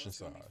and you Portion know it's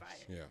gonna be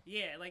size. fire.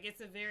 Yeah, like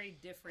it's a very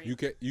different. You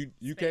came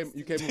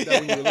space with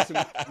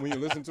that when you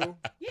listen to him?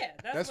 Yeah,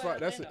 That's what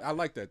fine. I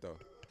like that though.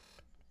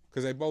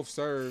 because they both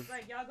serve.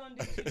 Like, y'all gonna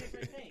do two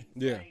different things.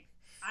 Yeah. Like,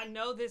 I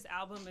know this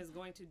album is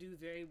going to do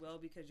very well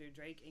because you're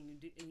Drake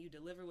and you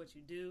deliver what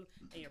you do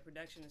and your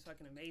production is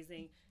fucking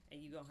amazing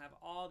and you gonna have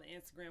all the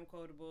Instagram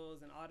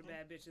quotables and all the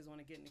bad bitches want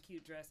to get in the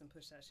cute dress and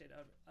push that shit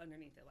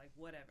underneath it. Like,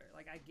 whatever.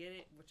 Like, I get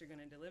it, what you're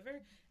gonna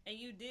deliver, and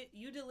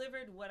you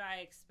delivered what I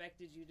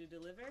expected you to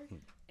deliver.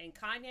 And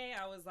Kanye,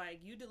 I was like,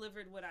 you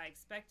delivered what I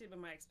expected, but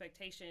my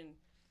expectation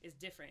is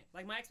different.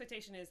 Like, my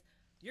expectation is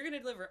you're gonna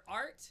deliver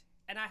art,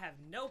 and I have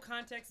no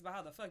context about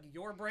how the fuck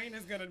your brain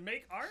is gonna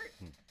make art.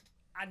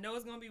 I know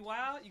it's gonna be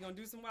wild. You're gonna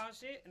do some wild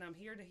shit, and I'm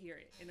here to hear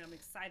it, and I'm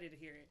excited to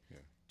hear it. Yeah.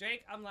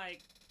 Drake, I'm like,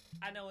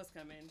 I know what's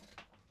coming,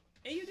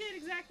 and you did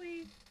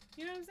exactly.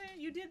 You know what I'm saying?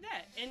 You did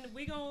that, and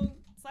we gonna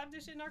slap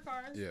this shit in our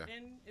cars. Yeah.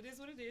 And it is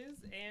what it is.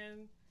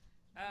 And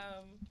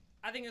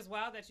I think it's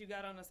wild that you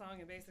got on the song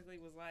and basically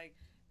was like,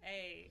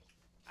 "Hey,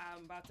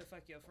 I'm about to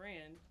fuck your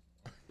friend,"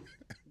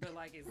 but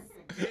like it's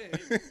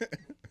good.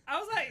 I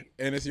was like,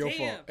 And it's your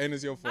damn. fault. And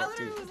it's your I fault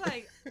too. literally was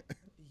like,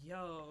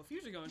 yo,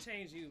 Future gonna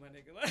change you, my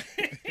nigga. Like,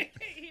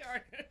 he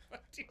already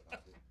fucked you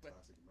up. But,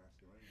 Toxic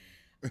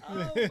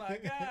masculinity. oh my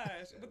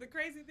gosh. But the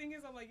crazy thing is,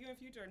 I'm like, you and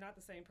Future are not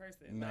the same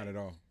person. Not Like, at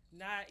all.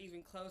 Not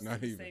even close Not to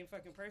the even. same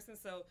fucking person.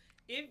 So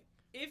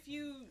if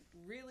you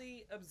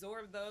really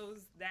absorb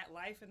that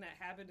life and that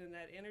habit and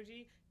that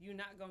energy, you're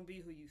not gonna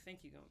be who you think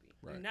you're gonna be.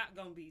 Right. You're not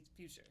gonna be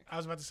Future. I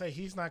was about to say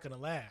he's not gonna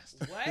last.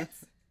 What?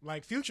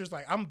 Like Future's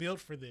like, I'm built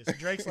for this.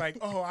 Drake's like,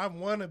 oh, I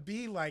want to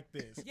be like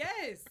this.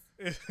 Yes.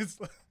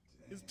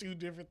 It's two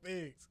different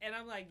things. And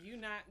I'm like, you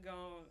not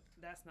going.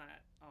 That's not.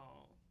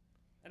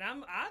 And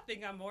I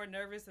think I'm more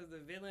nervous as the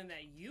villain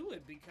that you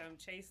would become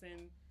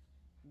chasing,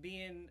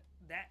 being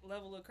that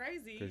level of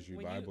crazy 'Cause you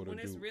when liable to when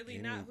it's do really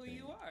not who anything.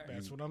 you are.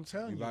 That's what I'm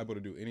telling You're you. liable to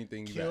do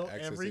anything. You Kill got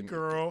access every to.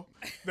 girl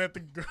that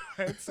the girl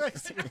had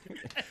sex with.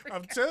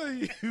 I'm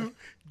telling you,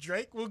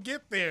 Drake will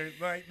get there.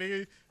 Like,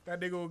 nigga, that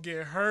nigga will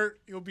get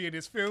hurt. He'll be in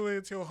his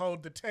feelings. He'll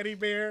hold the teddy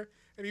bear.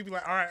 And he'll be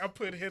like, all right, I'm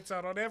putting hits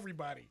out on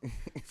everybody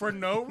for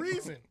no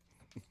reason.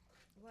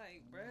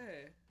 Like,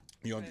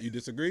 bruh. You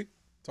disagree?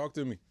 Talk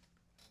to me.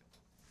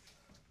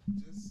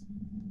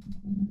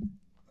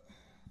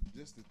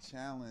 Just to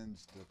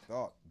challenge the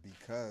thought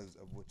because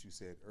of what you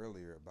said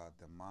earlier about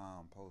the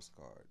mom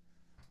postcard.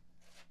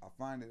 I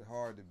find it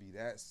hard to be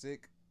that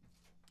sick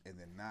and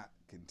then not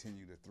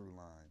continue the through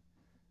line.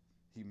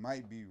 He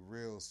might be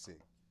real sick.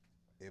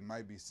 It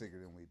might be sicker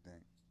than we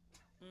think.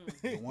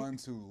 The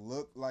ones who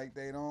look like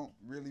they don't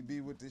really be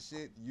with the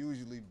shit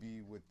usually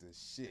be with the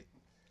shit.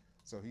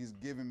 So he's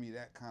giving me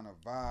that kind of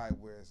vibe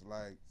where it's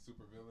like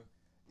Super villain.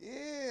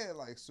 yeah,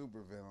 like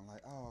super villain.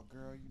 Like, oh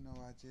girl, you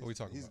know I just. What we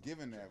talking he's about?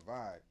 giving that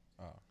vibe.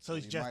 So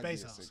he's He Jeff might be a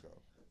Bezos. sicko.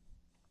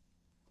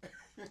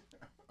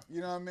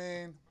 You know what I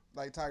mean?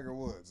 Like Tiger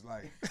Woods.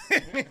 Like,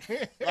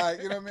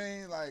 like you know what I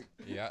mean? Like,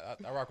 Yeah,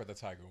 I rock with the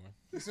Tiger one.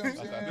 you see what I'm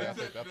I saying?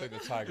 think the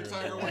Tiger.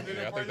 Tiger one did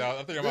it Yeah, I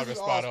for think you? I might have This been is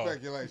spot all on.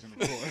 speculation, of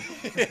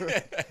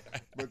course.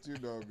 But you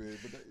know, man.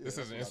 But that, yeah, This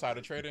that's is what I insider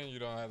think. trading. You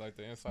don't have like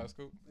the inside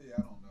scoop. Yeah,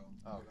 I don't know.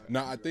 Oh, But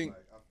No, I feel think-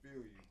 like, I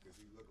feel you because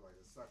he looked like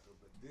a sucker,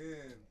 but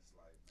then it's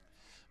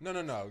like, No.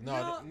 No,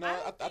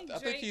 I I think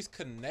think Drake- he's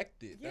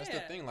connected. That's the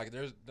Yeah. thing. Like,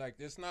 there's like,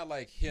 it's not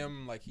like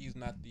him. Like, he's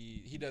not the.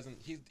 He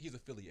doesn't. He's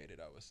affiliated.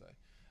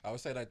 I would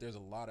say like there's a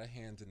lot of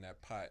hands in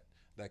that pot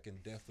that can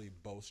definitely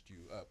boast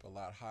you up a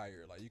lot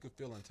higher. Like, you could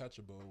feel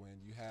untouchable when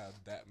you have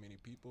that many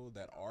people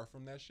that are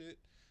from that shit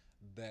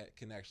that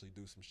can actually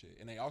do some shit.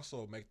 And they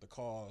also make the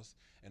calls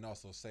and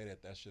also say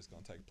that shit's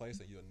gonna take place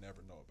and you'll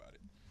never know about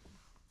it.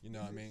 You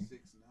know what I mean? 6'9"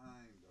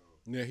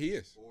 though, Yeah, he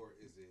is. or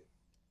is it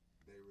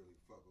they really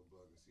fuck with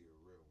Bug and see a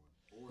real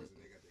one, or is it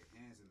they got their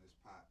hands in this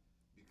pot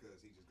because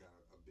he just got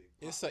a big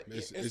pot? It's a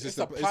It's it's just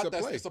a a- it's pot a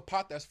that's play. it's a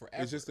pot that's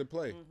forever. It's just a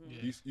play.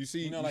 You see,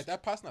 you know, like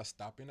that pot's not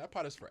stopping. That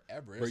pot is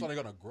forever. It's Bro,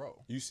 only gonna grow.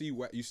 You see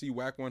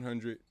Whack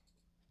 100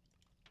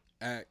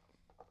 act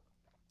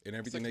and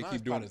everything they 6ix9ine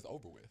keep doing. pot is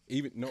over with.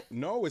 Even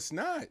no, it's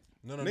not.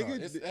 No. Nigga,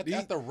 It's he-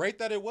 at the rate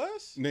that it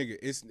was.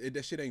 Nigga,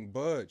 that shit ain't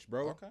budge,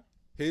 bro. Okay.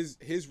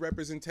 His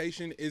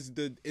representation is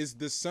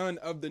the son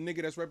of the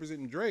nigga that's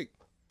representing Drake.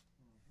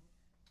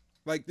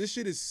 Like, this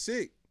shit is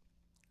sick.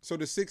 So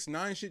the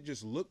 6ix9ine shit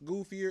just look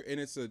goofier and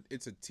it's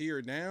a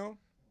tier down.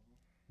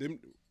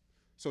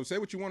 So say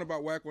what you want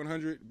about Whack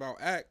 100, about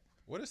Act.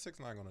 What is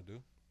 6ix9ine gonna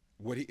do?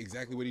 What he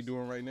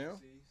doing right now?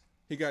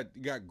 He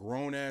got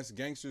grown ass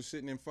gangsters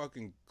sitting in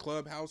fucking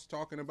Clubhouse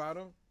talking about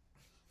him.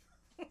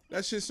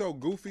 That shit's so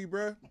goofy,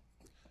 bruh.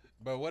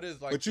 But what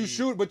is like? But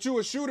you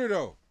a shooter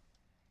though.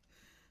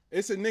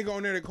 It's a nigga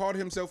on there that called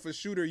himself a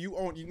shooter. You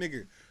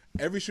nigga.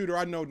 Every shooter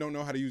I know don't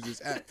know how to use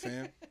this app,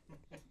 fam.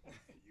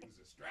 Use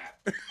a strap.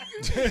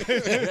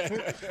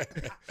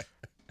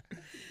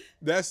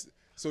 That's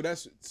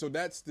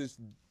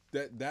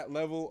that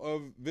level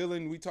of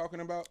villain we talking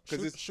about,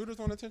 because shooters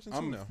want attention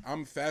too now.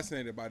 I'm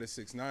fascinated by this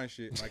 6ix9ine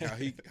shit,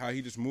 like how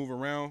he just move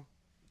around,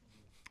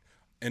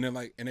 and then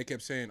and they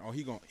kept saying, oh,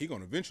 he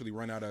gonna eventually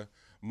run out of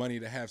money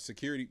to have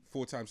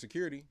full-time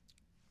security.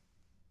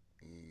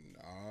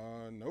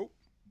 Nope,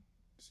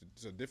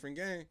 it's a different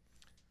game.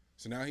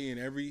 So now he in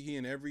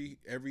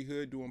every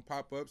hood doing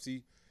pop-ups.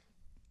 Did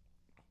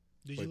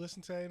you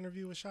listen to that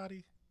interview with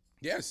Shotty?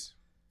 Yes,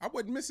 I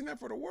wasn't missing that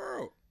for the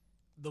world.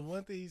 The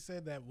one thing he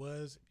said that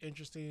was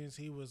interesting is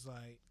he was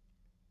like,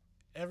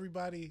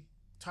 everybody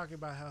talking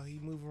about how he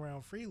move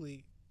around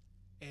freely,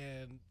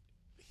 and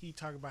he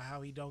talking about how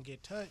he don't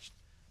get touched.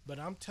 But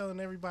I'm telling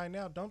everybody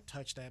now, don't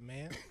touch that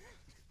man.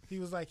 He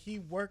was like, he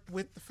worked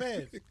with the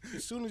Fed.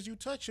 As soon as you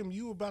touch him,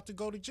 you about to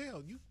go to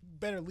jail. You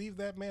better leave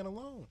that man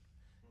alone.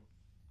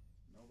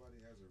 Nobody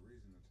has a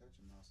reason to touch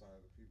him outside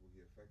of the people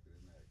he affected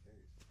in that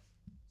case.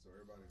 So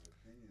everybody's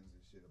opinions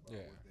and shit about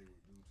Yeah. what they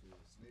would do to a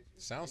snitch.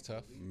 if Sounds they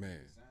tough. believe it,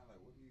 Man. it sound like,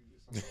 what do you,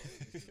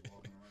 somebody just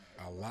walking around.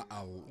 A lot.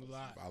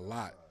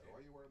 Why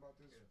you worried about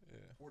this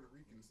Puerto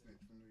Rican snitch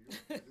from New York?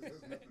 This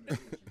has nothing to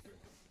do with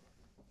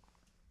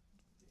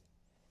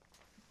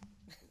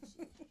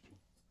you.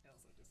 That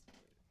was so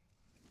disappointing.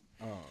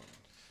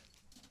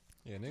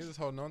 Yeah, niggas is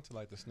holding on to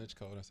like the snitch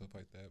code and stuff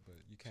like that, but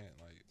you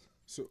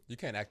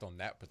can't act on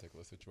that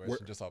particular situation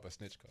just off a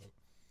snitch code.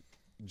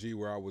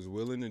 Where I was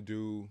willing to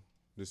do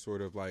this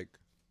sort of like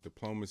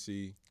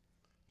diplomacy,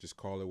 just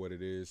call it what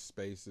it is.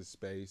 Space is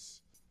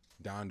space.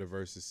 Donda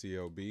versus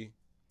CLB.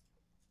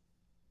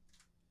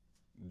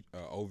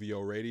 OVO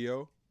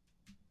radio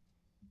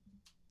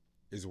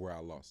is where I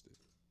lost it.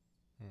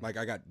 Like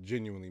I got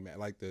genuinely mad.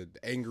 Like the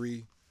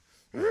angry.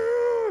 What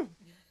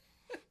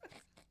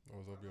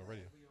was OVO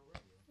radio?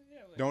 Yeah,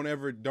 like, Don't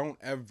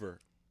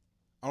ever.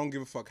 I don't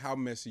give a fuck how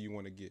messy you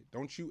want to get.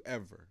 Don't you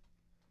ever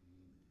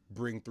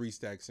bring 3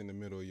 stacks in the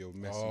middle of your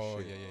messy Oh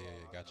shit. yeah.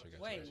 Gotcha.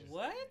 wait,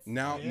 what?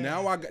 Now Yeah.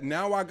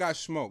 now I got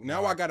smoke.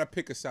 Now I gotta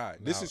pick a side.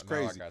 This Now- is now I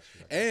crazy. got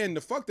you. And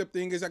the fucked up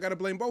thing is I gotta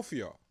blame both of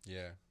y'all.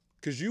 Yeah.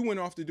 Cause you went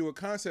off to do a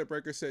concept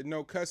record, said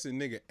no cussing,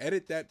 nigga.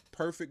 Edit that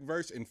perfect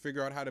verse and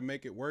figure out how to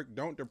make it work.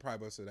 Don't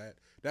deprive us of that.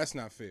 That's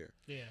not fair.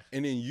 Yeah.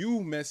 And then you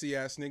messy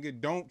ass nigga,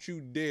 don't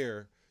you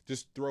dare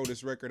just throw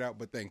this record out,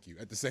 but thank you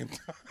at the same time.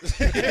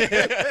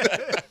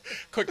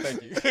 Quick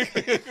thank you.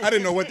 I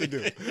didn't know what to do.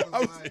 It was I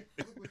was- like,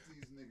 look what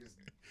these niggas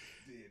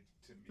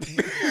did to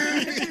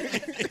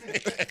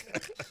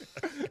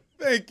me.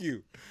 Thank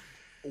you.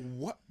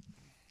 What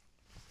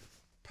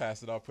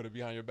Pass it off, put it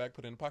behind your back,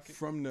 put it in the pocket.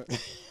 from the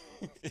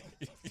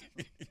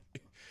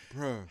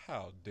bruh?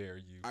 How dare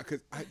you I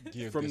could I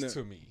give from this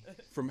the to me?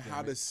 from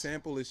how the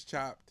sample is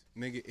chopped,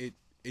 nigga.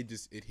 It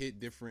just hit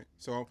different.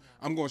 So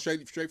I'm going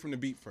straight from the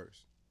beat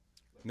first.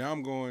 Now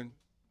I'm going.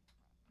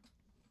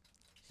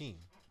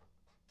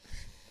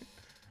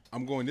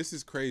 This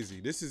is crazy.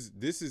 This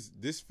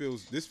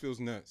feels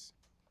nuts.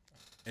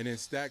 And then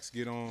Stacks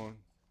get on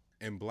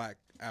and black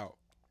out,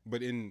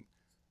 but in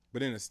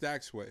a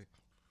Stacks way.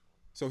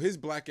 So his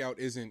blackout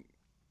isn't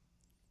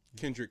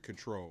Kendrick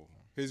Control.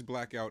 His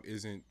blackout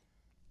isn't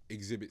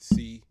Exhibit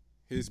C.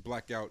 His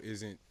blackout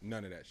isn't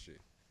none of that shit.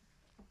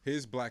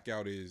 His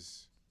blackout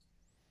is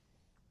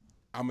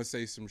I'm gonna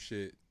say some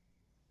shit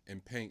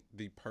and paint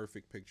the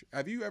perfect picture.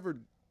 Have you ever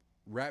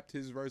rapped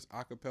his verse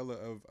a cappella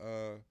of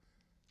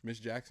Miss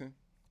Jackson?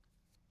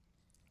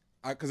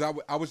 Because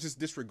I was just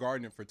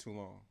disregarding it for too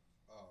long.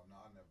 Oh, no,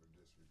 I never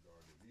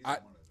disregarded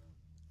either one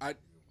of them.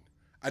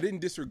 I didn't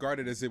disregard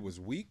it as it was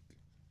weak.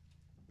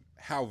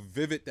 How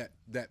vivid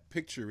that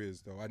picture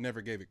is, though. I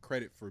never gave it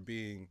credit for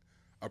being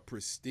a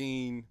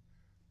pristine,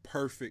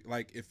 perfect.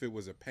 Like if it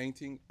was a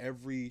painting,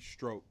 every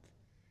stroke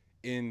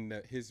in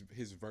his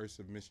verse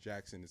of Miss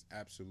Jackson is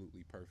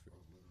absolutely perfect.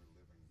 Literally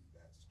living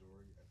that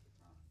story at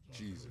the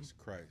time. Jesus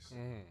Christ.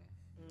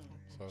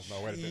 So there's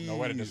no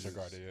way to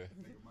disregard it. Yeah.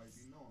 Nigga might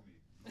be knowing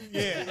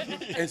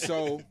me. Yeah. And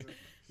so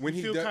when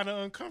he Feel does, kind of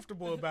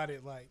uncomfortable about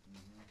it. Like,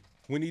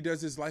 when he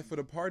does his life of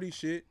the party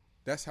shit,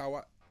 that's how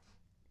I.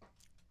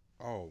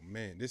 Oh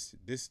man, this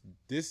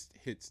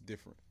hits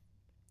different.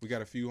 We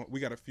got a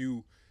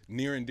few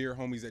near and dear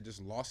homies that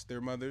just lost their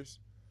mothers.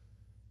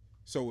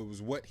 So it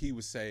was what he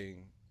was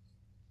saying,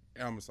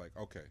 and I'm just like,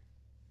 okay,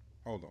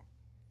 hold on.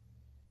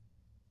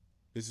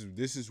 This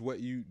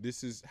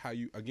is how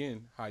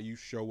you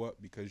show up,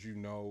 because you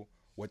know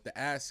what the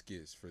ask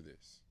is for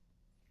this.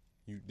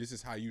 This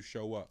is how you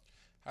show up.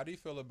 How do you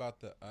feel about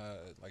the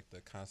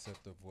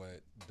concept of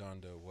what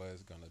Donda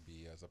was gonna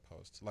be, as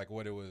opposed to like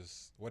what it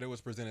was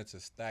presented to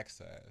Stacks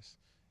as,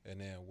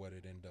 and then what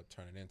it ended up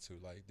turning into?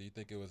 Like, do you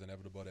think it was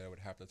inevitable that it would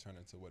have to turn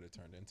into what it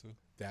turned into?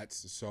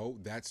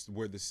 That's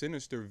where the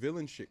sinister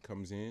villain shit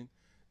comes in,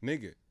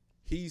 nigga.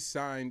 He's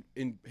signed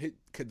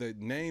the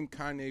name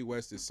Kanye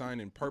West is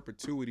signed in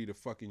perpetuity to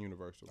fucking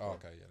Universal. Oh,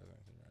 okay, yeah,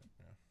 that's right.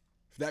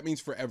 Yeah. That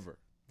means forever.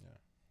 Yeah.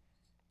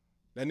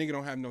 That nigga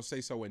don't have no say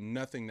so in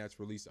nothing that's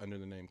released under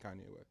the name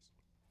Kanye West.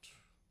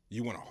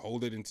 You want to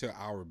hold it until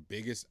our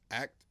biggest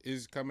act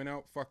is coming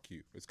out? Fuck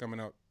you. It's coming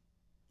out.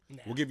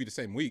 nah. We'll give you the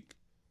same week,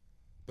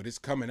 but it's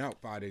coming out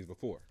 5 days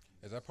before.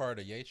 Is that part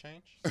of the Ye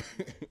change?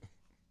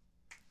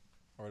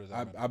 Or does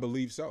that I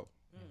believe so.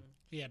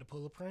 He had to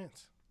pull a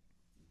Prince.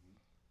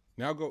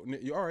 Now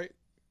you all right.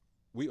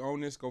 We own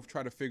this. Go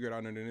try to figure it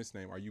out under this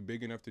name. Are you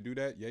big enough to do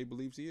that? Ye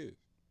believes he is.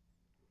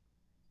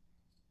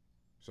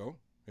 So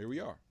here we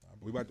are.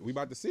 We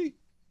about to see.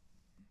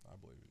 I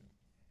believe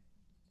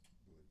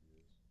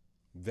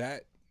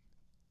that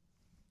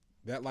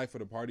life of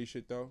the party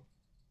shit though,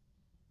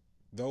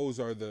 those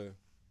are the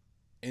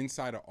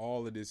inside of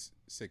all of this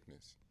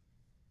sickness.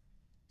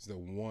 It's the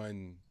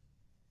one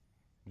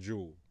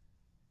jewel.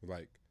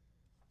 Like,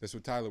 that's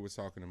what Tyler was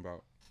talking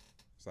about.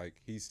 It's like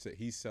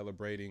he's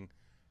celebrating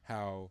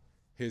how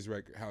his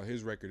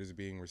record is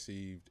being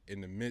received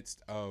in the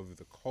midst of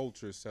the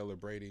culture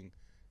celebrating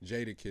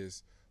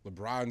Jadakiss.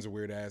 LeBron's a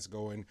weird ass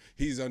going,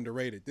 he's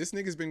underrated. This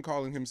nigga's been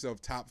calling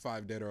himself top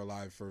 5 dead or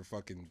alive for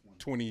fucking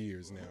 20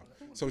 years now.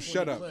 So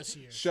shut up.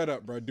 Shut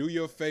up, bro. Do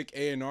your fake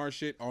A&R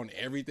shit on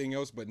everything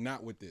else, but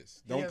not with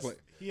this.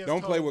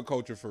 Don't play with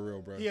culture for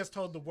real, bro. He has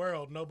told the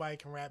world nobody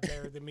can rap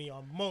better than me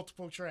on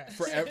multiple tracks.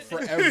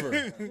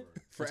 Forever. You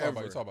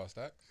talk about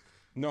Stacks?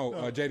 No,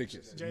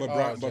 Jadakiss.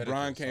 But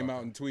Brian came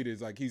out and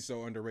tweeted like he's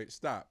so underrated.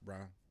 Stop,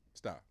 Brian.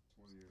 Stop.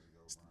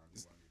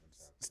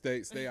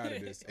 Stay out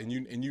of this. And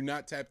you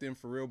not tapped in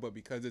for real, but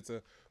because it's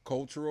a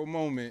cultural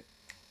moment,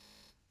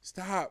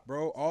 stop,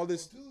 bro. All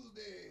this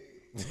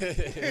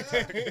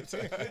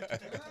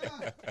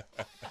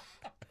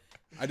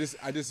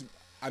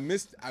I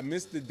missed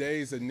the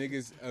days of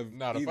niggas of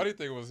the funny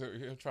thing was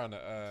him trying to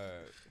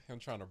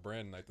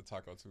brand like the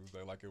Taco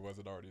Tuesday like it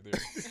wasn't already there.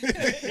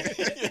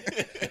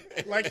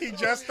 Like he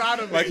just thought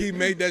of it. Like he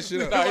made that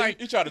shit up. Nah,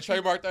 he tried to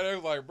trademark that. I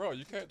was like, bro,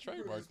 you can't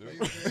trademark this.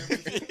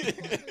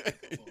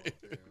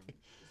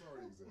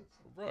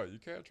 Bro, you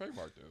can't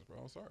trademark this, bro.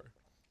 I'm sorry. You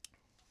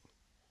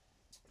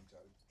try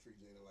to treat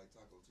Jada like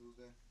Taco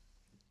Tuesday?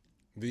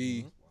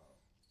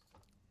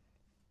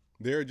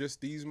 There are just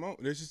these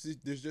moments.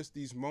 There's just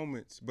these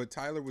moments. But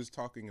Tyler was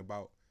talking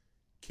about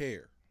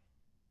care.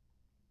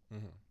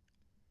 Mm-hmm.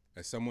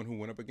 As someone who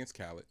went up against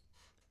Khaled,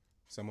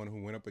 someone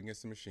who went up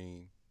against the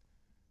Machine,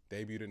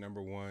 debuted at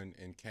 #1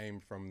 and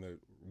came from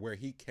where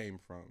he came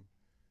from.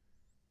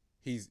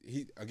 He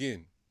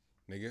again,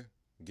 nigga,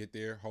 get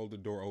there, hold the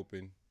door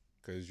open,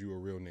 cause you a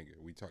real nigga.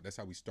 That's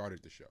how we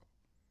started the show.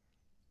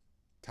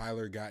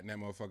 Tyler got in that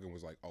motherfucker and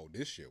was like, oh,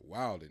 this shit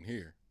wild in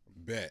here.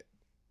 Bet.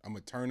 I'm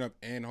going to turn up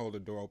and hold the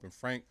door open.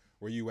 Frank,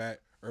 where you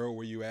at? Earl,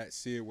 where you at?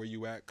 Sid, where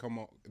you at? Come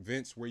on.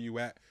 Vince, where you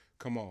at?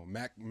 Come on.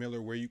 Mac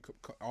Miller, where you?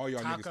 All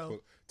y'all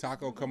niggas.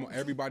 Taco, come on.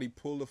 Everybody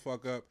pull the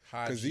fuck up.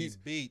 Because these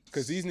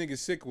niggas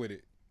sick with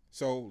it.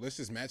 So let's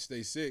just match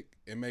they sick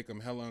and make them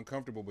hella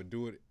uncomfortable, but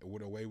do it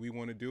with the way we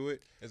want to do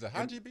it. Is it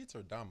Haji Beats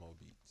or Damo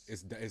Beats?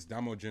 It's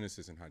Damo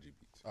Genesis and Haji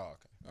Beats. Oh,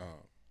 okay.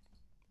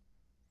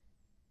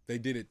 They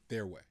did it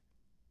their way.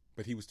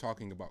 But he was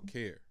talking about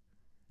care.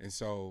 And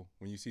so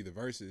when you see the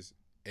verses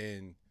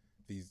and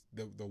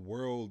the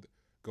world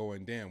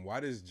going, damn, why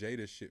does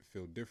Jada shit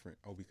feel different?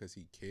 Oh, because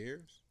he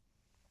cares?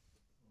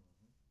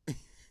 And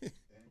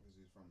because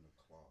he's from the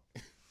cloth.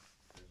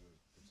 There's a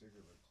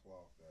particular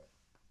cloth that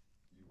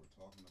you were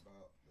talking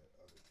about that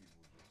other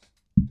people just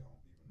don't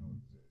even know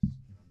exists. You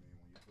know what I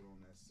mean? When you put on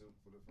that silk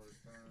for the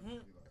first time,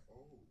 you're like,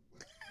 oh,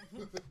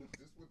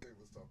 this is what they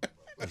was talking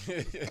about. But you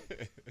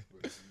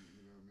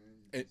know what I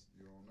mean?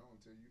 You don't know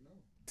until you know.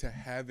 To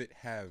have it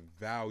have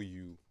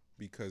value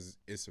because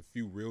it's a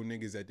few real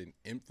niggas that didn't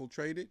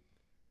infiltrate it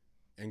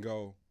and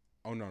go,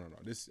 oh no.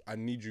 This I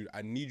need you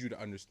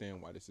to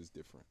understand why this is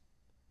different.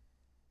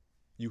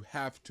 You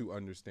have to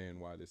understand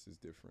why this is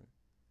different.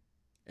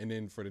 And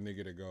then for the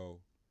nigga to go,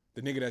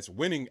 the nigga that's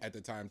winning at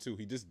the time too,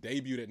 he just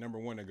debuted at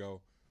 #1 to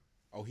go,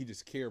 oh, he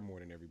just cared more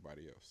than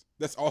everybody else.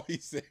 That's all he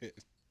said.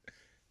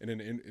 And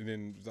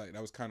then like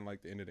that was kind of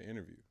like the end of the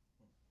interview.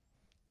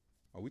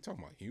 Are we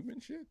talking about human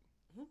shit?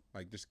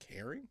 Like just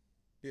caring?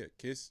 Yeah,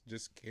 Kiss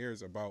just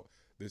cares about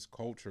this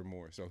culture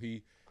more. So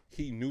he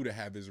knew to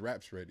have his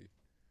raps ready.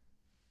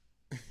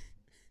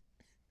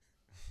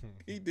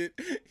 He did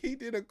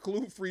a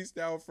Clue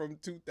freestyle from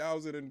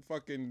 2000 and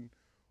fucking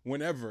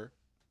whenever.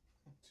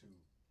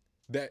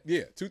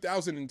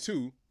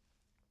 2002.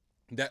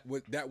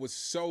 That was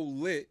so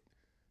lit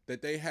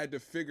that they had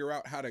to figure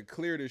out how to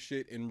clear the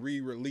shit and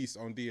re-release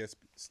on DSP.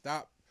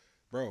 Stop,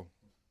 bro.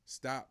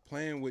 Stop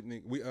playing with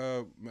niggas. We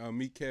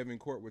me, Kevin,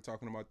 Court, we're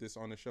talking about this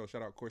on the show.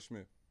 Shout out Court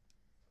Smith.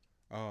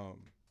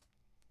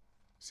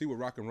 See what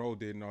rock and roll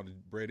did and all the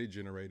bread it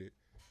generated.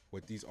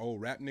 What these old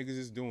rap niggas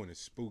is doing is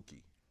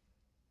spooky.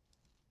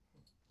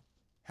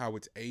 How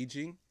it's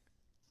aging,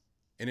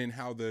 and then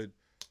how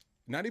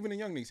not even the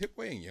young niggas. Hip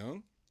Boy ain't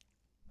young,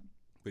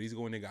 but he's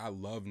going, nigga, I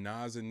love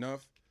Nas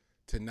enough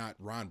to not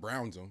Ron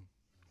Brown's him.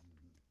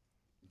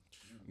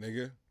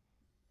 Nigga.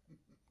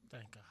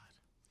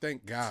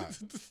 Thank God.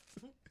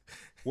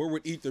 Where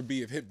would Ether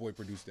be if Hit Boy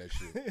produced that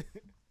shit?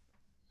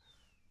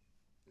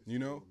 You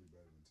know?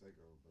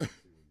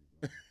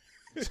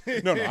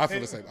 No, I feel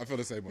the same. I feel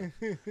the same way.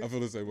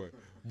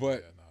 But no,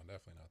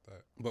 definitely not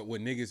that. But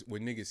when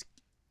niggas,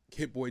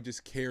 Hit Boy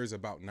just cares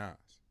about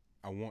Nas.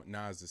 I want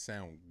Nas to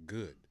sound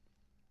good.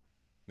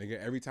 Nigga,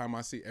 every time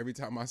I see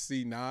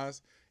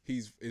Nas,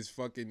 is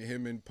fucking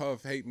him and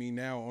Puff Hate Me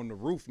Now on the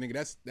roof.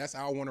 Nigga, that's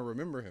how I want to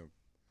remember him.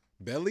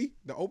 Belly,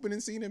 the opening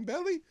scene in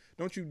Belly.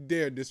 Don't you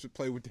dare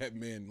play with that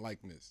man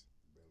likeness.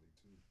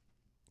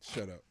 Belly 2.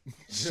 Shut up.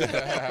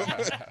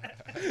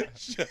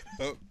 Shut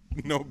up.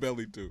 No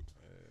Belly 2.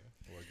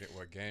 Well,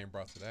 what game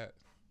brought to that?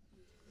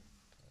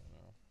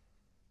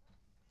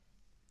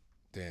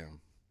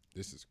 Damn,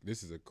 this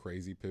is a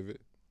crazy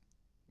pivot,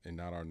 and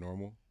not our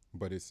normal.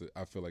 But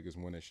I feel like it's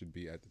one that should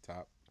be at the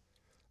top.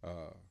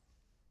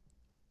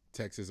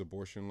 Texas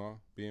abortion law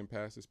being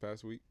passed this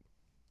past week.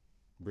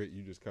 Britt,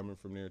 you just coming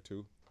from there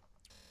too?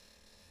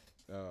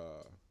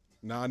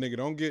 Nah, nigga,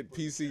 don't get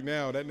PC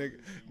now. That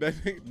nigga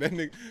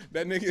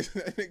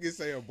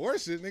say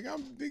abortion. Nigga,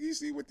 you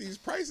see what these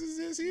prices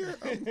is here?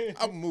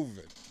 I'm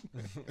moving.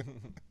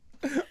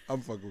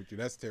 I'm fucking with you.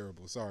 That's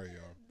terrible. Sorry,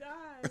 y'all.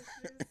 Nah,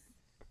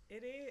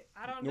 it is.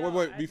 I don't No, know.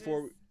 wait.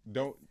 Before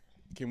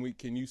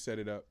can you set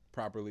it up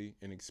properly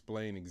and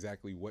explain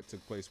exactly what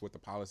took place, what the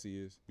policy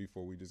is,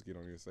 before we just get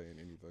on here saying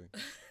anything?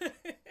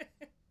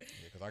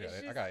 Because I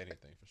got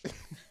anything for sure.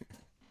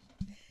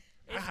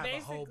 I have a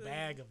whole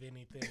bag of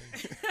anything.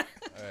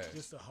 Hey,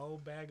 Just a whole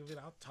bag of it.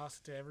 I'll toss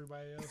it to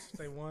everybody else if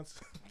they want.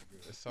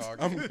 it's all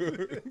I'm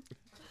good. good.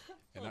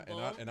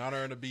 In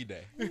honor of the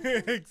B-Day.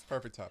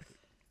 Perfect topic.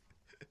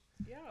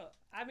 Yeah,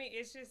 I mean,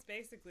 it's just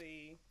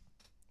basically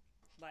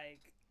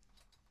like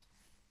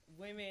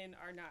women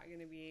are not going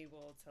to be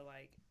able to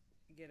like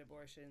get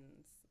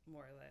abortions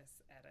more or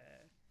less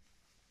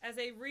at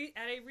a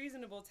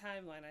reasonable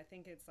timeline. I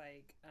think it's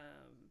like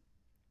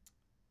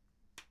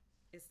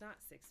it's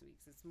not 6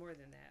 weeks, it's more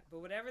than that.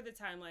 But whatever the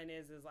timeline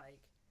is like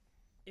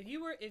if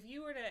you were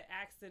to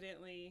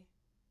accidentally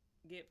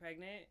get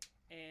pregnant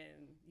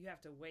and you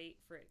have to wait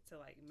for it to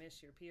like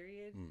miss your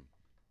period,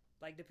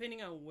 like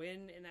depending on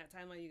when in that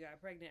timeline you got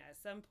pregnant, at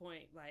some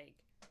point, like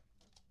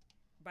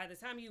by the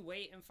time you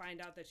wait and find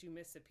out that you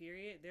missed a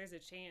period, there's a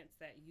chance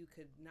that you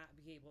could not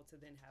be able to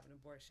then have an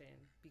abortion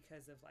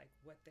because of like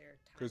what their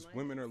timeline. Because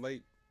women are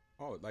late.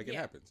 Oh, like it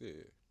Yeah. happens. Yeah.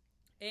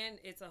 And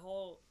it's the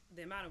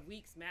amount of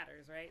weeks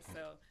matters, right?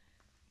 So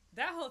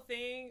that whole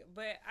thing,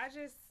 but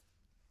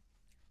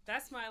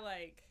that's my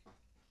like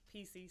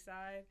PC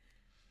side.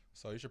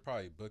 So you should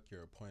probably book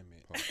your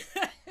appointment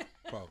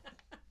Pause.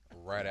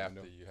 right Yeah, I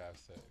after know. you have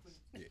sex.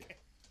 Yeah.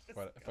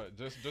 But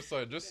just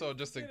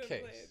in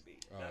case.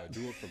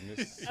 Do it from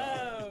this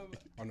side.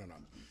 Oh no.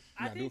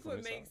 I Nah, do it think from what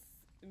this side. makes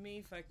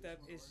me fucked up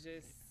is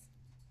just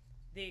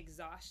the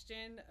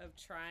exhaustion of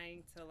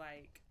trying to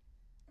like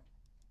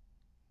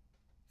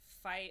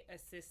fight a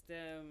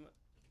system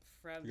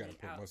from You gotta the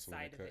put muscle in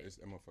outside that of cut. it. It's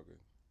that motherfucker.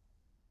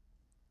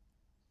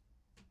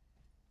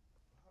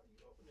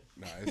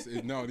 Nah,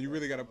 no. You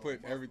really gotta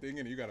put everything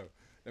in it. You gotta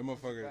that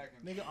motherfucker.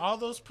 Nigga, all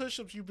those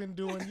push-ups you've been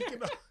doing, you can.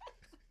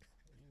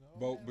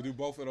 Do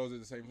both of those at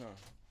the same time.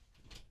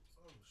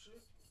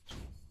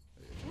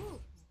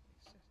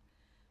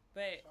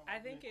 But I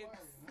think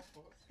it's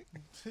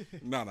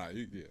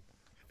Yeah.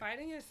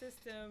 fighting a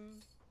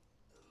system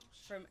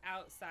from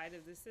outside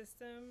of the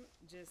system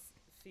just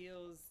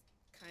feels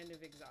kind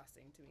of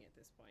exhausting to me at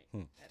this point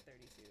at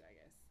 32, I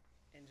guess,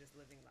 and just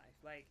living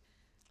life. Like,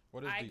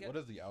 What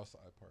is the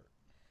outside part?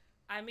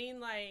 I mean,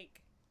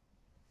 like,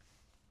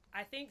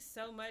 I think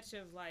so much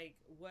of like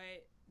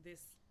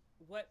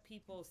what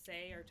people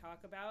say or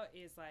talk about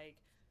is like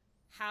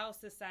how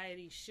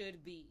society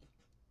should be.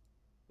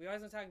 We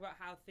always want to talk about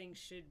how things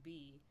should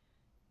be,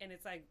 and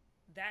it's like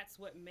that's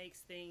what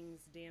makes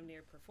things damn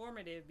near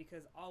performative,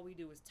 because all we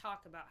do is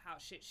talk about how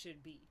shit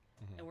should be,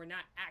 and we're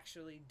not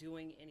actually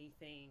doing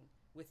anything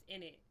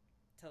within it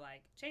to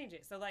like change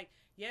it. So like,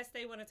 yes,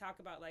 they want to talk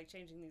about like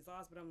changing these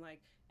laws, but I'm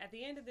like, at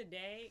the end of the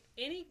day,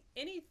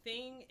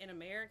 anything in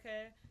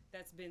America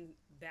that's been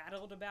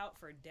battled about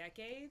for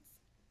decades,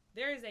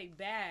 there is a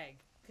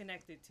bag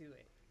connected to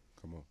it.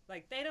 Come on.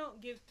 Like they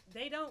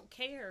don't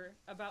care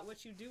about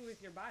what you do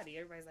with your body.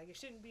 Everybody's like, it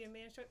shouldn't be a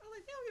man's choice. Oh,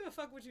 like they don't give a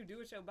fuck what you do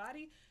with your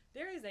body.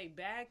 There is a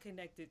bag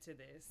connected to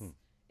this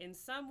in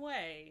some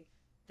way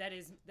that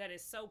is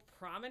so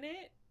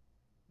prominent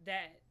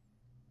that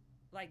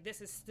like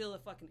this is still a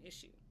fucking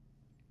issue.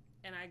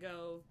 And I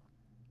go,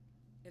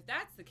 if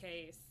that's the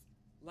case,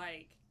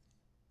 like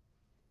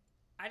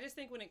I just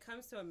think when it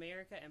comes to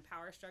America and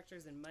power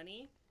structures and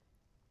money,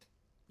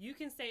 you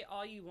can say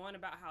all you want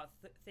about how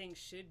things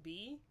should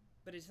be,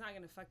 but it's not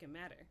going to fucking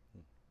matter.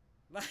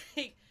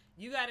 Like,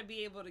 you got to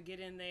be able to get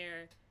in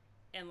there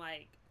and,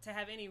 like, to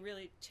have any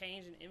really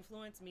change and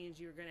influence means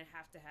you're going to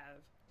have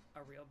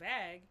a real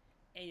bag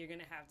and you're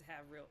going to have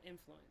real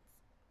influence.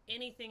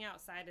 Anything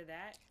outside of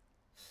that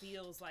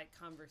feels like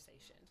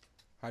conversation.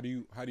 How do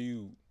you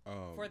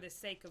for the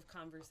sake of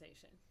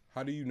conversation.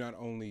 How do you not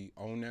only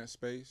own that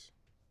space,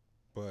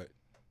 but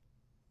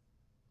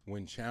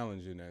when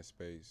challenged in that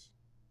space,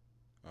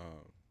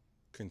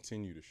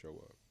 continue to show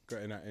up?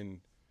 And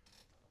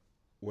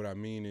what I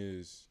mean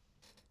is,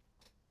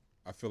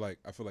 I feel like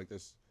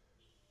this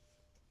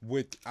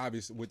with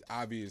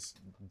obvious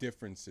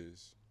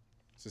differences.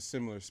 It's a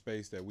similar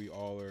space that we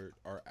all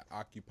are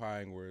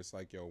occupying, where it's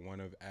like, one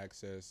of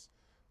access,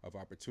 of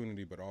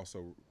opportunity, but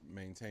also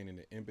maintaining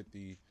the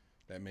empathy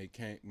that may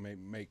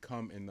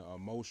come in the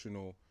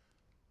emotional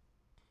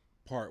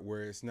part,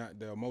 where it's not,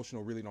 the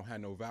emotional really don't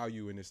have no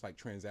value, and it's like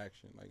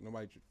transaction. Like,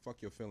 nobody,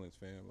 fuck your feelings,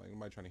 fam. Like,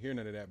 nobody trying to hear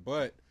none of that.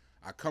 But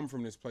I come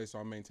from this place, so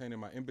I'm maintaining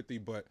my empathy,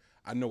 but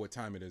I know what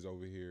time it is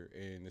over here,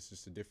 and it's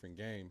just a different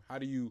game. How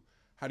do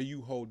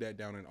you hold that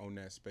down and own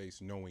that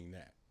space, knowing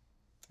that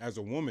as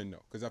a woman,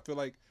 though? Because I feel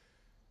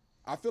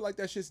like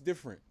that shit's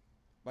different.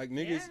 Like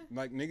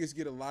niggas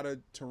get a lot of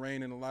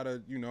terrain and a lot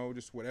of,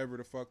 just whatever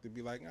the fuck to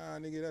be like,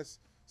 nigga, that's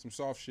some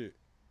soft shit.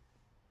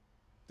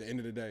 The end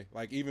of the day,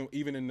 like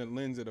even in the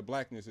lens of the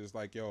blackness, it's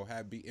like, yo,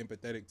 be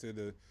empathetic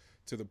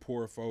to the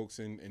poor folks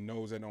and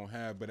those that don't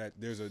have. But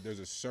there's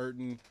a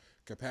certain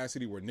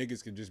capacity where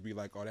niggas can just be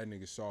like, oh, that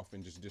nigga's soft,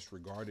 and just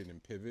disregard it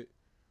and pivot.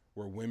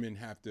 Where women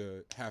have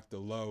to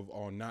love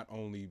on not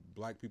only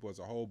black people as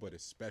a whole, but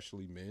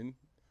especially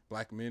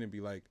black men, and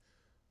be like,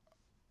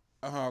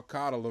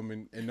 coddle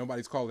them, and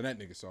nobody's calling that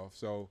nigga soft.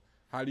 So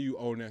how do you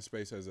own that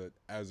space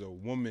as a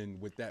woman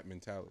with that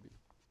mentality?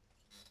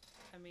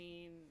 I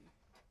mean,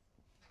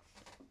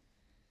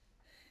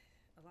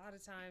 a lot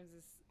of times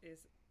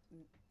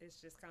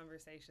it's just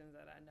conversations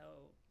that I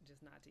know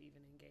just not to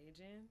even engage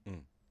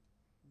in,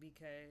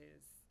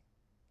 because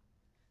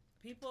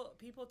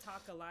people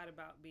talk a lot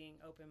about being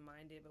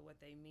open-minded, but what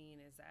they mean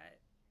is that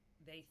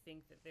they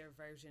think that their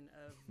version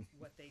of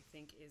what they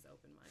think is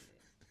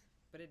open-minded.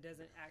 But it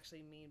doesn't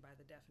actually mean by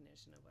the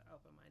definition of what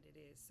open-minded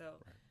is. So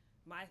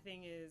my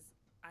thing is,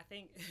 I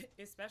think,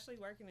 especially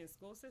working in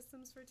school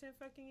systems for 10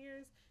 fucking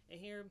years and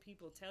hearing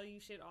people tell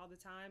you shit all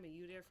the time and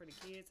you there for the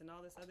kids and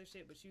all this other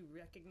shit, but you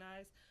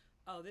recognize,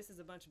 oh, this is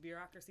a bunch of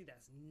bureaucracy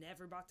that's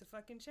never about to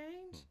fucking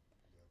change.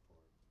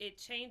 It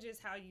changes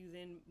how you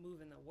then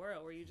move in the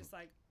world, where you're just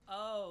like,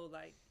 oh,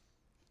 like,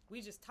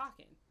 we just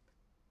talking.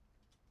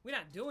 We're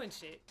not doing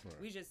shit.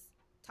 We just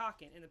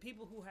talking. And the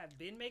people who have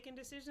been making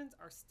decisions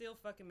are still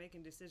fucking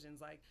making decisions.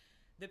 Like,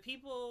 the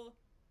people,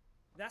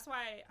 that's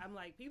why I'm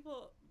like,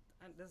 people,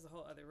 this is a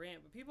whole other rant,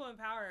 but people in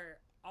power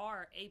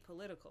are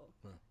apolitical.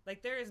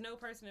 Like, there is no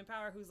person in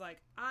power who's like,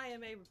 I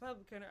am a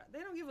Republican. They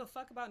don't give a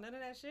fuck about none of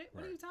that shit.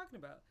 What are you talking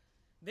about?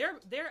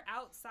 They're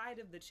outside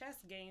of the chess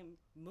game,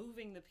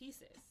 moving the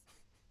pieces.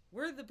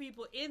 We're the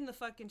people in the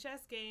fucking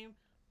chess game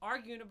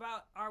arguing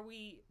about, are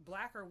we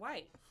black or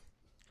white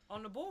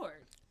on the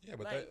board? Yeah,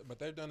 but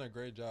they've done a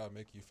great job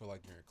making you feel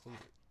like you're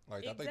included.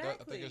 Like, I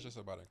think it's just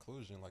about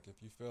inclusion. Like,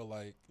 if you feel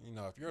like,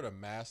 if you're in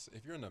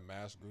a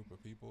mass group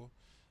of people,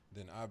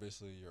 then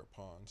obviously you're a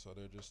pawn. So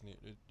they just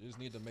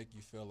need to make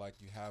you feel like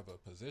you have a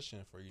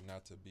position for you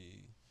not to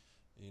be,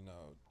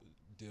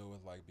 deal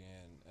with like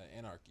being an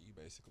anarchy,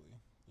 basically.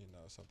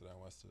 Something that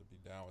wants to be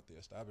down with the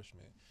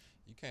establishment.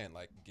 You can't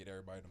like get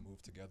everybody to move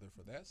together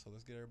for that. So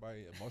let's get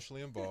everybody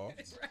emotionally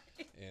involved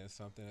in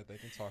something that they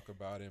can talk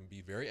about and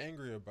be very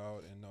angry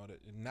about, and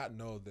not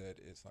know that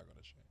it's not going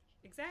to change.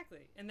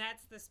 Exactly. And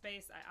that's the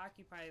space I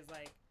occupy, is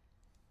like,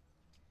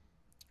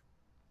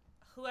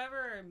 whoever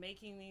are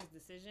making these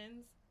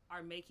decisions,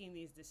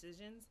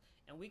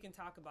 and we can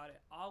talk about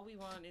it all we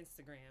want on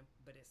Instagram,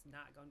 but it's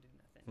not going to do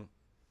nothing.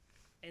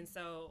 And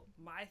so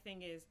my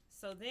thing is,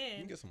 so then, you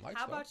can get some likes,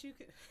 how about you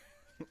could...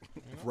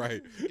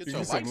 Right. Get your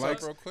likes up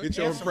real quick.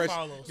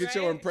 Get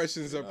your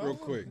impressions up real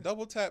quick.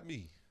 Double tap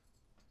me.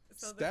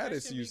 So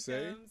status, you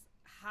say?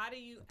 How do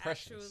you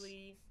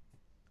actually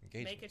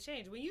make a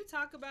change? When you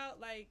talk about,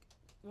 like,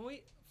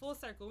 full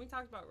circle, when you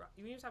talk about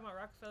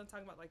Rockefeller and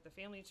talking about like the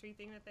family tree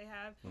thing that they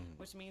have,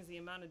 which means the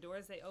amount of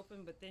doors they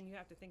open, but then you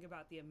have to think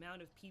about the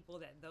amount of people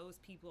that those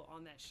people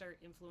on that shirt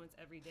influence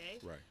every day.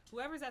 Right.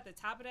 Whoever's at the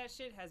top of that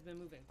shit has been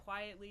moving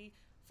quietly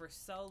for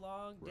so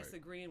long,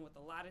 disagreeing with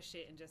a lot of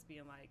shit and just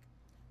being like,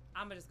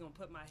 I'm just gonna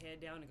put my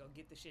head down and go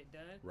get the shit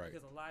done. Right.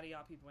 Because a lot of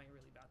y'all people ain't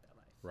really about that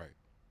life. Right.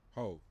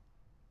 Hov.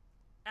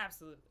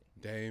 Absolutely.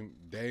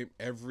 Dame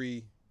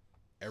every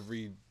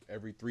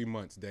 3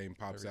 months Dame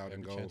pops out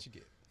and goes,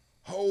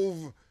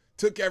 Hov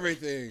took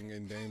everything,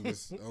 and Dame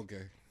just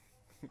okay.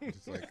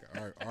 Just like,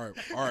 all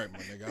right, my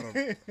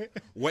nigga.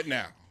 What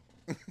now?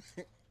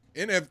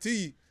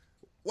 NFT.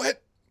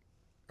 What?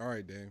 All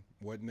right, Dame.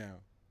 What now?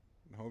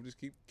 Hov, just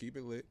keep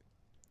it lit.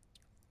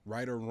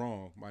 Right or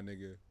wrong, my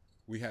nigga.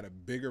 We had a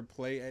bigger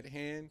play at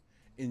hand,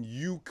 and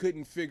you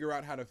couldn't figure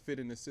out how to fit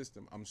in the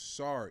system. I'm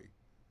sorry.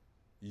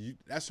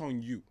 That's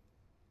on you.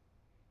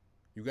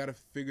 You got to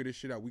figure this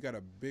shit out. We got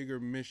a bigger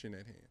mission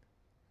at hand.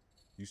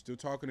 You still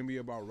talking to me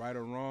about right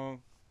or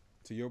wrong?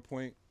 To your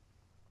point,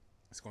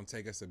 it's going to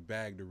take us a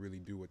bag to really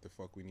do what the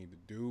fuck we need to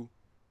do.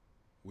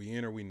 We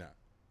in or we not?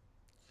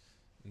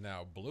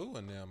 Now, Blue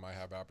and them might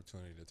have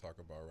opportunity to talk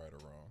about right or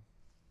wrong.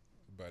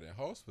 But in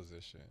Hov's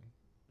position,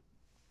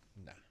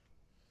 nah.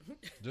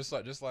 just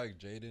like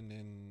Jaden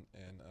and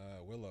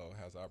Willow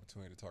has the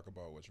opportunity to talk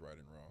about what's right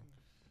and wrong.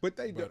 But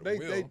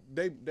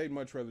they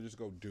much rather just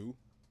go do.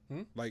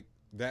 Like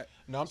that.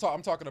 No,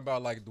 I'm talking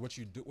about like what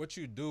you do. What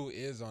you do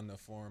is on the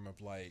form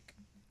of like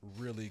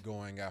really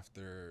going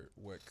after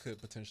what could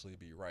potentially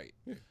be right,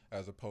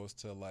 as opposed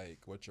to like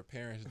what your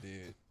parents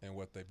did and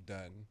what they've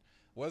done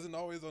wasn't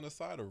always on the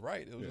side of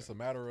right. It was just a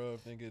matter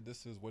of thinking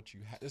this is what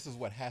this is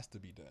what has to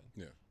be done.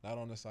 Yeah, not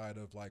on the side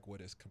of like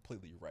what is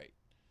completely right.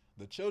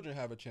 The children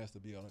have a chance to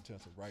be on the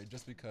chance of right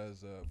just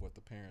because of what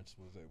the parents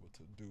was able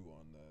to do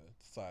on the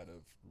side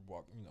of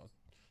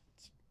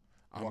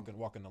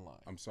walking the line.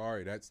 I'm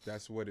sorry.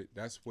 That's what it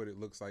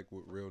looks like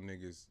with real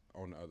niggas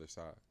on the other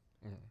side.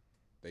 Mm-hmm.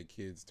 They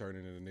kids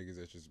turning into niggas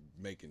that's just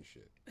making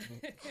shit.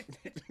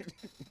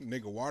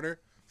 Nigga, water.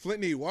 Flint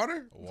need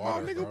water.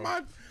 Water, Oh, nigga, bro.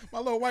 my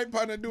little white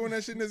partner doing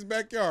that shit in his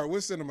backyard. We'll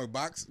send him a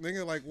box,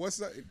 nigga. Like, what's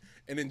that?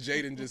 And then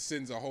Jaden just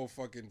sends a whole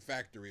fucking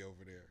factory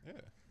over there.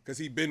 Yeah. Cause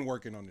he been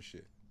working on the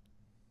shit.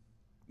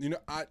 You know,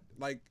 I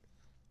like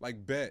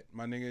bet,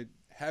 my nigga,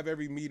 have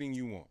every meeting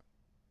you want.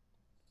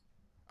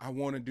 I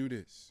want to do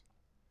this.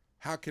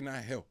 How can I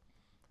help?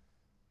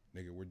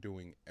 Nigga, we're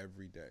doing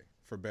every day,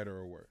 for better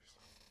or worse.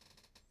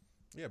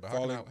 Yeah, but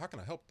Falling- how can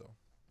I help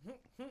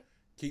though?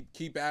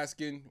 Keep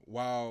asking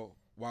while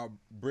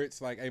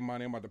Brit's like, hey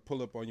man, I'm about to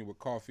pull up on you with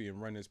coffee and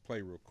run this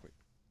play real quick.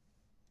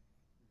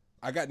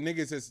 I got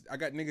niggas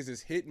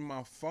that's hitting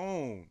my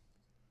phone,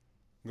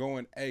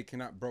 going, hey,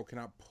 can I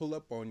pull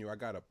up on you? I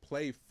got a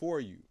play for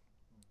you.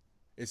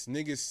 It's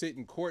niggas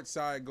sitting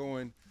courtside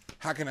going,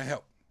 how can I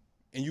help?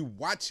 And you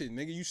watching,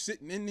 nigga, you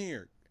sitting in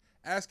here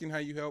asking how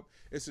you help.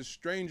 It's a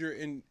stranger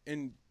in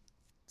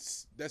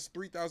that's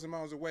 3,000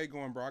 miles away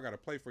going, bro, I got a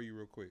play for you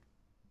real quick.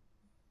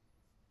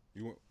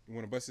 You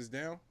want to bust this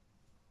down?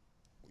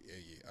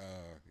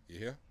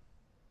 Yeah.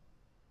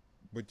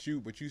 But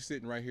you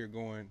sitting right here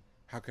going,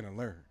 how can I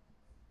learn?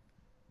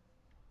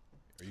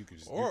 Or you could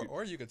just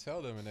Or you could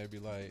tell them and they'd be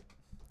like,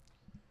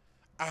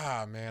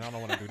 man, I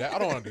don't want to do that. I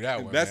don't want to do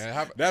that one, That's-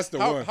 man. that's the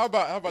one. How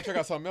about check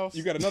out something else?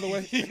 You got another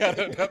way? You got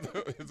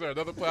another, is there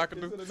another play I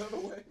can do? another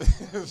way?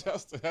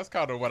 that's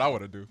kind of what I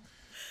want to do.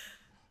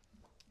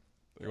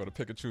 They're going to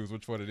pick and choose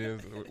which one it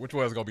is, which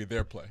one is going to be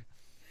their play.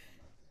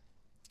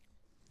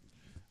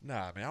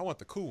 Nah, man, I want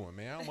the cool one,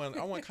 man.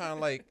 I want kind of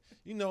like,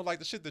 like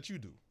the shit that you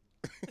do.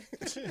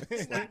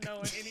 Not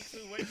knowing any clue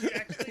what you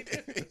actually do.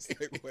 It's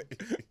like, wait.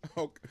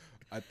 Okay.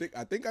 I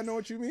think I know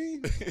what you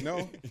mean.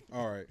 No?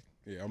 All right.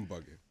 Yeah, I'm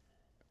bugging.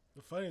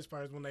 The funniest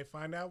part is when they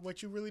find out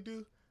what you really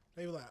do,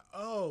 they be like,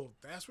 "Oh,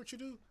 that's what you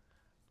do.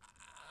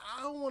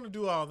 I don't want to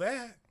do all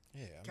that.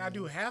 Yeah. Can I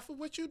do half of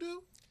what you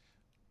do?"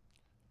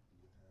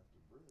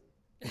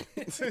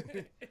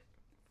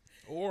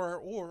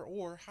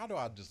 Or how do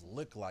I just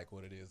look like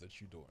what it is that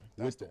you're doing?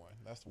 That's the one.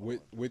 That's the one.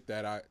 With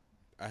that, I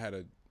had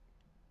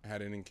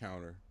an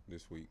encounter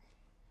this week,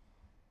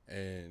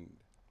 and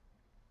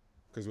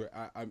because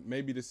I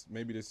maybe this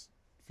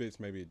fits,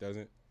 maybe it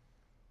doesn't,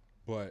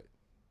 but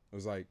it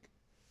was like,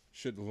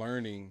 should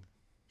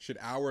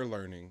our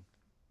learning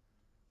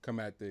come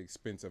at the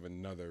expense of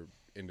another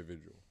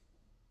individual?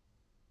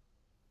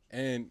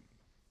 And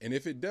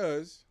if it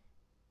does,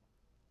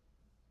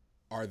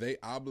 are they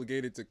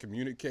obligated to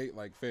communicate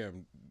like,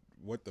 fam,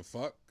 what the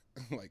fuck?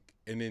 Like,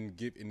 and then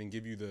give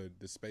you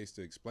the space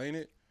to explain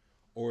it?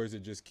 Or is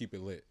it just keep it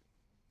lit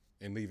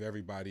and leave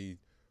everybody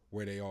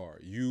where they are?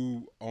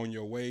 You on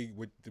your way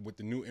with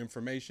the new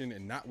information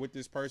and not with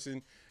this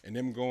person, and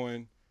them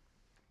going,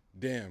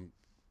 damn,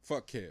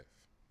 fuck Kev.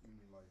 You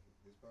mean like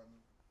his partner?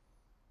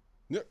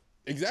 No,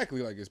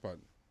 exactly like his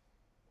partner.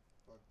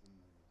 Fuck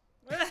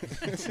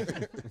them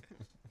niggas.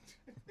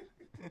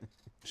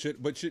 Should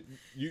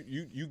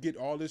you get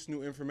all this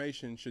new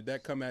information? Should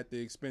that come at the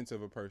expense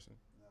of a person?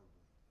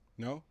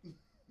 No.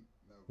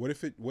 No. What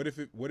if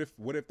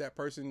that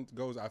person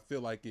goes, I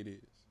feel like it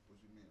is. What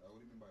you mean? What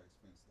do you mean by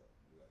expense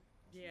though? Like,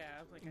 Yeah,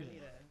 I was like, I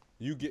need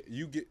a.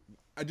 You get.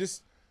 I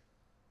just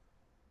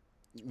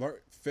learn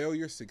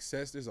failure,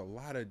 success. There's a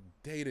lot of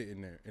data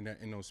in there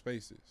in those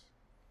spaces,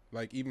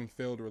 like even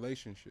failed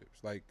relationships.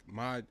 Like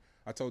I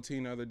told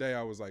Tina the other day,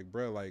 I was like,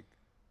 bruh, like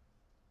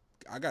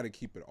I got to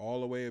keep it all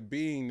the way of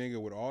being,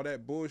 nigga. With all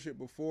that bullshit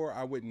before,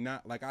 I would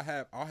not like.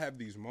 I'll have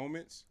these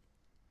moments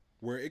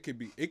where it could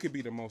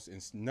be the most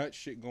nut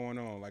shit going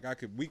on. Like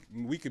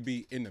we could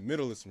be in the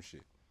middle of some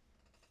shit,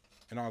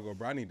 and I'll go,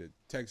 bro, I need to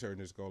text her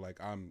and just go like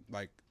I'm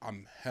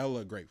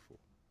hella grateful.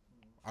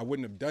 I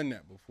wouldn't have done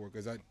that before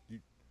because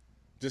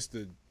just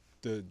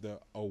the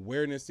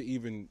awareness to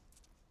even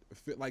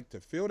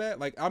feel that,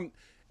 like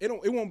it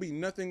won't be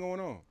nothing going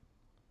on.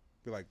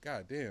 Be like,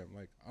 God damn,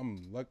 like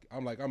I'm lucky.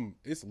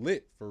 It's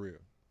lit for real.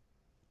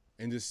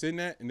 And just sitting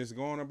that and just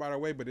going about our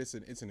way, but it's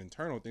an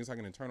internal thing. It's like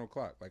an internal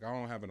clock. Like I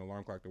don't have an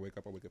alarm clock to wake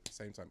up. I wake up at the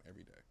same time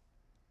every day.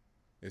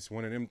 It's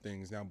one of them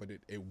things now, but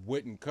it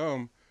wouldn't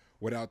come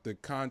without the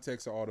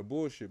context of all the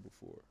bullshit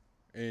before.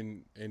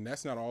 And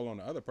that's not all on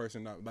the other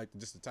person, not like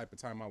just the type of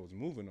time I was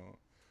moving on.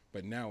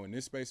 But now in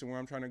this space and where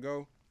I'm trying to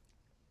go,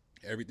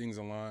 everything's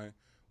aligned.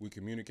 We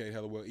communicate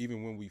hella well.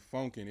 Even when we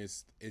funkin',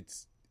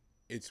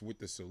 it's with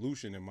the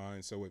solution in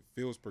mind, so it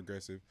feels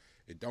progressive.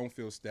 It don't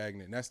feel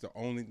stagnant. And that's the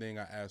only thing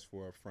I asked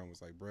for up front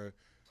was like, bruh,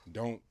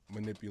 don't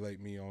manipulate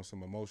me on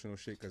some emotional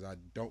shit because I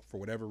don't, for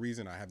whatever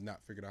reason, I have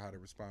not figured out how to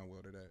respond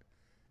well to that.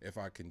 If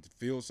I can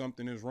feel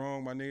something is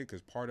wrong, my nigga,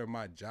 because part of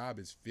my job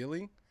is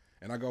feeling,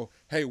 and I go,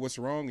 hey, what's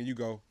wrong? And you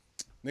go,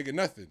 nigga,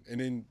 nothing. And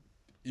then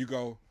you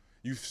go,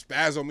 you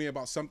spaz on me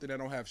about something that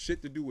don't have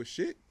shit to do with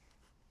shit.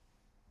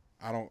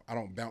 I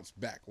don't bounce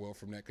back well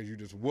from that because you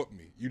just whoop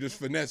me. You just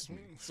finesse me.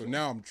 So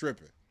now I'm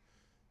tripping.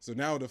 So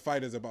now the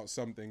fight is about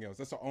something else.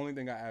 That's the only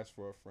thing I asked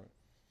for up front.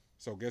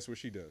 So guess what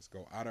she does?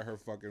 Go out of her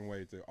fucking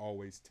way to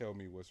always tell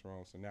me what's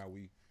wrong. So now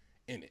we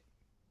in it.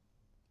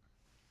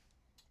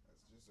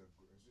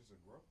 It's just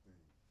a growth thing.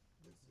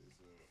 I'm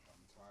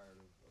tired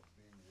of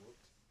being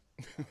whooped.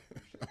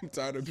 I'm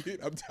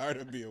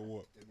tired of being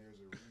whooped. And there's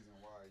a reason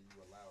why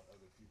you allowed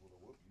other people to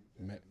whoop you.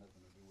 That had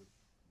nothing to do with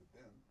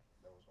them.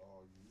 That was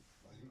all you.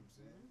 Like, you know what I'm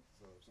saying?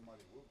 So if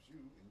somebody whoops you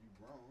and you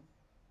grown,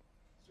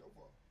 it's your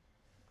fault.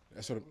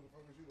 That's what. Who the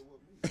fuck is you to whoop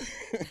me?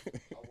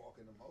 I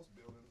walk into most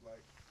buildings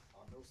like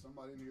I know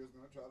somebody in here is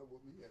gonna try to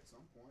whoop me at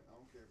some point. I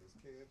don't care if it's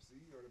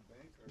KFC or the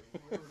bank or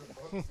whoever the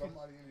fuck.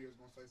 Somebody in here is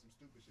gonna say some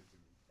stupid shit to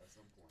me at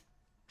some point,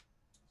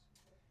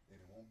 and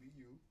it won't be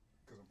you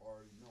because I'm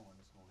already knowing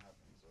it's gonna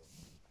happen. So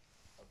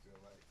I feel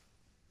like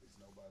it's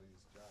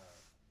nobody's job.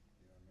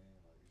 You know what I mean?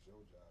 Like it's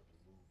your job to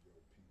move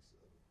your piece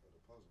of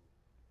the puzzle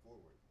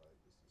forward. Like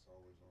it's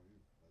always on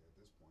you. Like at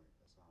this point,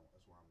 that's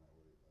where I'm at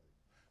with it. Like.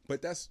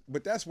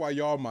 But that's why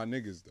y'all my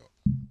niggas though,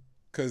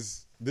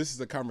 cause this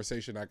is a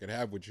conversation I could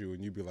have with you,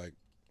 and you'd be like,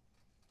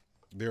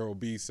 there will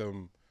be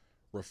some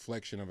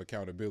reflection of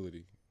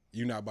accountability.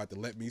 You're not about to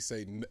let me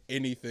say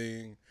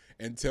anything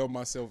and tell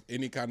myself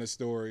any kind of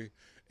story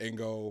and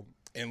go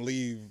and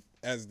leave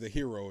as the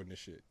hero in this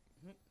shit.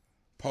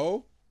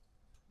 Poe,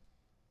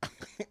 I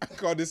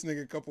called this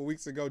nigga a couple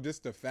weeks ago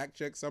just to fact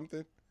check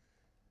something,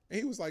 and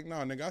he was like,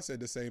 "Nah, nigga, I said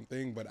the same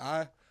thing, but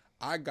I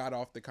got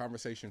off the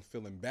conversation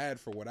feeling bad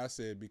for what I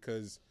said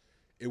because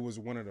it was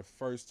one of the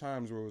first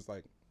times where it was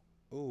like,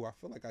 oh, I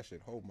feel like I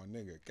should hold my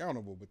nigga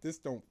accountable, but this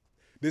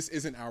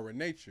isn't our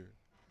nature.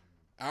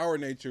 Our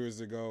nature is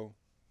to go,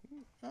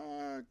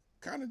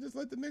 kind of just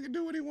let the nigga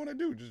do what he want to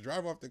do, just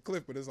drive off the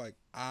cliff. But it's like,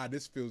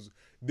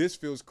 this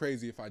feels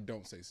crazy if I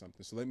don't say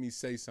something. So let me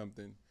say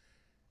something.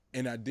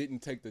 And I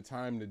didn't take the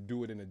time to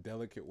do it in a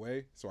delicate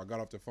way. So I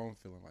got off the phone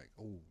feeling like,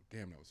 oh,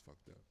 damn, that was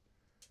fucked up.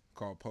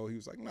 Called Poe. He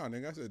was like, no,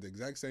 nigga, I said the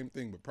exact same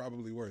thing, but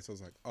probably worse. I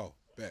was like, oh,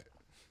 bet.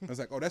 I was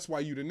like, oh, that's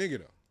why you the nigga,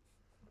 though.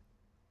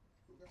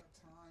 Who got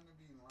time to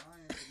be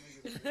lying to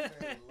niggas that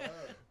they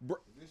love? Bro.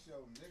 If this your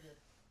nigga,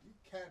 you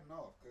catting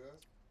off, cuz.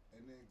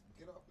 And then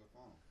get off the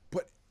phone.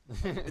 But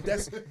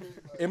that's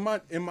am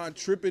I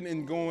tripping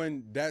and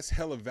going, that's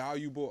hella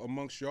valuable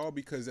amongst y'all,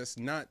 because that's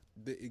not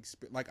the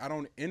like I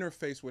don't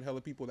interface with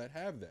hella people that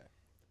have that.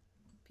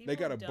 People They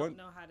got a don't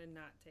know how to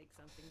not take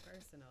something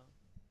personal.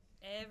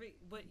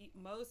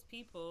 Most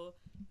people,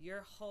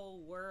 your whole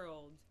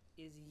world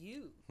is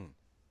you,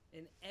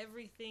 and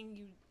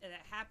everything that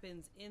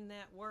happens in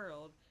that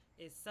world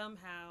is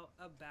somehow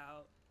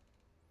about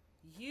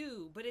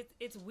you. But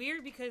it's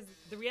weird because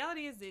the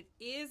reality is it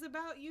is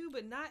about you,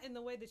 but not in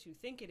the way that you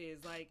think it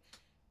is. Like,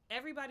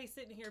 everybody's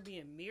sitting here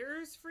being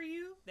mirrors for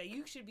you that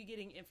you should be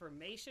getting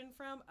information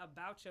from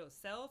about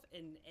yourself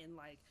and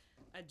like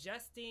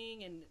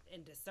adjusting and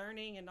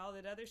discerning and all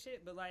that other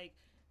shit. But like,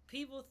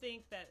 people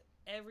think that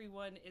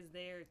everyone is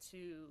there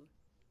to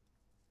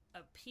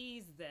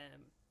appease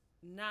them,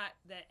 not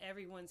that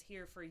everyone's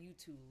here for you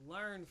to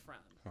learn from.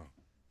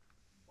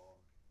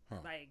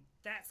 Like,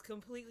 that's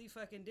completely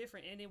fucking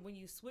different. And then when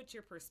you switch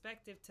your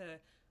perspective to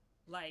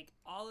like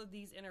all of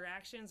these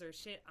interactions or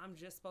shit I'm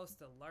just supposed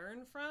to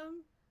learn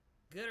from,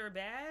 good or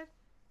bad,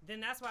 then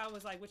that's why I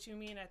was like, what you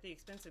mean at the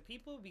expense of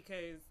people?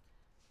 Because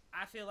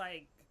I feel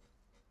like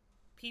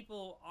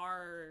people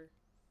are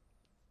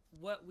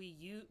what we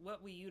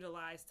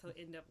utilize to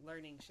end up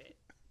learning shit,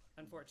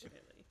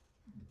 unfortunately.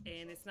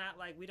 And it's not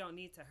like we don't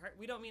mean to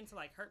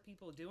like hurt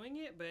people doing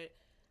it, but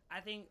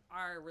I think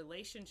our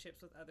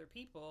relationships with other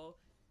people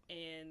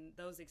and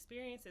those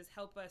experiences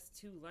help us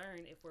to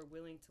learn if we're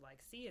willing to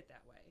like see it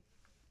that way.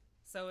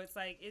 So it's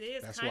like, it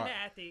is kind of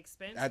at the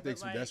expense.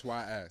 That's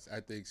why I asked,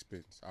 at the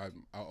expense.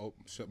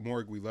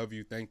 Morg, we love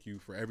you. Thank you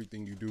for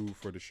everything you do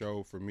for the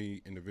show, for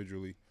me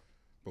individually.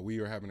 But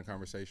we were having a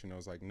conversation. I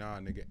was like, nah,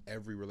 nigga,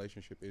 every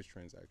relationship is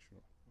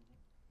transactional.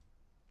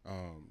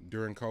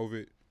 During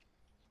COVID,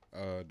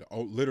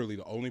 literally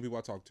the only people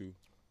I talked to,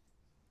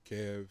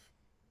 Kev,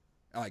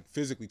 I like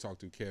physically talked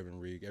to Kevin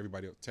Reed,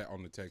 everybody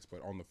on the text,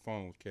 but on the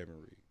phone was Kevin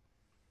Reed.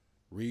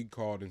 Reed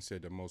called and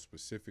said the most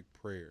specific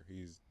prayer.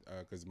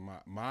 Because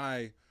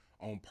my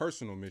own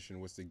personal mission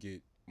was to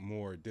get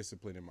more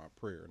discipline in my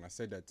prayer. And I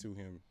said that to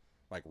him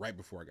like right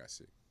before I got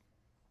sick.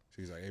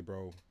 So he's like, hey,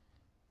 bro,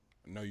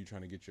 I know you're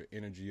trying to get your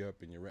energy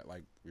up and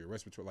your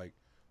respiratory,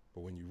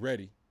 but when you're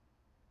ready.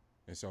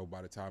 And so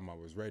by the time I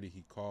was ready,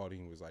 he called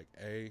and he was like,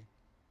 hey,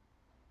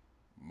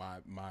 my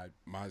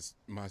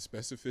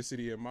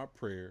specificity in my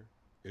prayer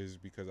is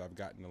because I've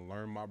gotten to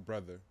learn my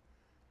brother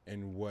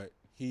and what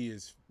he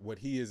is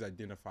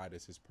identified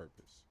as his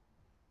purpose.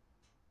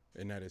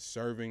 And that is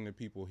serving the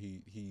people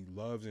he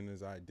loves and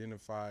has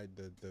identified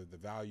the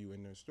value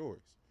in their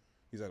stories.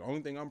 He's like, the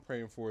only thing I'm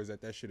praying for is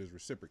that shit is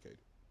reciprocated.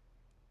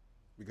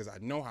 Because I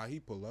know how he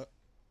pull up.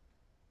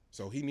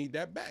 So he need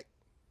that back.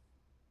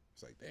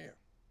 It's like, damn.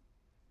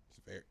 It's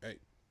fair. Hey,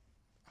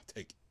 I'll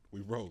take it.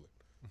 We rolling.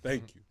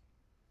 Thank you.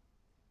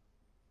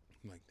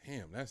 I'm like,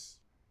 damn, that's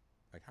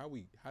like how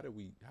did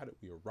we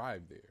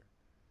arrive there?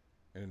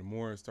 And then the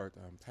more I start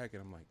to unpack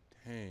it, I'm like,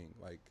 dang,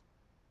 like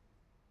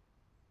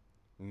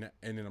And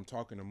then I'm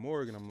talking to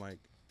Morgan. I'm like,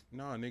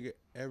 nah, nigga,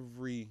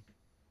 every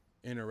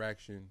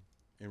interaction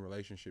in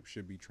relationship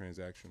should be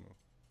transactional.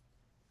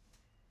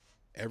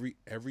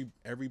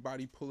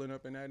 Everybody pulling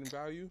up and adding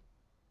value,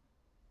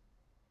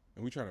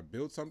 and we trying to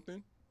build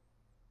something,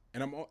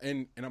 and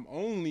I'm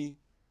only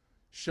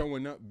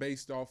showing up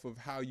based off of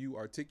how you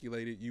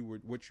articulated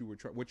what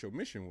your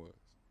mission was.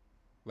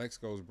 Lex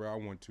goes, bro, I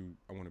want to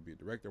be a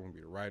director, I want to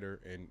be a writer,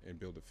 and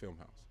build a film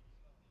house.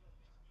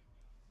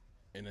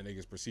 And the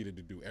niggas proceeded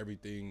to do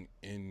everything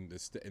in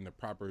the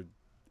proper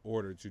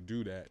order to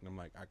do that. And I'm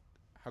like,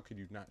 how could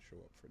you not show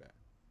up for that?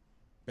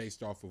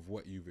 Based off of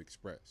what you've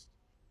expressed.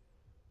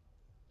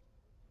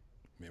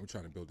 Man, we're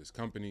trying to build this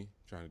company,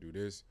 trying to do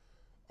this.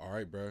 All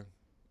right, bro.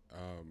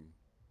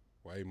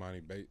 Well, hey,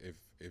 Monty,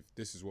 if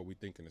this is what we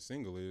think in a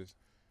single is,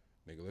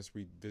 nigga, let's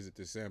revisit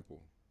this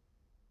sample.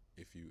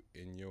 If you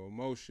in your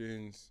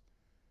emotions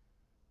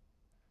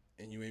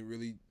and you ain't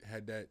really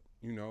had that,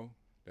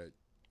 that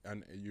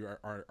and you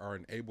are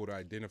unable to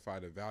identify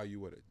the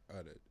value of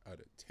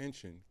the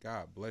tension,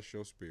 God bless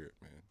your spirit,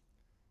 man.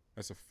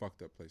 That's a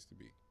fucked up place to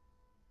be,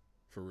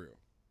 for real.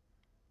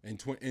 In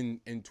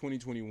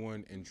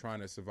 2021 and trying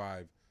to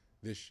survive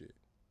this shit,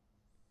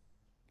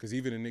 because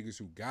even the niggas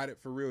who got it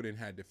for real then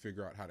had to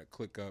figure out how to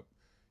click up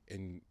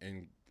and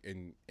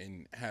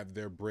have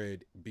their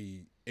bread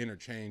be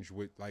interchanged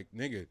with, like,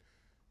 nigga,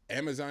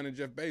 Amazon and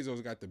Jeff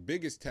Bezos got the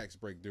biggest tax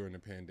break during the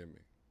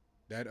pandemic.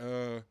 That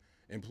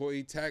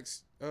employee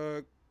tax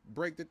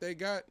break that they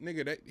got,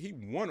 nigga, he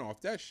won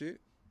off that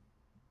shit.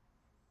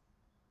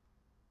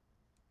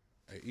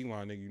 Hey,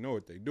 Elon, nigga, you know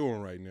what they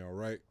doing right now,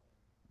 right?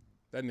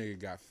 That nigga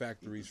got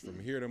factories from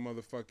here to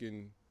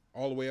motherfucking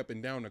all the way up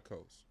and down the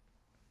coast.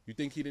 You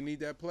think he didn't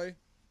need that play?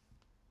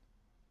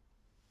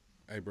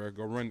 Hey, bro,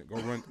 go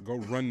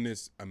run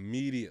this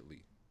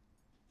immediately.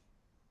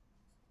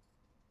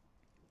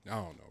 I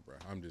don't know, bro.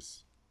 I'm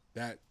just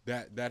that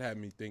had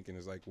me thinking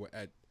is like what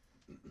at,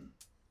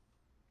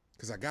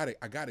 because I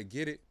gotta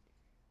get it.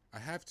 I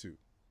have to. To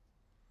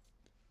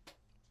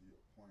your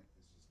point,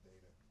 it's just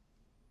data.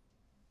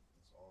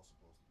 It's all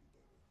supposed to be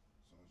data.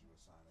 As soon as you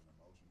assign an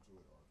emotion to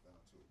it or a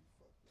feeling to it, you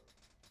fucked up.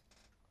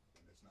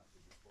 And it's not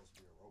because you're supposed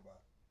to be a robot,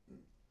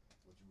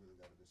 but you really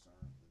gotta discern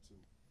the two.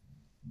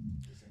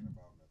 This ain't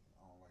about nothing.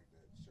 I don't like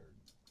that shirt.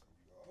 And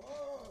you go,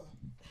 oh,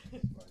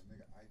 it's like,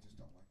 nigga, I just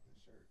don't like this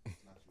shirt.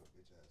 It's not your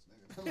bitch ass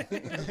nigga.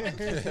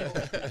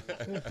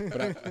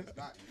 But it's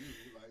not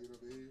you. Like, you know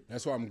what I mean?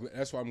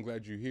 That's why I'm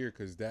glad you're here,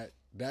 because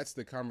that's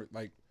the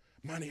like,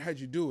 Monty, how'd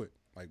you do it?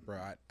 Like, bro,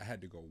 I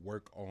had to go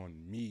work on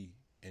me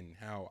and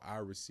how I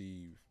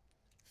receive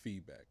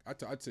feedback. I've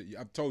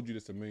told you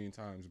this a million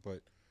times,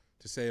 but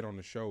to say it on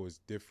the show is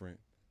different.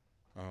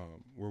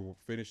 We're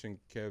finishing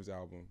Kev's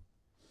album,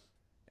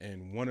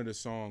 and one of the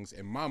songs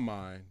in my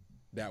mind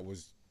that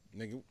was,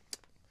 nigga,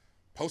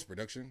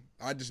 post-production,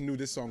 I just knew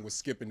this song was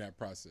skipping that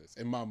process.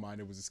 In my mind,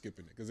 it was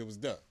skipping it because it was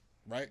done,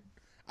 right?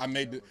 I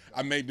made the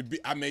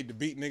beat,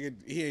 nigga.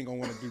 He ain't gonna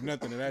want to do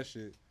nothing of that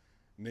shit,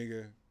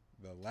 nigga.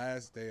 The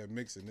last day of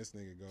mixing, this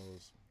nigga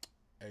goes,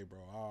 "Hey, bro,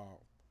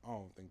 I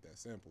don't think that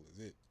sample is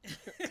it."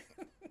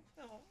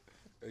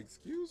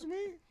 Excuse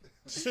me,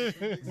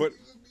 but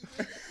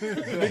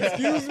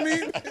excuse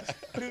me.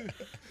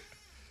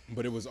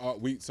 But it was all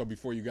so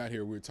before you got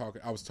here, we were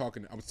talking. I was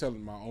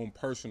telling my own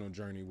personal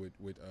journey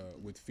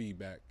with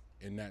feedback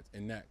in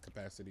that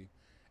capacity,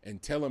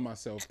 and telling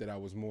myself that I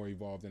was more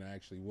evolved than I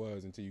actually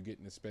was until you get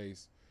in a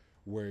space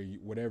where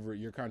whatever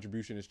your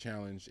contribution is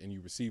challenged and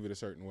you receive it a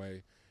certain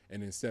way,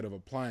 and instead of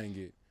applying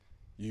it,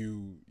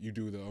 you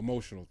do the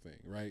emotional thing,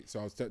 right? So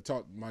I was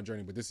taught my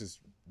journey, but this is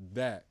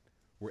that.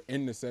 We're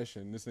in the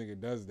session. This nigga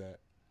does that,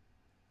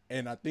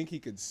 and I think he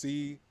could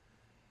see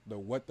the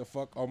what the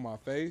fuck on my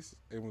face.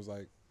 It was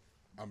like,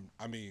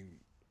 I mean,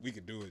 we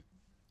could do it.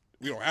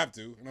 We don't have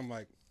to. And I'm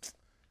like,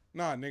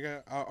 nah,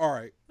 nigga. All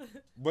right,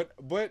 but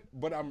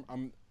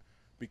I'm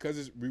because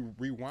it's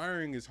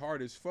rewiring is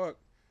hard as fuck.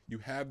 You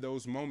have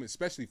those moments,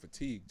 especially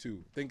fatigue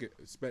too.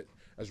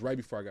 That's right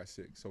before I got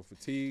sick. So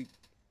fatigue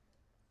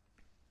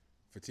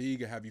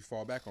will have you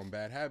fall back on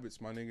bad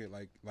habits, my nigga,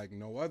 like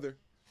no other.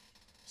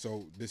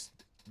 So the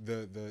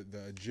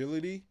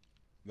agility,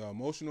 the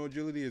emotional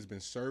agility has been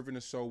serving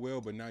us so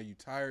well, but now you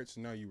tired,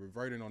 so now you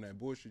reverting on that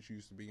bullshit you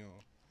used to be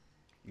on.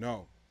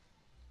 No.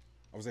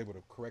 I was able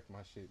to correct my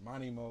shit.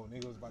 Monty mode,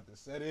 nigga was about to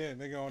set in,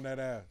 nigga, on that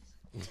ass.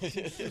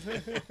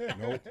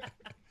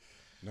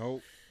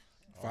 Nope.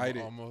 Fight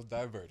it. Almost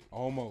diverted.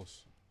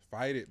 Almost.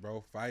 Fight it,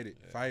 bro. Fight it.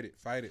 Yeah.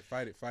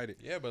 Fight it.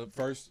 Yeah, but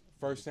first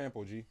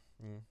sample, G.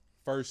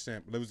 First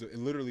sample. It was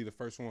literally the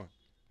first one.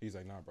 He's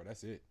like, nah, bro,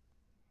 that's it.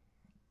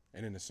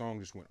 And then the song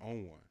just went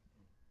on one.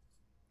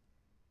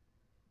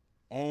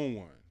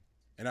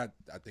 And I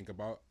think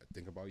about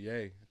Ye.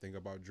 I think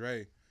about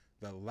Dre.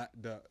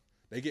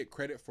 They get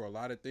credit for a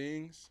lot of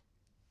things,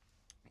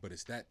 but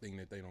it's that thing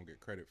that they don't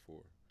get credit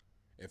for.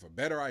 If a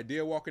better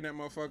idea walk in that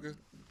motherfucker,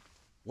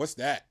 what's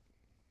that?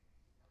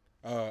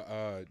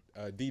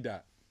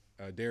 D-Dot,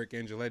 Derek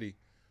Angeletti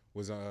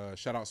was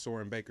shout out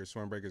Soren Baker.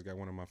 Soren Baker's got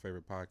one of my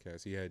favorite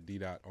podcasts. He had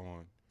D-Dot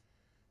on,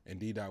 And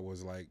D-Dot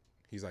was like,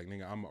 he's like,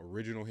 nigga, I'm an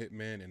original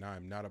Hitman and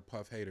I'm not a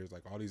Puff hater.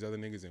 Like all these other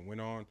niggas and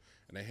went on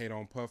and they hate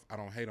on Puff. I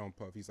don't hate on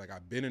Puff. He's like,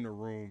 I've been in a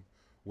room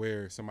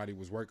where somebody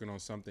was working on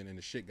something and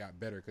the shit got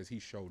better because he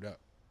showed up.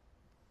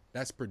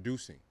 That's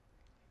producing.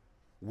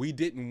 We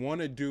didn't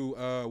want to do,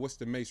 what's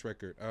the Mace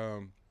record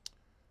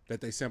that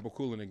they sample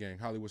Kool in the Gang,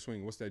 Hollywood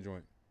Swing. What's that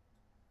joint?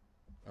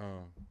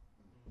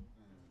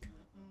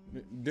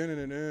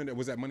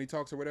 Was that Money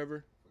Talks or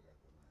whatever?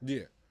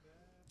 Yeah.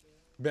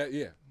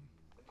 Yeah.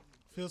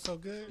 Feels so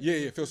good. Yeah,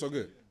 it feels so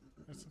good.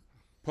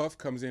 Puff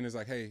comes in and is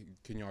like, hey,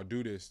 can y'all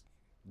do this?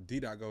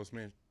 D-Dot goes,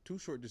 man, Too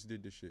Short just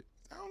did this shit.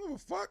 I don't give a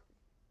fuck.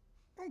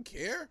 I don't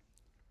care.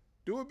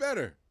 Do it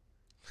better.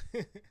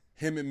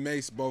 Him and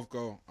Mace both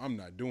go, I'm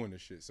not doing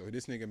this shit. So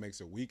this nigga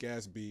makes a weak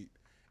ass beat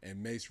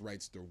and Mace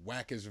writes the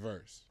wackest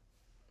verse.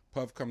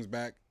 Puff comes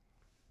back,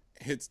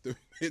 hits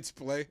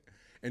play,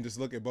 and just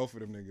look at both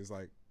of them niggas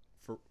like,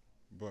 for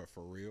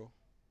real?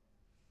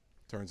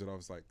 Turns it off.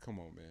 It's like, come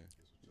on, man.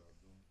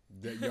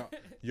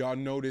 Y'all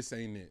know this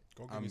ain't it.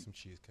 Go give me some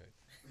cheesecake.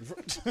 You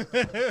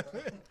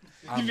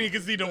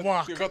niggas need to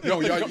walk.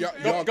 Yo,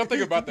 y'all Go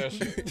think about that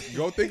shit.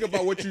 Go think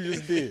about what you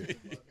just did.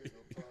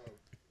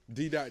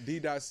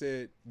 D-Dot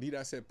said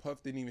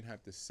Puff didn't even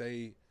have to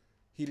say,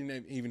 he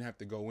didn't even have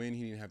to go in,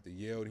 he didn't have to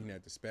yell, he didn't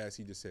have to spaz.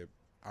 He just said,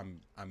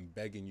 I'm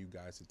begging you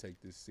guys to take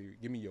this serious.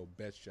 Give me your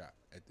best shot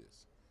at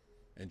this.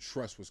 And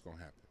trust what's gonna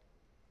happen.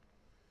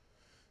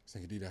 So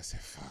D-Dot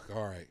said, fuck,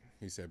 all right.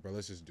 He said, bro,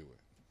 let's just do it.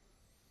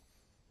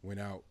 Went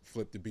out,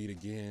 flipped the beat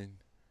again.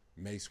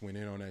 Mace went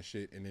in on that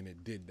shit, and then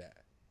it did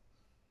that.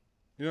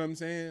 You know what I'm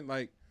saying?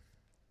 Like,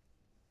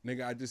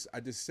 nigga, I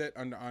just sat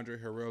under Andre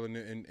Harrell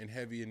and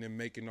Heavy and them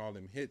making all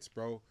them hits,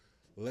 bro.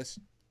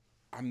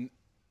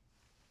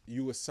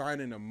 You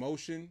assign an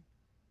emotion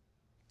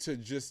to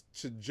just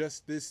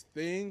this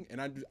thing,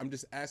 and I'm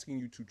just asking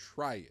you to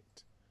try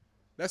it.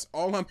 That's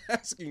all I'm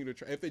asking you to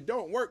try. If it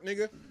don't work,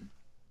 nigga,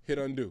 hit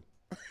undo.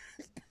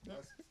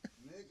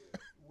 Nigga,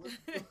 we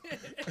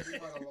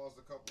might have lost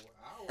a couple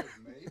hours,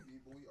 maybe,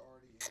 but we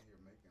already in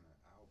here making an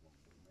album,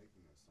 we're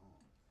making a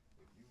song.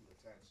 If you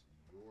attach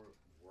your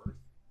worth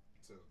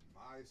to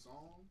my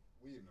song,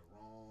 we in the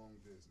wrong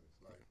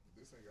business. Like,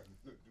 this ain't got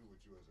nothing to do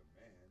with you as a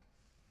man.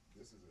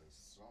 This is a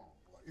song.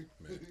 Like,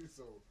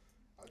 so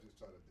I just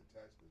try to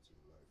detach the two.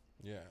 Like,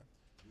 Yeah.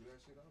 do that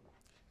shit out.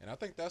 And I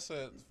think that's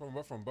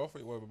from both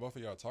of what both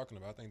of y'all talking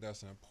about. I think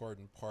that's an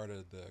important part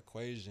of the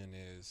equation.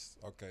 Is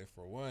okay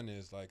for one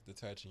is like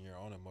detaching your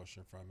own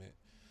emotion from it,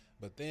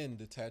 but then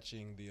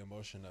detaching the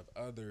emotion of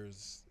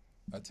others'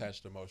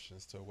 attached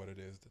emotions to what it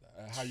is,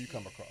 how you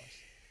come across.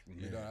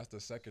 You know, that's the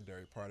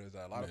secondary part. Is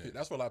that a lot of people,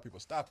 that's what a lot of people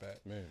stop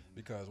at. Man.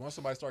 Because once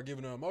somebody start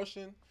giving them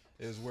emotion,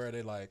 is where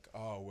they like,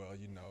 oh well,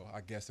 you know,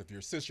 I guess if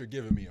since you're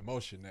giving me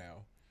emotion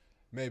now,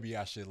 maybe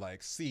I should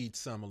like cede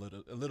a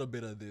little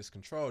bit of this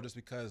control, just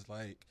because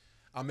like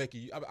I'm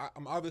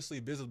obviously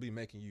visibly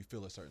making you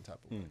feel a certain type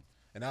of way,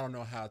 and I don't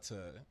know how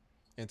to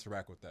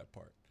interact with that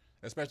part,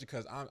 especially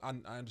because I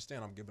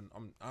understand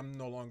I'm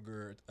no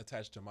longer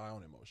attached to my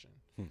own emotion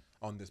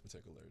on this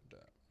particular.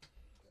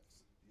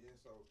 Yeah,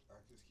 so I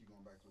just keep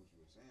going back to what you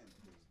were saying,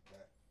 because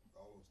that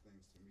all those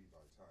things to me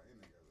like tie in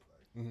together.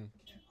 Like,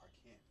 I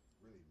can't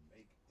really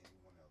make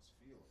anyone else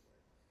feel a way.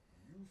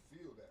 You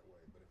feel that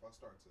way, but if I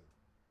start to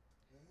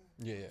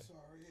Yeah, I'm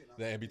sorry. And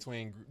the in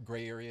between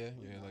gray area.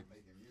 we're Yeah, not like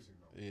making music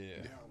no more.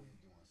 Yeah. Now we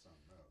doing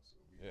something else. So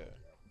we Yeah.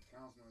 have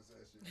counseling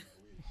sessions. It's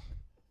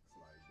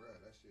like, bruh,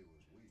 that shit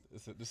was weak.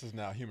 this is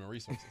now human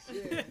resources. Yeah,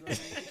 you know what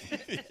I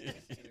mean?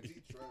 And if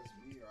he trusts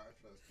me or I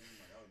trust him,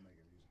 like, I was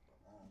making music for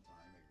a long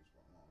time. Making music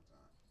for a long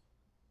time.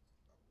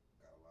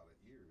 I got a lot of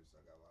ears.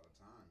 I got a lot of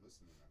time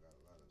listening. I got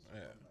a lot of stuff.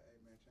 Yeah. I'm like, hey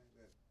man, change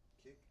that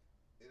kick.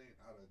 It ain't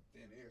out of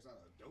thin air. It's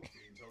not a dope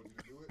thing told you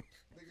to do it.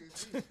 Nigga,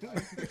 it's me.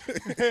 Like,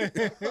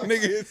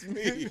 Nigga, it's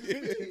me.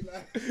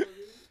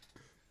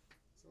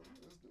 So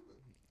let's do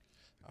it.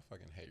 I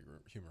fucking hate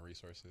human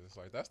resources.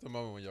 Like that's the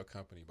moment when your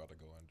company about to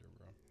go under,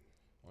 bro.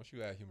 Once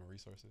you add human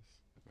resources,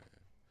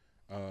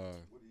 What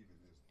even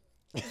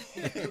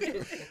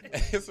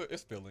is that?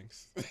 it's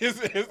feelings.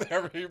 It's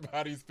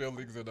everybody's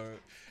feelings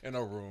in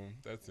a room.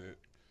 That's it.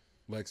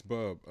 Lex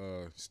Bub,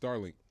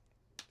 Starlink.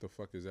 The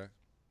fuck is that?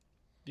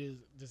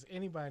 Does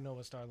anybody know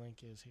what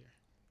Starlink is here?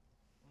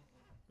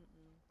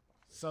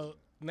 So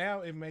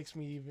now it makes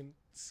me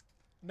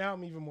now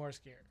I'm even more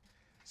scared.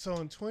 So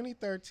in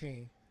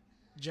 2013,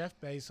 Jeff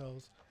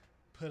Bezos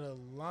put a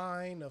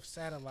line of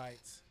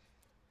satellites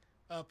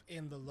up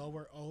in the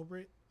lower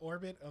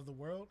orbit of the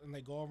world, and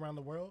they go around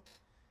the world,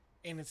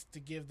 and it's to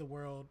give the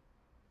world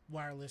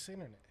wireless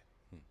internet.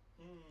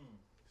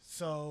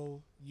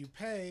 So you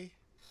pay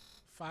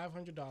 $500,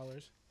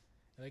 and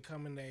they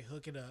come and they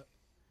hook it up,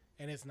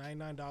 and it's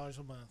 $99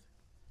 a month.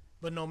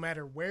 But no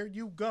matter where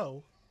you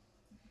go,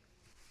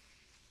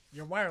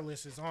 your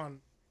wireless is on,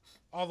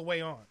 all the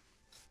way on,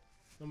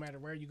 no matter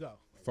where you go.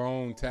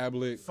 Phone,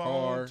 tablet,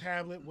 car.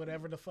 Tablet,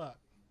 whatever the fuck.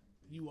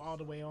 You all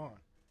the way on.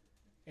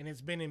 And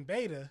it's been in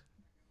beta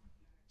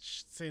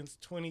since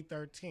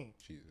 2013.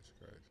 Jesus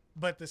Christ.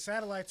 But the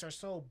satellites are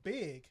so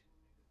big,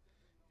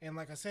 And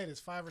like I said, it's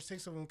 5 or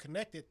 6 of them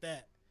connected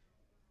that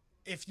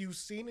if you've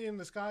seen it in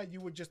the sky,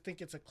 you would just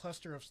think it's a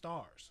cluster of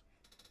stars.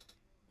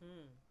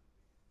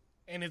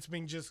 And it's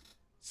been just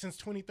since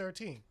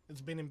 2013.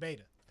 It's been in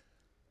beta.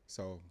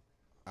 So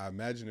I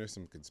imagine there's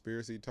some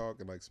conspiracy talk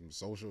and like some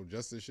social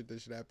justice shit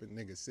that should happen.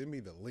 Nigga, send me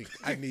the link.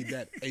 I need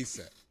that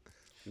ASAP.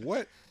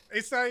 What?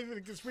 It's not even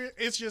a conspiracy.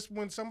 It's just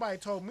when somebody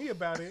told me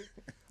about it,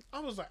 I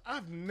was like,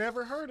 I've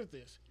never heard of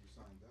this. You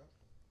signed up?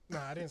 No,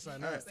 I didn't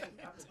sign up. Apple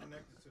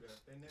connected to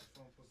that. Their next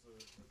phone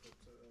was hooked up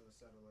to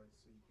satellites,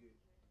 so you get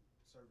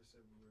service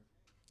everywhere.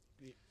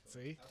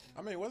 See?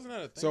 I mean, wasn't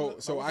that a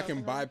thing? So I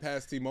can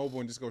bypass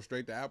T-Mobile and just go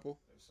straight to Apple?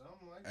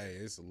 Something like Hey,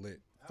 that. it's lit.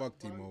 Apple Fuck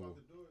probably T-Mobile. about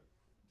to do it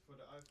for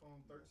the iPhone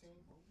 13.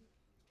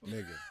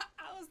 Nigga.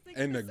 I was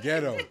thinking In the same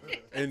ghetto. thing.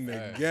 In the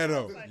Hey.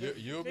 ghetto.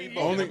 You'll be Nigga,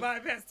 both. Only- you can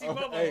bypass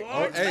T-Mobile. Hey,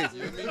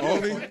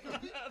 Lord. only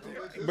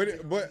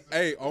but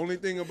hey, only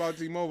thing about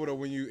T-Mobile though,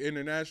 when you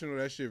international,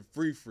 that shit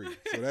free. So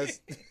that's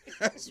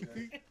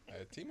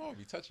Hey, T-Mobile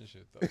be touching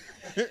shit though.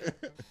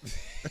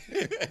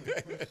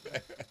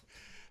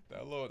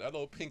 that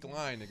little pink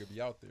line nigga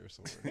be out there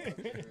somewhere.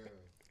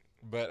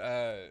 But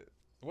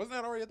wasn't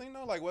that already a thing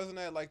though? Like, wasn't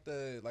that like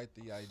the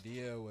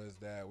idea was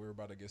that we were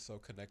about to get so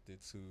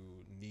connected to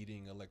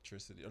needing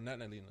electricity, or not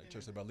needing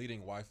electricity, but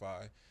needing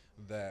Wi-Fi,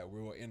 that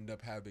we will end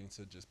up having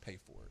to just pay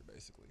for it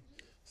basically.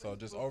 So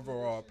just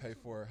overall pay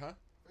for it, huh?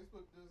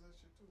 Facebook does that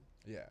shit too.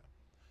 Yeah.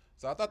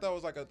 So I thought that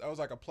was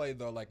like a play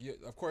though. Like,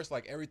 of course,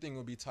 like everything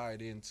will be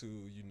tied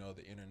into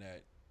the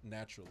internet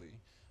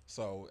naturally.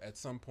 So at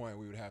some point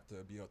we would have to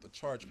be able to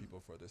charge people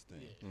for this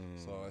thing.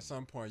 So at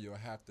some point you'll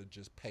have to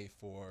just pay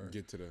for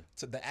get to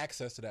the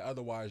access to that.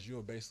 Otherwise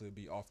you'll basically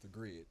be off the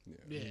grid. Yeah.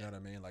 You know what I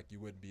mean? Like you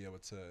wouldn't be able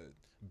to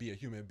be a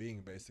human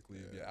being basically,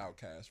 be an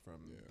outcast from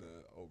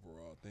the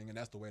overall thing. And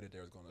that's the way that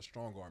they're going to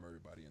strong arm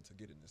everybody into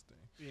getting this thing.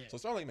 Yeah. So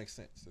it certainly makes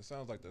sense. It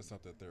sounds like that's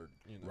something that they're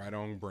right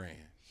on brand.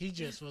 He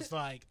just was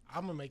like,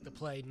 I'm going to make the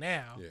play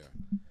now. Yeah.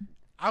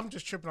 I'm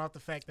just tripping off the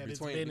fact that it's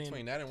been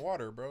between that and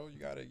water, bro. You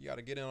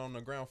gotta get in on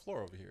the ground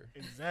floor over here.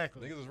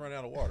 Exactly. Niggas is running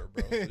out of water,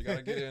 bro. So you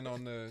gotta get in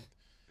on the.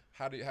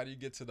 How do you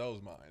get to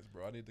those mines,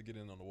 bro? I need to get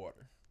in on the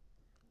water.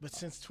 But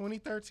since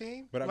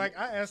 2013, But I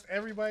asked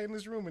everybody in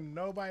this room and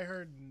nobody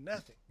heard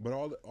nothing. But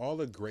all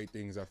the great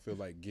things I feel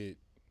like get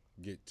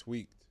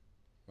tweaked.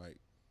 Like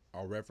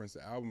I'll reference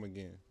the album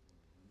again.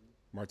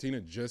 Martina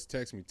just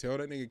texted me, tell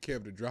that nigga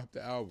Kev to drop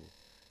the album.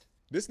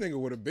 This nigga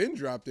would have been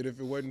dropped it if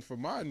it wasn't for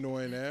my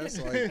annoying ass.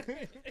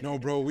 Like, no,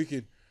 bro, we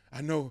could. I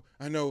know.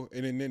 And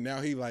then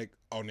now he like,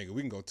 oh nigga,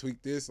 we can go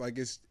tweak this. Like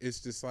it's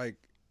just like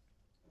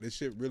this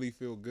shit really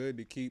feel good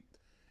to keep,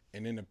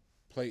 and then to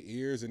play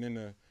ears, and then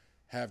to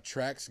have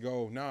tracks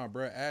go. Nah,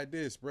 bro, add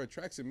this, bro.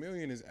 Tracks a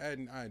Million is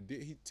adding idea.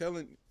 He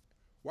telling,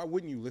 why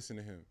wouldn't you listen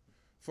to him?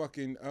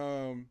 Fucking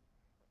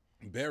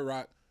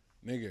Bedrock,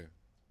 nigga.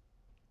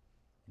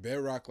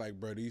 Bedrock, like,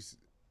 bro, these,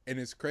 and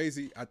it's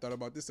crazy. I thought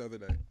about this the other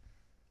day.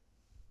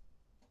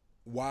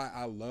 Why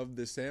I love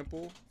the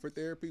sample for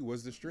Therapy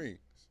was the strings,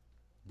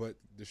 but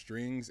the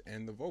strings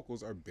and the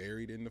vocals are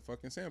buried in the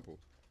fucking sample.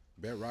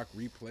 Bedrock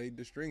replayed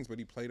the strings, but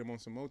he played them on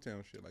some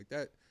Motown shit like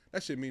that.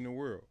 That shit mean the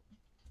world.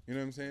 You know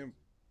what I'm saying?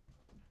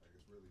 Like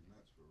it's really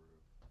nuts for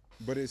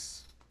real. But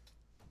it's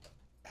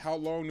how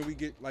long do we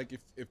get? Like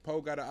if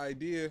Poe got an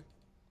idea,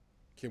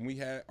 can we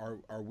have?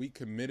 Are we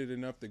committed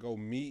enough to go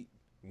meet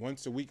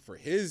once a week for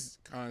his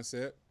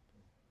concept?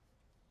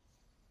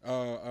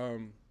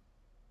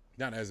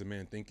 Not As a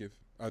Man Thinketh.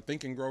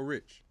 Think and Grow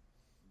Rich.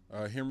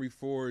 Henry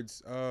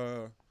Ford's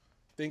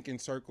Thinking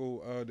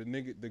Circle.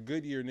 The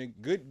Goodyear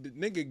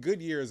nigga.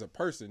 Goodyear is a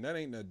person. That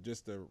ain't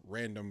just a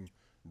random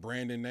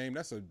branding name.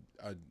 That's a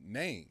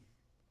name.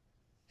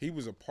 He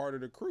was a part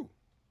of the crew.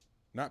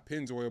 Not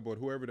Pennzoil, but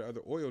whoever the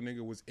other oil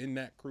nigga was in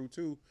that crew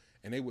too.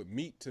 And they would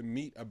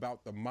meet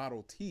about the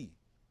Model T.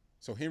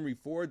 So Henry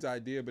Ford's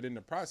idea, but in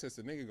the process,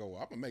 the nigga go,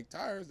 well, I'm gonna make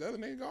tires. The other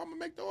nigga go, I'm gonna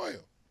make the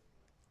oil.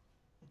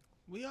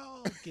 We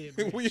all get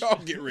rich. We all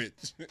get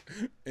rich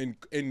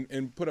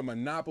and put a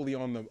monopoly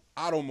on the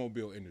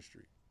automobile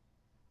industry.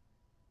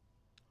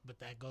 But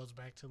that goes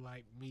back to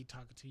like me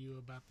talking to you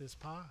about this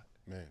pod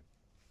Man,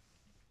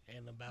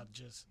 and about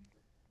just,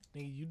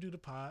 nigga, you do the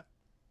pod,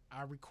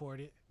 I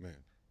record it. man,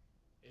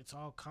 It's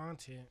all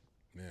content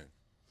man.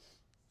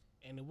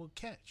 and it will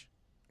catch.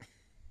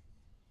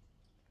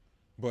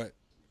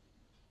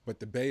 But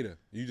the beta,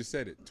 you just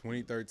said it,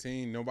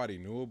 2013, nobody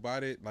knew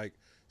about it. Like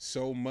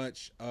so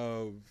much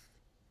of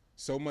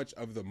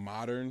the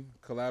modern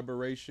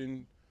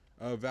collaboration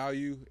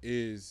value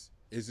is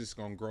just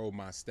gonna grow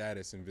my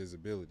status and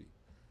visibility.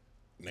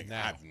 Nigga, Now.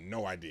 I have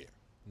no idea.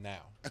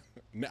 Now.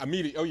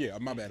 Immediately. Oh yeah,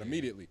 my bad.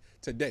 Immediately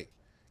today.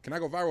 Can I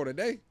go viral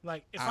today?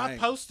 Like, if I I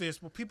ain't- post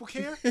this, will people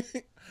care?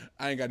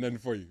 I ain't got nothing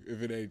for you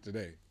if it ain't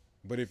today.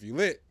 But if you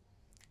lit,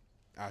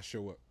 I'll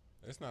show up.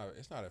 It's not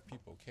if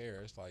people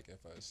care. It's like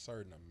if a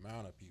certain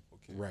amount of people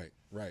care. Right.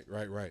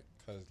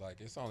 Because like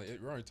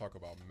we're only talking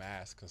about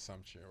mass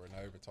consumption. We're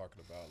not even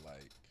talking about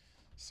like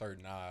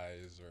certain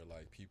eyes or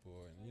like people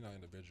and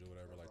individual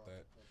whatever like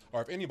that.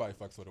 Or if anybody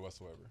fucks with it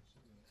whatsoever.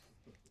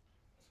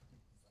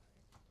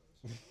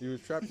 You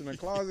was trapped in a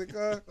closet,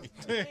 cuz.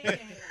 Man.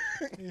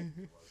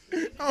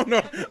 I don't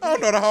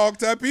know the hog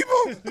tie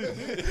people.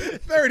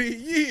 30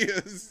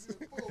 years.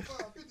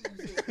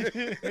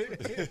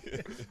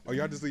 Oh,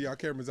 y'all just leave y'all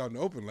cameras out in the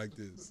open like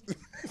this.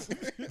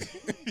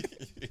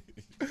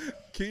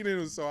 Keenan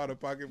was so out of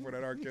pocket for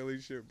that R. Kelly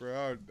shit,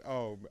 bro.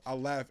 I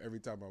laugh every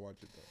time I watch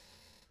it,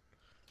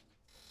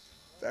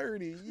 though.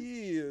 30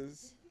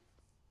 years.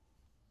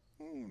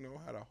 I don't know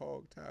how to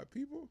hog tie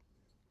people.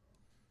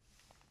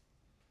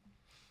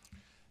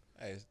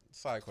 Hey,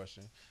 side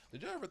question.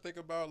 Did you ever think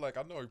about, like,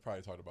 I know we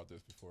probably talked about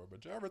this before,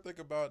 but did you ever think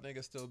about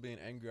niggas still being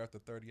angry after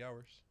 30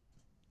 hours?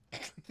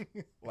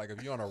 Like,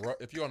 if you're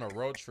on a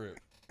road trip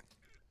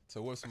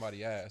to whoop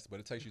somebody ass, but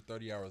it takes you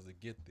 30 hours to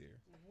get there.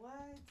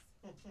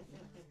 What?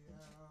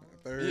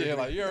 30. Yeah,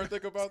 like, you ever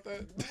think about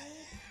that?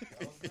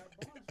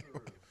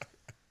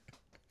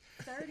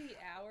 30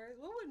 hours?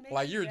 What would make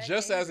Like, you you're that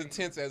just as angry?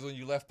 intense as when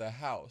you left the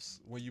house,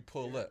 when you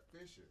pull up.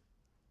 Fisher.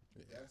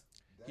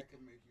 That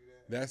can make you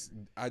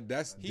that.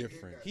 That's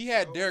different. He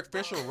had Derek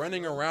Fisher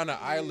running around the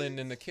island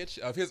in the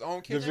kitchen of his own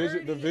The kitchen.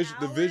 visual, 30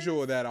 the visual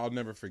hours? of that I'll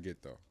never forget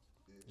though,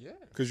 Yeah.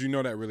 because you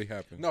know that really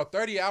happened. No,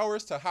 30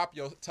 hours to hop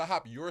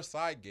your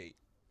side gate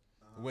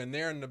when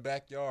they're in the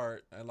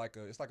backyard and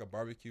it's like a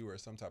barbecue or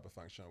some type of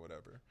function or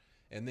whatever.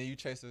 And then you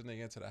chase this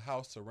nigga into the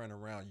house to run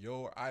around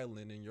your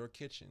island in your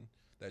kitchen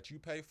that you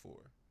pay for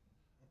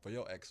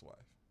your ex-wife.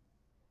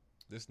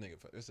 This nigga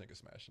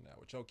smashing out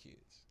with your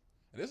kids.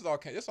 And this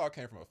all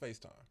came from a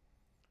FaceTime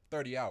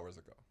 30 hours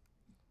ago.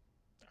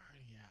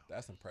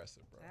 That's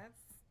impressive, bro.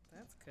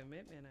 That's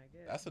commitment, I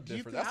guess. That's a Do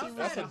you different. think-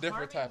 That's a Outside of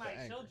different type harming of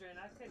my anger. children,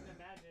 I couldn't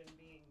imagine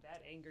being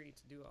that angry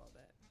to do all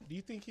that. Do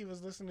you think he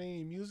was listening to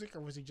any music, or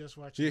was he just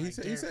watching? Yeah, like,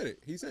 he Derek? said it.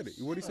 He said it.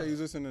 What he say? He was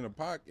listening to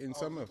Pac and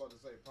something else. about to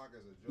say Pac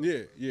as a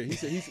joke. Yeah. He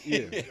said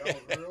yeah.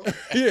 That was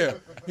real? Yeah.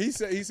 He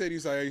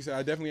said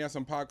I definitely had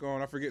some Pac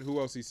on. I forget who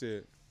else he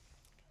said,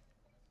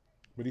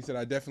 but he said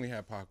I definitely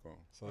had Pac on.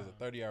 So it's a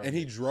 30 hour. And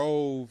he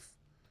drove,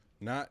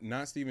 not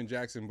Steven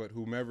Jackson, but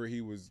whomever he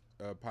was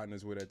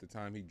partners with at the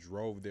time. He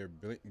drove their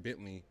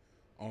Bentley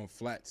on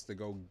flats to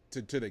go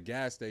to the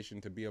gas station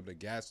to be able to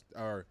gas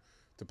or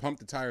to pump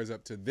the tires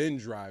up to then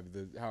drive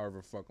the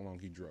however fuck long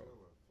he drove.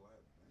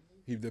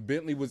 The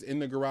Bentley was in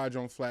the garage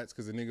on flats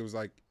because the nigga was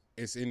like,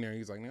 it's in there.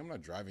 He's like, man, I'm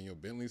not driving your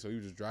Bentley. So he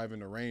was just driving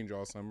the Range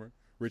all summer,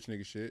 rich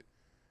nigga shit.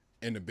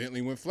 And the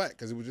Bentley went flat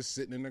because it was just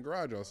sitting in the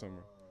garage all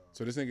summer.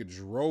 So this nigga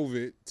drove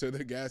it to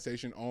the gas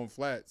station on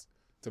flats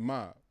to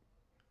mob.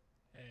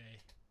 Hey,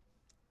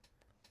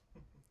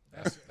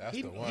 That's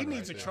he, the one. he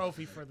needs right a there.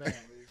 trophy for that.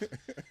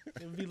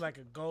 It would be like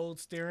a gold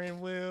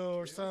steering wheel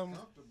or something.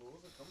 Comfortable.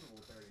 It's a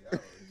comfortable 30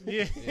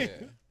 hours. Yeah.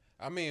 Yeah.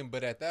 I mean,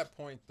 but at that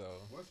point though,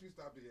 Once you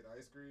stop to get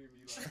ice cream,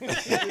 you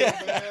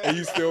like, Are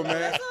you still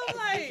mad? So I'm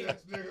like,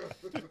 yes,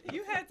 nigga.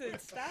 you had to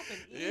stop and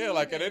eat. yeah,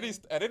 like at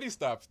and any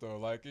stop store,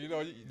 like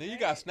then you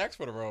got snacks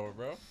for the road,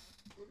 bro.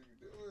 What are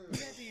you You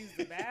doing? had to use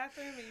the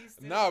bathroom and you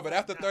still. No, but was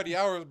after like, 30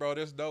 hours, bro,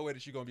 there's no way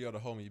that you're gonna be able to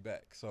hold me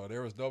back. So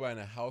there was nobody in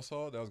the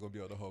household that was gonna be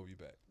able to hold me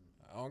back.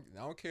 I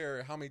don't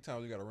care how many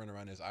times you gotta run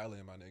around this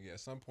island, my nigga. At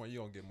some point,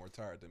 you're gonna get more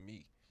tired than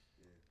me.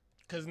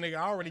 Because, nigga,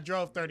 I already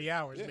drove 30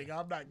 hours, Yeah. nigga.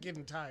 I'm not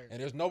getting tired.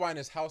 And there's nobody in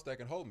this house that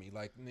can hold me.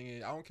 Like,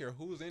 nigga, I don't care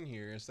who's in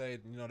here and say,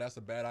 that's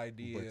a bad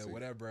idea But or to-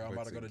 whatever. I'm but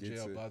about to to go to get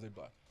jail, to- blah, blah,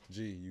 blah.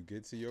 Gee, you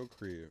get to your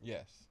crib.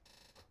 Yes.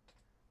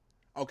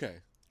 Okay.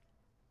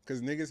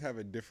 Because niggas have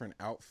a different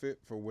outfit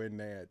for when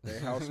they at their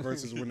house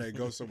versus when they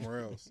go somewhere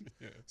else.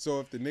 Yeah. So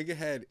if the nigga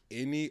had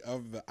any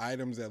of the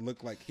items that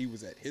looked like he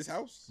was at his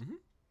house, Mhm.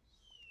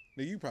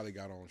 nigga, you probably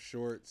got on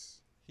shorts.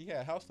 He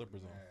had house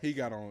slippers on. He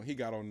got on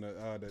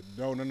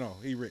the no.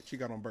 He rich. He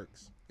got on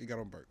Birks.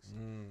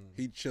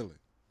 He chilling.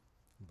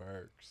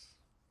 Burks.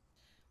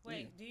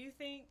 Wait, do you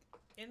think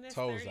in this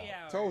Toes 30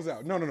 out. hours? Toes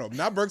out. No.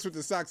 Not Birks with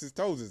the socks. His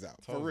toes is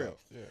out. For Toes real. out,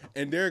 yeah.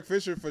 And Derek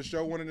Fisher for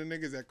sure one of the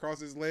niggas that cross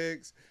his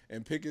legs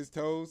and pick his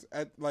toes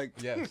at like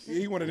Yes.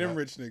 he one of them Yeah.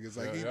 rich niggas.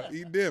 Like Yeah.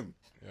 he dim.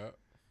 Yeah.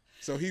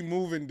 So he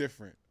moving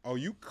different. Oh,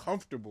 you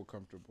comfortable.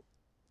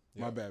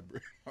 Yeah. My bad, bro.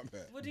 My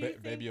bad. Well, do you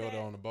think Baby that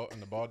Yoda on the boat in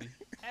the baldy.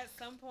 at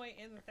some point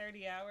in the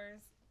 30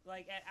 hours,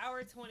 like at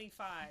hour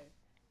 25,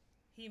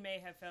 he may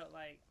have felt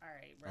like, all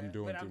right, bro, I'm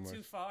doing but too I'm much.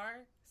 too far.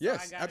 So I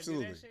Yes, gotta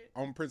absolutely. Do that shit?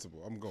 On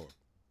principle. I'm going.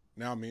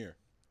 Now I'm here.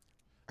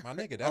 My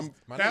nigga,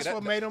 That's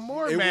what made him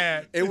more It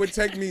mad. would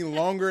take me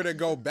longer to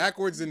go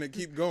backwards than to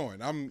keep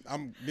going. I'm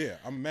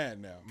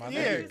mad now. My Yeah.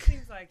 It nigga. just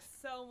seems like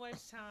so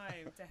much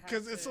time to have.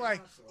 Because it's to-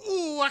 like,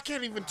 ooh, I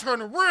can't even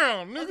turn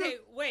around, nigga. Okay,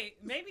 wait.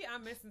 Maybe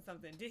I'm missing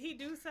something. Did he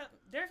do something?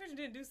 Derek Fisher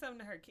didn't do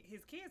something to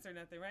his kids or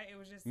nothing, right? It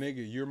was just.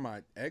 Nigga, you're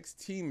my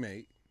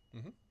ex-teammate.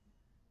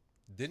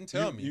 Didn't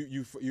tell me.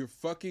 You're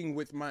fucking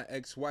with my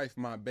ex-wife,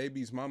 my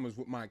baby's mama's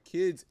with my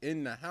kids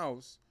in the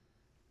house,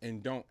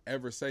 and don't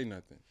ever say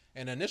nothing.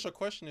 And the initial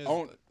question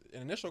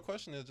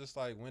is just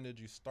like, when did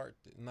you start?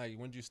 Like,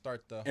 when did you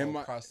start the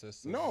whole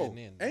process? Of No, getting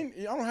in? and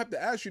I don't have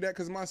to ask you that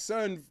because my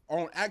son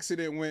on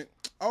accident went,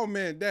 "Oh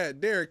man, Dad,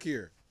 Derek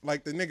here."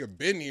 like the nigga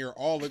been here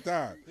all the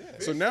time.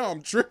 So now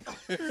I'm tripping.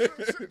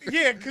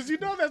 Yeah, because you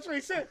know that's what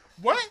he said.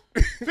 What?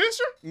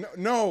 Fisher?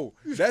 No,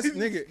 that's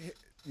nigga.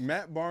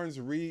 Matt Barnes'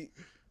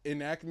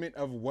 reenactment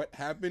of what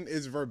happened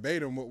is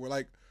verbatim. What we're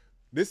like,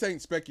 this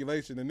ain't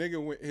speculation. The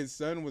nigga, his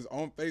son was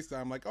on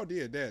FaceTime, like, oh,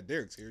 dear, Dad,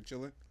 Derek's here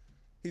chilling.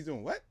 He's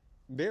doing what?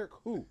 Derek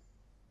who?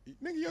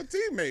 Nigga, your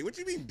teammate. What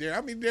you mean, Derek?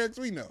 How many Dereks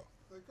we know?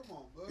 Like, come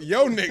on, bud.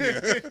 Yo,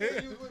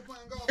 nigga. You was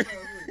playing golf last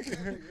week. That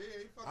nigga, yeah,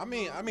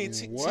 he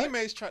fucking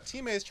What?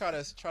 teammates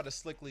try to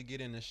slickly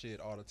get in the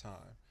shit all the time,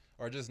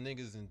 or just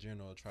niggas in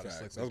general try to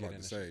Facts. I slickly was get about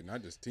in to the say, shit.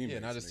 not just teammates. Yeah,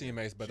 not just nigga.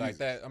 teammates, but like Jesus.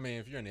 that. I mean,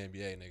 if you're in the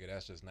NBA, nigga,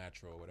 that's just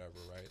natural or whatever,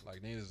 right?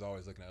 Like niggas is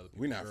always looking at other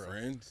people. We not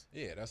friends.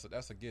 Yeah,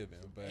 that's a given.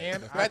 But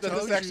And the I fact that this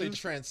told actually you-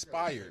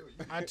 transpired.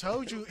 I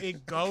told you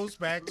it goes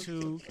back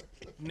to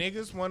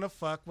niggas want to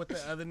fuck what the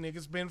other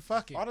niggas been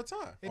fucking. All the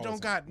time. It all don't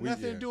the time. got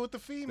nothing Yeah. to do with the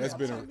female. That's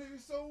been a That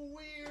nigga's so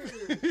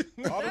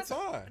weird. All the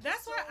time.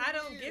 That's why I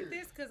don't get weird.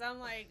 this, because I'm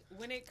like,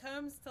 when it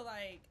comes to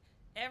like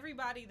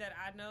everybody that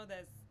I know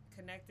that's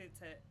connected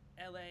to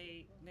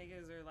LA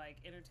niggas or like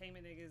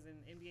entertainment niggas and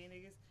NBA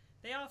niggas,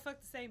 they all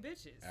fuck the same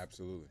bitches.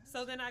 absolutely.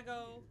 So then I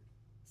go,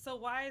 so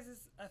why is this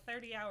a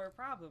 30-hour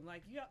problem?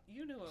 Like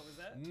you knew what was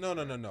up. No.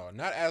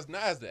 Not as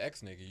the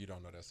ex nigga. You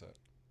don't know that's up.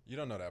 You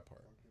don't know that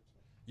part.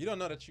 You don't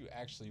know that you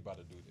actually about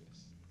to do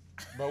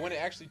this. But when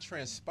it actually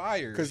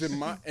transpires, Because in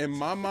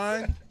my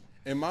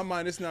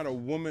mind, it's not a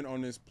woman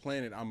on this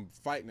planet I'm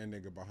fighting a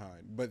nigga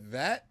behind. But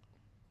that.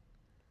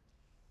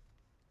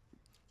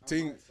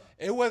 Ting,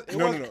 it was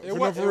no. it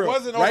For real.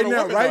 wasn't right over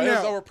now, the women, right though. It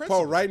was now, over principle.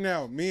 Paul, right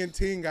now, me and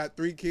Ting got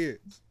 3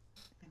 kids.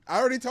 I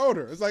already told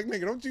her. It's like,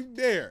 nigga, don't you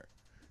dare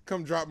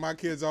come drop my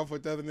kids off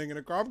with the other nigga in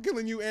the car. I'm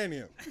killing you and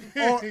him.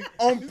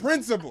 on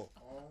principle.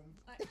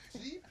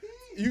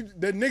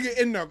 The nigga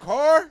in the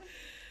car?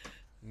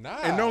 Nah.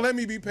 And don't let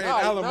me be paying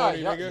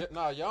alimony, nah, nigga.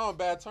 Nah, y'all on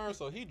bad terms,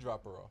 so he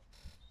drop her off.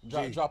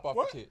 Gee. Drop off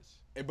What? the kids.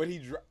 But he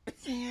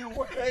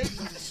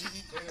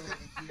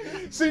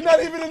See,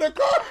 not even in the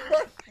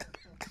car.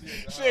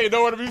 She ain't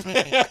nowhere to be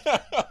paying.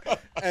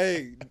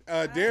 Hey,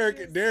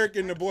 Derek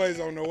and the boys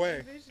on the way.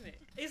 Envision it.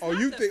 It's Oh,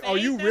 not you the think- oh,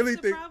 fade you that's really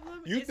the think-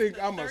 problem, you it's think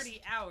the I'm a-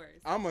 30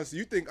 hours.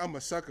 You think I'm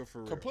a sucker for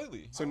real?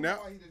 Completely. So I don't now,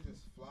 know why he didn't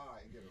just fly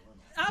and get a rental.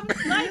 I'm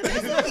like,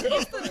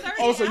 it's the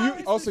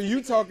 30 hours.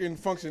 you talking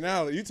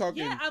functionality? You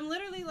talking? Yeah, I'm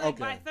literally like, Okay.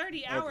 by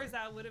 30 hours,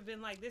 I would have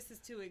been like, this is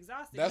too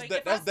exhausting. That's like, the-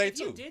 if that's day if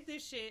you 2. did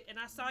this shit and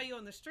I saw you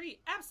on the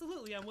street,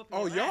 absolutely, I'm whooping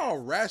Oh, your y'all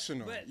ass.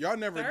 rational. But Y'all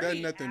never 30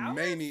 done nothing hours?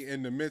 manny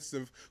in the midst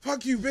of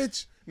fuck you,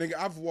 bitch. Nigga,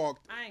 I've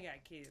walked I ain't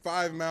got kids.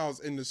 5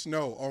 miles in the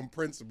snow on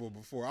principle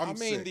before. I mean,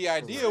 sick, the for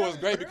idea real. was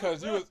great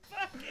because you was.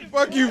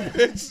 Fuck you,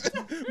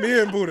 bitch.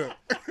 Me and Buddha.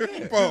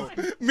 Bro,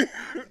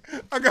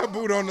 I got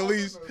Buddha on the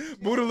leash.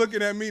 Buddha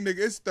looking at me, nigga.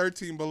 It's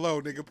 13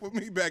 below, nigga. Put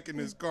me back in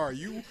this car.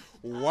 You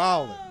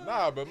wildin'.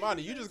 Nah, but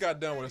Monty, you just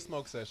got done with a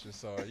smoke session,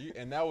 so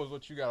and that was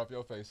what you got off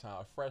your face,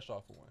 huh? Fresh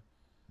off of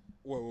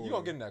one. You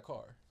gonna get in that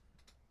car.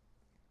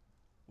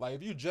 Like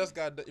if you just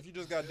got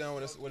done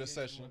with a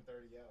session. 30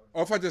 hours.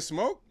 Oh, if I just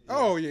smoke?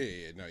 Oh,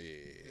 yeah.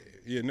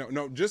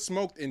 No, just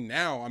smoked, and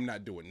now I'm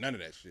not doing none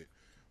of that shit.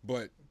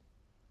 But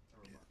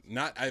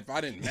not if I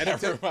didn't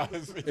meditate.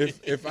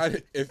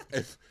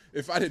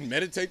 If I didn't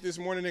meditate this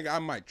morning, nigga, I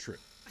might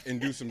trip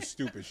and do some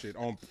stupid shit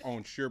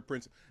on sheer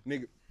principle.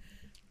 Nigga,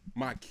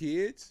 my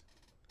kids,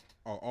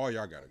 all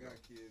y'all gotta I go.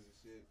 got kids and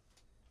shit,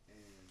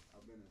 and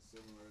I've been in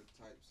similar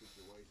type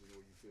situations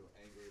where you feel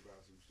angry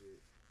about some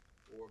shit,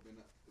 or been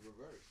the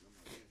reverse. And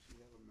I'm like, man, she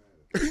hella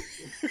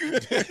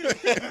mad.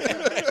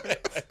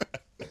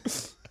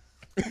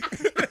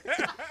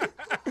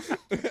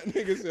 That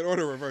nigga said,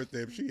 "Order reverse,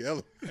 damn, she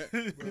hella."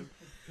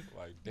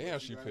 Like, damn,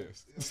 she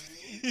pissed.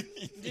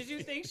 Did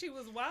you think she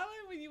was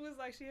wilding when you was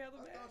like, she held him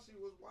I back? thought she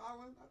was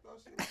wilding. I thought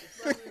she was,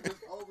 especially if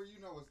it's over. You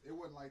know, it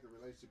wasn't like the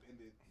relationship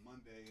ended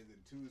Monday and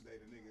then Tuesday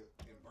the nigga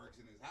embarks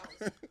in his house.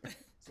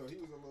 So he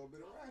was a little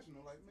bit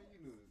irrational. Like, man,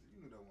 you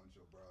knew that wasn't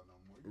your bro no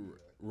more. You knew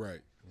that.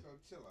 Right. So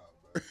chill out,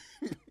 bro.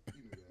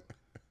 You knew that.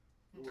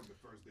 It wasn't the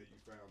first day you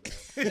found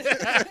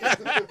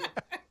out.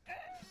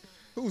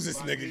 Who's this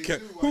Like nigga? me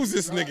Kevin? too, like Who's you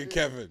this got nigga it.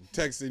 Kevin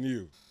texting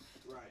you?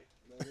 Right.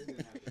 No, they didn't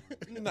have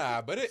to.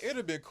 Nah, but it'd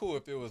have been cool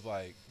if it was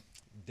like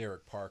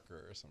Derek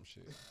Parker or some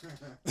shit.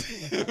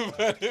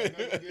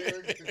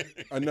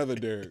 Another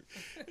Derek.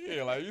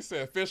 Yeah, like you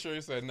said Fisher,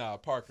 you said nah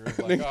Parker. It's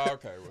like, oh,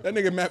 okay. Well, That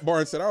nigga Matt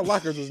Barnes said our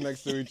lockers was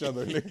next to each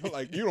other. Nigga,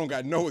 like you don't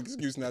got no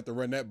excuse not to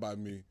run that by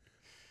me.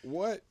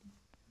 What?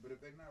 But if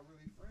they're not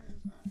really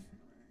friends, I ain't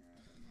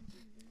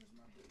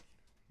my bitch.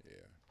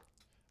 Yeah.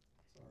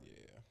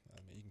 yeah. I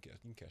mean, you can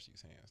catch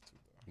these hands too,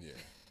 though. Yeah.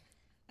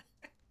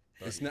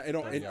 It's not. It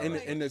don't. But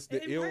And it's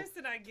the in ill.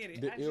 person, I get it.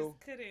 the I ill-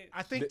 just couldn't.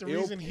 I think The the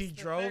ill- reason he It's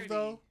the drove 30.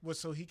 though was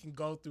so he can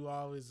go through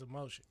all his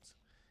emotions.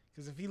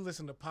 Because if he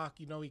listened to Pac,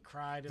 you know he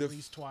cried at The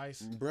least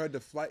twice. Bruh, the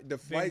flight.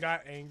 Then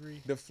got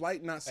angry. The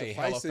flight not Hey,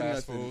 hella sufficing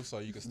fast nothing. food, so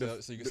you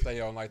can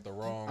stay on like the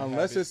wrong.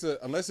 Unless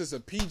habit. it's a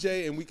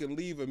PJ and we can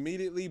leave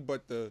immediately,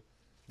 but the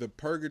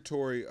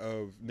purgatory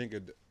of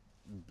nigga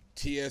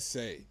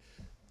TSA,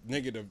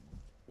 nigga the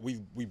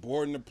we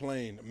boarding the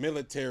plane,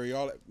 military,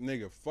 all that.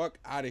 Nigga, fuck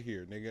out of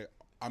here, nigga.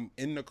 I'm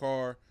in the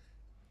car,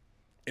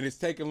 and it's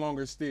taking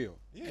longer still.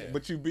 Yeah.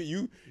 But you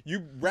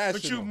rational.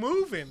 But you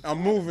moving.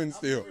 I'm moving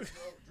still.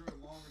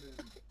 Driven longer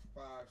than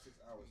 5-6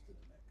 hours to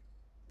the neck.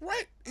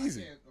 Right,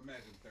 easy. I can't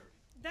imagine 30.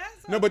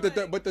 That's No, but I'm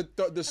the like,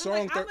 but the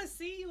song. I'm gonna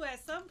see you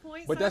at some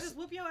point, But so I'll that's- just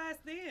whoop your ass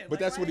then. But Like,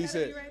 that's why what he the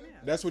hell are said. you right now?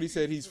 That's what he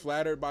said. He's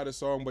flattered by the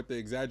song, but the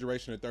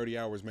exaggeration of 30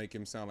 hours make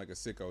him sound like a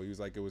sicko. He was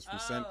like, it was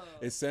from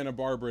it's Santa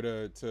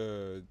Barbara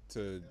to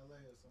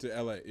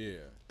LA. Yeah.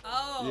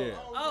 Oh, Yeah.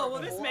 oh,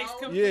 well, this makes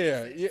complete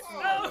Yeah. sense. Yeah.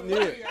 Oh.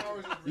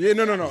 Yeah. Yeah.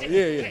 No.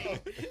 Yeah.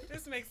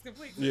 This makes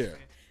complete sense. Yeah.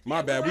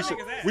 My bad. How long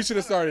is that? We should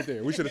have started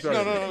there. We should have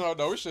started.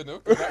 No, we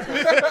shouldn't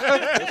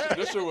have.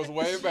 This shit was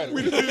way better.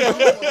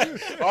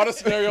 All the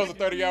scenarios of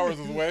 30 hours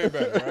was way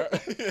better,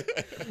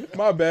 right?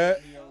 My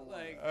bad.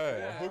 Like, Hey,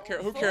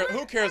 yeah.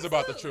 who cares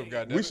about the truth,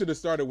 goddamn? We should have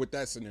started with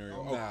that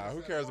scenario. Nah,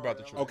 who cares about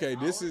the truth? Okay,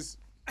 this is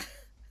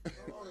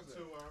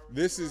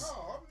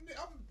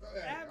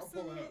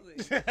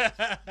Absolutely.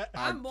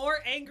 I'm more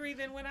angry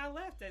than when I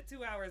left at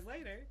 2 hours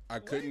later. I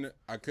couldn't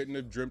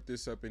have dreamt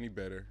this up any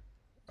better.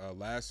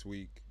 Last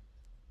week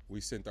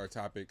we sent our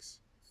topics,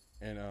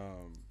 and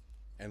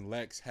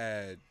Lex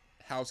had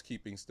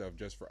housekeeping stuff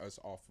just for us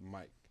off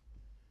mic,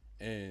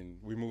 and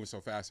we moving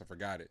so fast I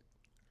forgot it.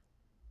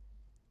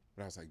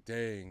 But I was like,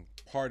 dang,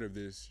 part of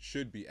this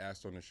should be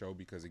asked on the show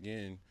because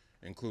again,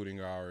 including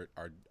our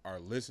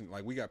listen,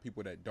 like we got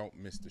people that don't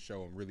miss the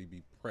show and really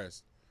be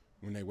pressed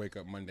when they wake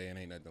up Monday and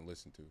ain't nothing to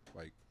listen to.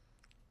 Like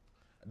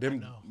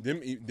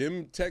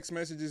them text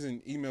messages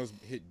and emails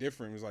hit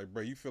different. It was like,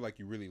 bro, you feel like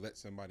you really let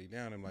somebody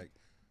down. I'm like,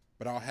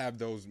 but I'll have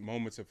those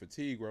moments of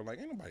fatigue where I'm like,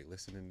 ain't nobody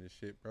listening to this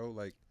shit, bro.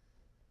 Like,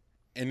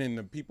 and then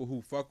the people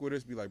who fuck with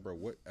us be like, bro,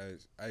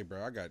 hey,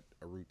 bro, I got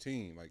a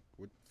routine. Like,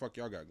 what the fuck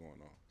y'all got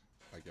going on?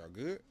 Like, y'all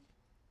good?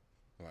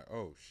 I'm like,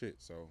 oh shit.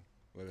 So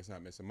let us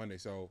not miss a Monday.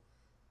 So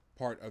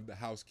part of the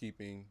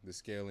housekeeping, the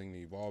scaling, the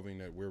evolving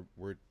that we're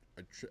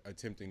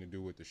attempting to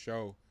do with the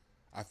show,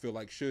 I feel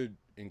like should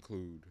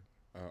include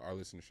our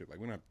listenership. Like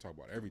we don't have to talk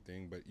about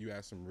everything, but you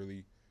asked some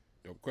really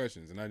dope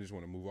questions, and I just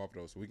want to move off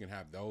those so we can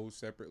have those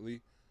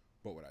separately.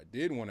 But what I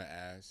did want to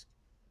ask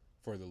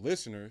for the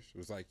listeners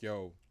was like,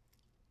 yo,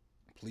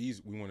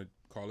 please, we want to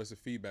call this a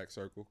feedback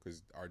circle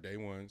because our day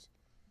ones,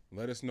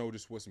 let us know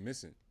just what's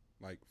missing.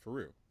 Like for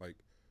real, like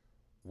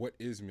what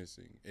is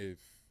missing? If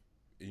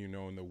you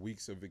know, in the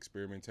weeks of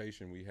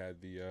experimentation, we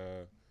had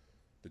the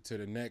to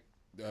the neck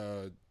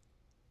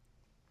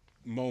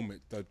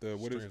moment, the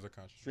what is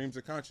streams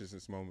of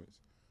consciousness moments.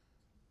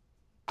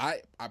 I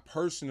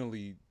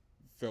personally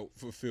felt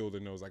fulfilled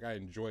in those. Like I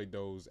enjoyed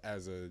those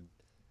as an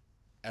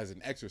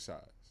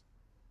exercise,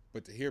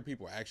 but to hear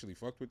people actually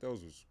fucked with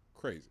those was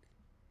crazy.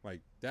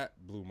 Like that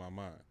blew my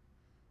mind.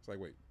 It's like,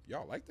 wait,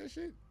 y'all like that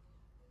shit?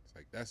 It's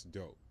like that's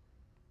dope.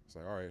 It's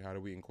like, all right, how do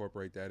we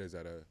incorporate that? Is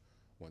that a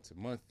once a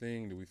month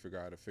thing? Do we figure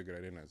out how to figure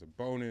that in as a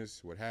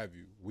bonus? What have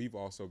you? We've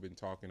also been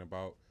talking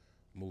about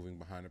moving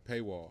behind a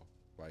paywall.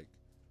 Like,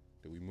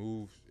 do we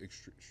move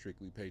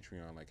strictly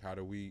Patreon? Like, how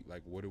do we,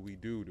 like, what do we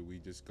do? Do we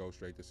just go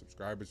straight to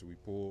subscribers? Do we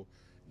pull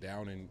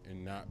down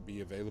and not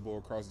be available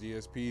across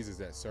DSPs? Is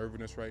that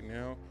serving us right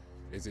now?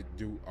 Is it,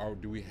 do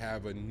we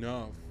have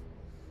enough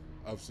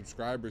of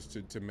subscribers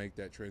to make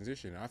that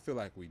transition? I feel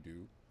like we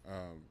do.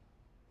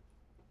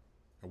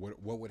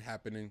 What would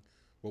happen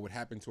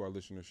to our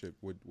listenership?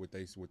 Would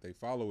they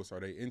follow us? Are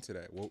they into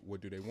that?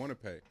 What do they want to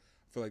pay?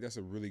 I feel like that's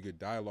a really good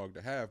dialogue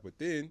to have. But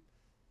then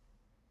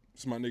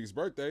it's my nigga's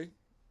birthday,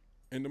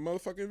 and the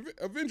motherfucking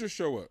Avengers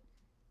show up.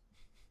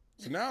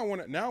 So now I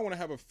want to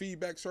have a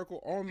feedback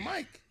circle on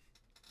mic.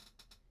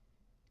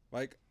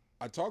 Like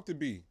I talked to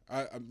B.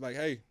 I'm like,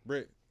 hey,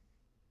 Britt,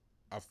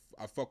 I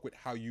fuck with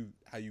how you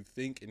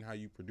think and how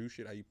you produce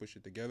it, how you push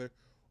it together.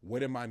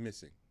 What am I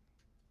missing?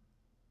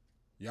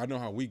 Y'all know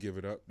how we give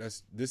it up.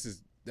 That's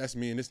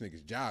me and this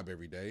nigga's job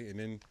every day. And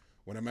then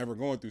when I'm ever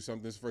going through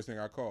something, it's the first thing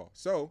I call.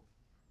 So,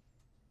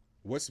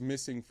 what's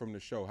missing from the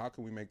show? How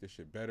can we make this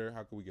shit better?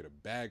 How can we get a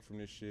bag from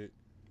this shit?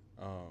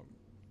 How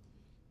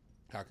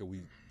can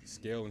we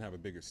scale and have a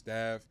bigger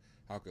staff?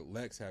 How could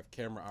Lex have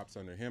camera ops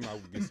under him? How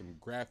would get some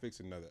graphics,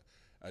 an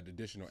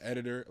additional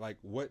editor? Like,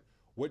 what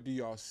do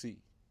y'all see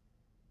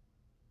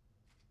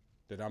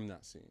that I'm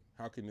not seeing?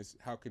 How can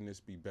this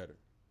be better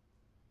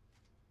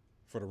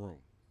for the room?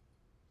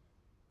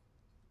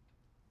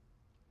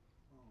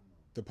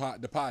 The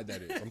pod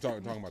that is. I'm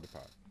talking about the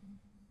pod.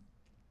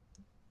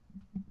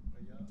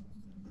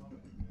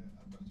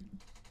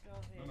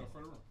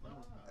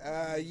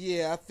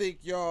 Yeah, I think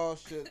y'all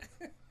should.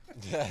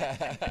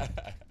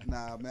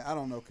 Nah, man, I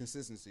don't know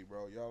consistency,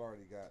 bro. Y'all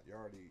already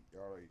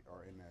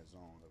are in that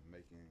zone of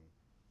making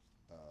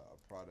a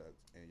product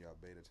and y'all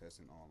beta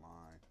testing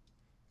online.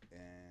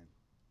 And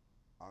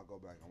I'll go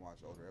back and watch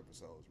older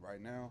episodes.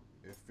 Right now,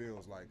 it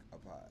feels like a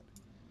pod.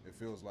 It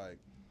feels like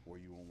where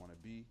you won't want to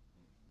be.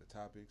 The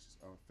topics is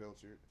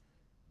unfiltered,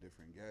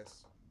 different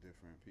guests,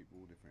 different people,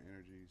 different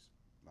energies.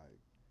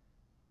 Like,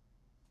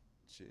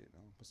 shit,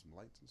 I'm put some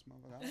lights in this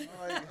motherfucker. I don't know,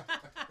 like,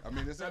 I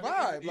mean, it's a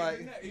vibe.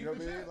 Like, you know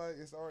what I mean? Like,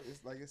 it's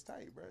like it's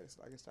tight, bro. It's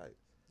like it's tight.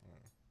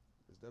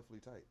 It's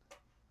definitely tight.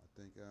 I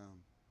think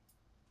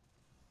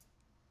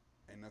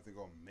ain't nothing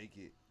gonna make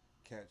it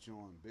catch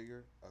on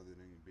bigger other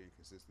than being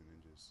consistent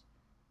and just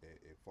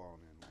it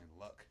falling in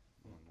luck.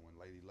 When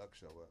Lady Luck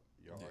show up,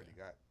 you already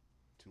got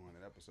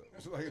 200 episodes.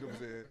 Like, you know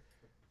what I'm saying?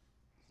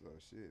 So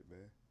shit,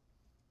 man.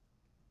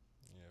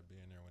 Yeah,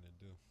 being there when it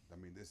do. I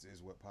mean, this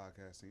is what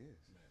podcasting is.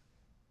 Man.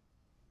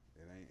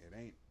 It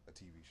ain't a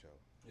TV show.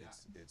 Yeah.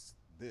 It's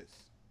this.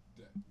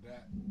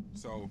 That.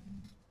 So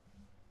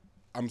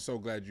I'm so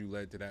glad you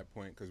led to that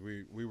point because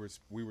we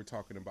were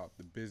talking about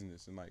the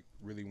business and like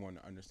really wanting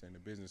to understand the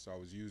business. So I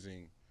was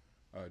using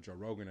Joe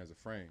Rogan as a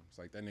frame. It's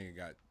like that nigga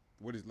got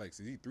is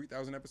he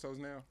 3,000 episodes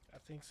now? I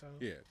think so.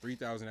 Yeah,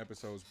 3,000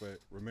 episodes. But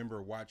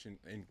remember watching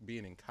and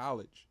being in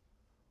college,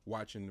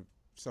 watching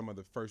some of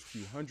the first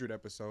few hundred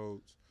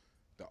episodes,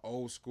 the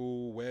old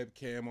school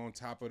webcam on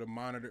top of the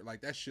monitor,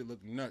 like that shit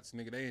looked nuts,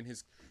 nigga. They in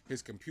his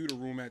computer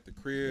room at the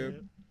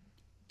crib,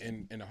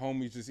 and the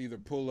homies just either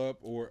pull up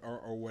or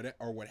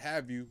what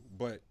have you.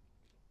 But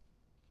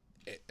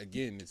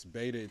again, it's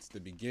beta, it's the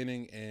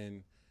beginning,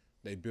 and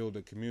they build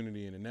a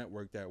community and a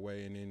network that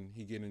way. And then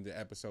he get into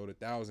episode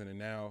 1,000, and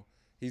now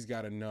he's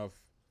got enough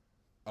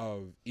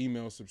of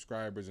email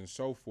subscribers and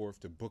so forth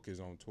to book his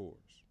own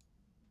tours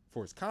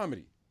for his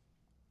comedy.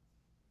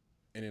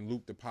 And then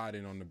loop the pod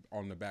in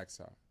on the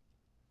backside.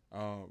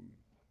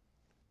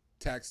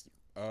 Tax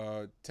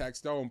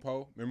Stone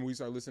Poe. Remember we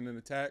started listening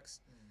to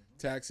Tax? Mm-hmm.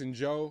 Tax and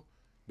Joe.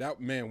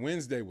 That man,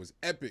 Wednesday was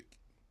epic.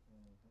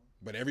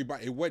 Mm-hmm. But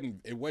everybody, it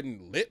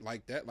wasn't lit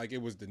like that. Like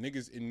it was the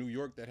niggas in New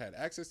York that had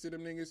access to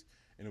them niggas,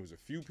 and it was a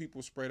few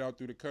people spread out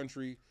through the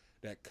country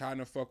that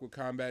kind of fuck with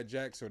Combat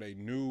Jack, so they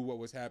knew what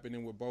was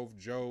happening with both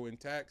Joe and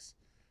Tax.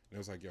 And it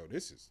was like, yo,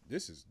 this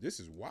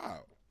is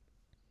wild.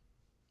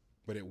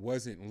 But it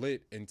wasn't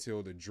lit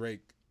until the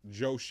Drake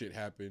Joe shit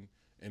happened,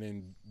 and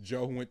then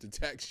Joe went to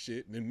Tax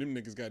shit, and then them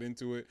niggas got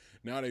into it.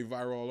 Now they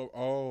viral all over.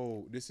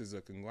 Oh, this is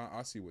a conglomerate.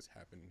 I see what's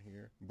happening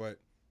here. But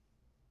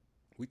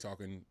we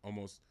talking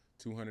almost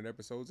 200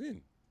 episodes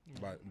in.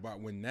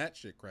 But when that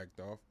shit cracked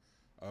off,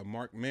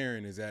 Mark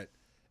Maron is at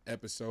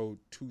episode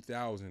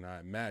 2,000, I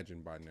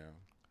imagine by now.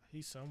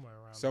 He's somewhere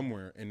around.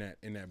 Somewhere in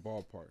that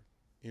ballpark.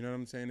 You know what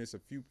I'm saying? It's a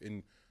few.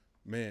 And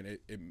man,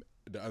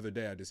 the other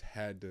day I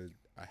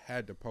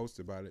had to post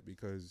about it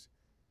because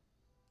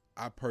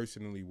I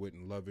personally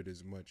wouldn't love it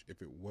as much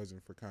if it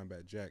wasn't for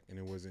Combat Jack, and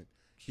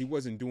he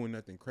wasn't doing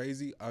nothing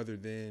crazy other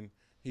than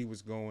he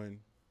was going,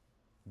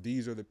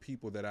 these are the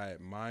people that I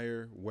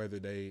admire, whether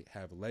they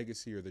have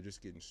legacy or they're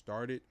just getting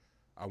started.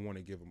 I want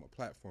to give them a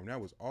platform. That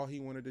was all he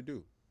wanted to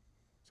do.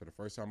 So the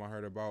first time I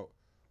heard about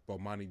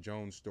Bomani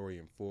Jones' story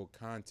in full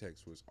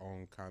context was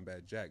on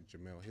Combat Jack.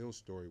 Jamel Hill's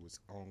story was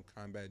on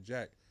Combat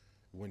Jack.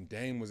 When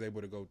Dame was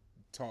able to go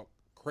talk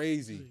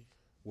crazy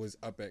was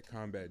up at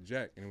Combat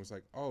Jack, and it was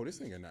like, oh, this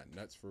nigga not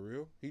nuts for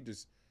real.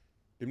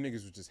 Them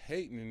niggas was just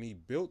hating, and he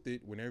built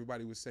it when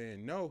everybody was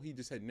saying no. He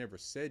just had never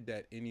said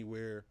that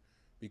anywhere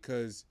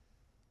because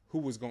who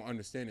was gonna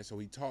understand it? So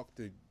he talked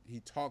to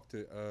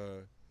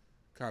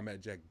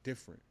Combat Jack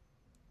different,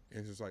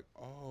 and it was like,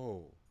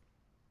 oh,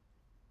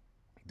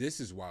 this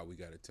is why we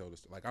gotta tell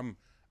this. Like I'm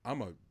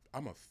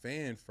a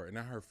fan for, and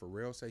I heard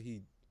Pharrell say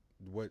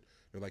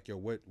they're like, yo,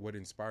 what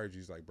inspired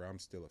you? He's like, bro, I'm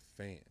still a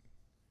fan.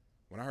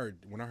 When I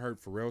heard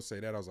Pharrell say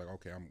that, I was like,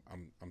 okay,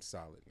 I'm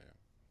solid now,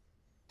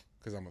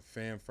 because I'm a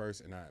fan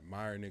first, and I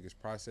admire niggas'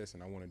 process,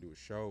 and I want to do a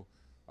show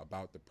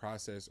about the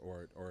process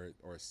or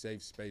a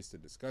safe space to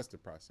discuss the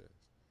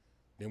process.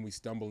 Then we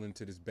stumble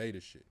into this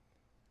beta shit,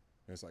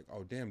 and it's like,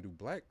 oh damn, do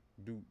black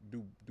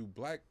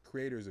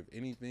creators of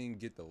anything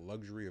get the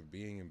luxury of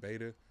being in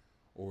beta,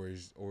 or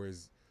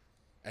is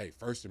hey,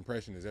 first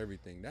impression is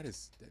everything?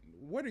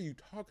 What are you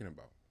talking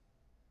about?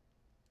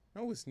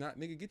 No, it's not,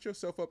 nigga. Get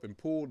yourself up and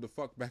pull the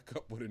fuck back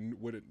up with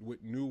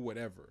new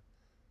whatever.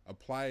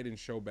 Apply it and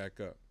show back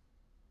up.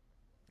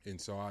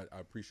 And so I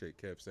appreciate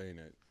Kev saying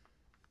that.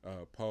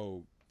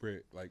 Poe,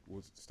 Britt, like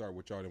we'll start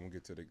with y'all, then we'll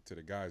get to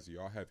the guys. Do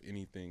y'all have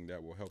anything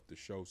that will help the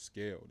show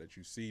scale that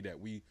you see that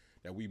we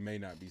may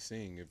not be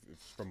seeing? If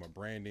from a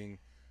branding,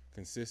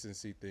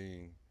 consistency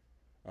thing,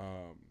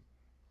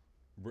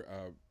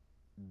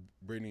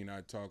 Brittany and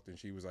I talked, and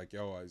she was like,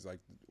 yo, I was like,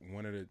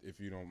 one of the, if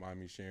you don't mind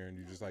me sharing,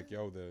 you just like,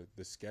 yo, the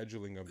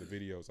scheduling of the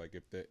videos, like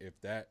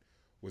if that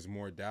was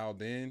more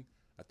dialed in,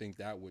 I think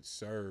that would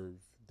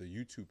serve the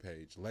YouTube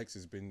page. Lex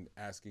has been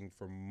asking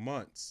for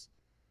months,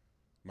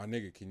 my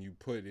nigga, can you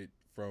put it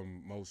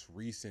from most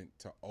recent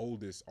to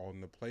oldest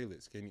on the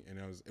playlist? Can you? And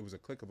it was a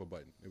click of a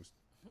button. It was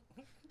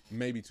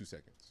maybe 2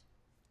 seconds.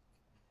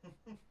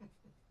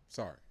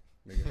 Sorry,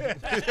 nigga.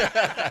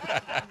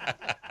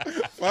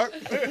 Fuck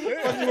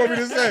you want me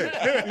to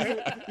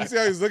say? You see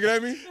how he's looking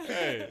at me?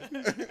 Hey,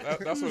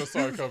 that's where the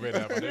sorry come in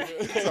at, my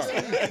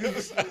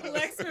nigga. Sorry.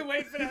 Lex been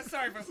waiting for that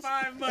sorry for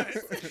 5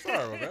 months.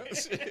 Sorry, man.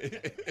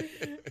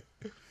 Shit.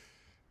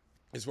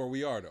 It's where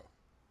we are though.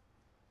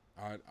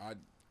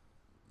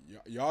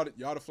 y'all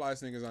the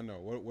flyest niggas I know.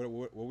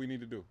 What we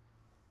need to do?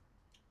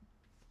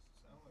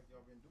 Sound like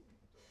y'all been doing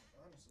it though,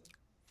 honestly.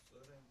 So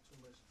it ain't too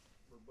much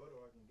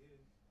rebuttal I can give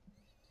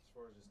as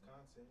far as just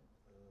content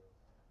or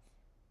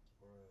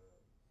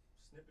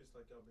snippets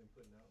like y'all been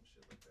putting out and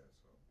shit like that.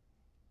 So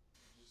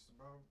it's just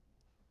about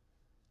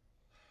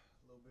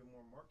a little bit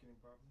more marketing,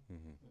 probably.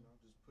 Mhm. You know,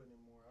 just putting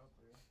it more out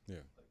there.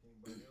 Yeah. Like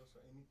anybody else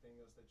or anything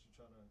else that you're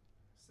trying to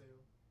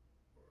sell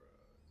or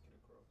get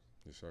across.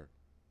 Yes, sir.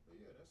 But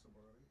yeah, that's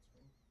about it.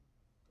 So,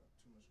 got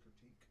too much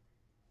critique.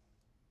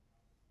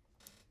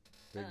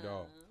 Big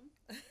dog.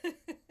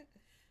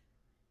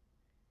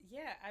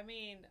 Yeah, I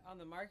mean, on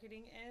the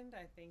marketing end,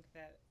 I think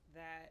that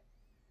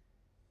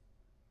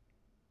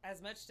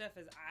as much stuff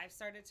as I've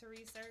started to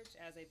research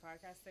as a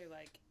podcaster,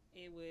 like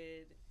it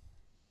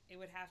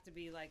would have to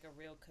be like a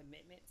real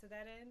commitment to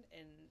that end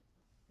and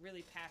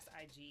really past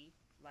IG.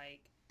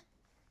 Like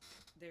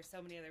there's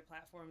so many other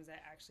platforms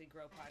that actually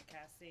grow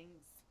podcasting.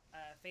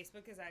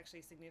 Facebook is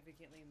actually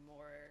significantly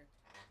more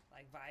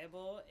like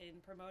viable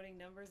in promoting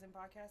numbers in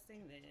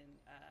podcasting than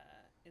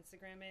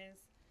Instagram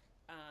is.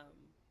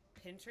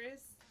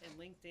 Pinterest and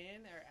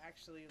LinkedIn are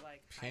actually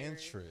like higher,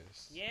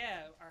 Pinterest.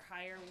 yeah, are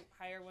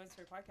higher ones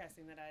for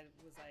podcasting that I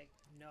was like,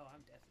 no,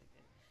 I'm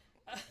definitely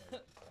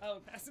good.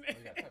 Oh, passing it.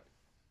 You gotta tap it.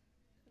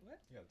 What?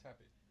 You gotta tap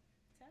it.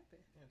 Tap it.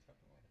 Yeah, tap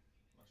it.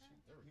 Oh,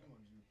 shoot, he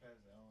wanted you to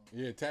pass it on.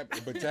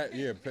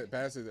 Yeah,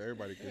 pass it to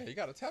everybody. Yeah, you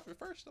gotta tap it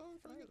first though.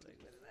 What is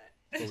that?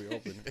 Before we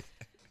open it.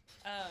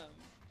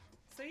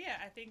 So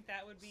yeah, I think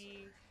that would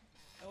be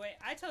a way.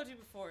 I told you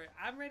before,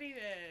 I'm ready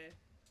to.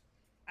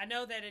 I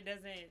know that it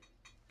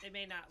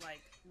may not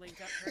like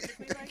link up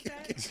perfectly like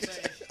that,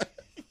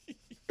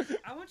 but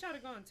I want y'all to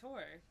go on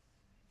tour.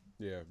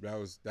 Yeah, that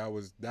was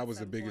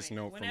the biggest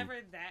note.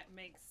 Whenever that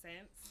makes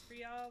sense for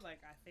y'all,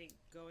 like I think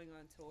going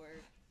on tour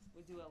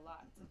would do a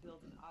lot to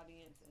build an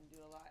audience and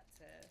do a lot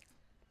to.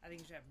 I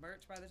think you should have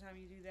merch by the time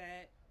you do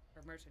that,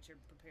 or merch that you're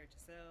prepared to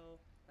sell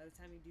by the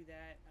time you do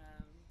that.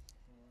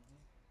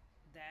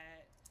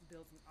 That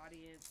builds an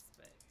audience,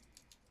 but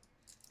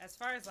as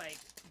far as like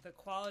the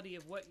quality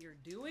of what you're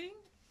doing,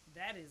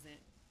 that isn't.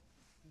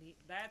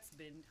 That's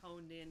been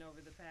honed in over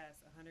the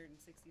past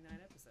 169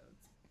 episodes.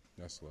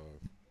 That's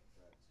love.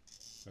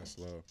 That's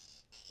love.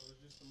 So it's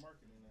just the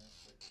marketing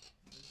aspect.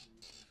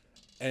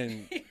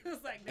 And He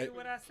was like, "Do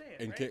what I said."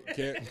 and right?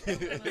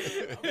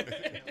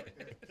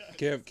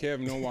 Kev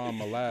know why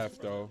I'ma laugh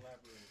though.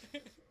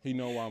 He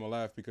know why I'ma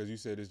laugh because you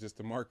said it's just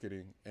the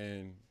marketing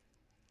and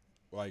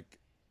like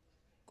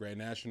Grand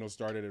National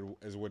started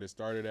as what it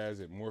started as.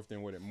 It morphed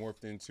in what it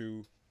morphed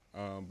into,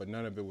 but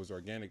none of it was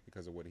organic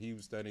because of what he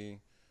was studying.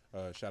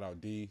 Shout out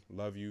D,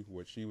 love you.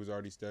 What she was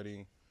already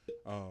studying,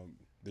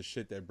 the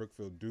shit that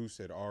Brookfield Deuce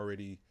had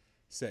already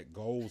set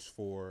goals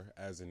for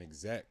as an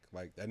exec.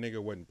 Like that nigga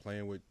wasn't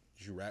playing with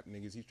you rap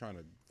niggas. He's trying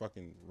to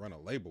fucking run a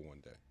label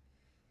one day.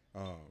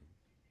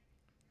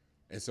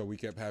 And so we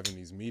kept having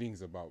these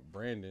meetings about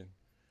branding,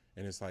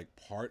 and it's like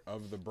part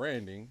of the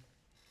branding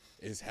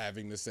is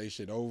having to say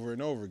shit over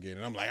and over again.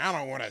 And I'm like, I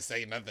don't want to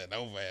say nothing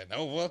over and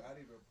over. Not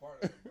even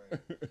part of the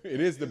brand. It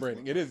is the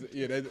branding. It is.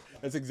 Yeah,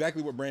 that's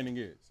exactly what branding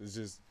is. It's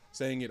just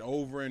saying it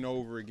over and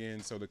over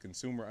again so the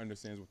consumer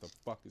understands what the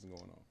fuck is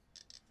going on.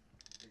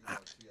 Think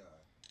about T.I.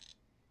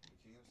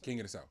 The King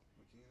of the South.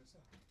 The King of the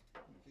South.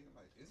 The King,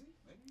 like, is he?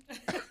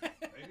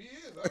 Maybe he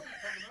is. I don't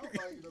fucking know.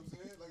 Like, you know what I'm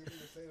saying? Like, if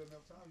you say it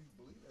enough times, you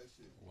believe that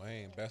shit.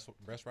 Wayne, best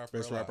rapper.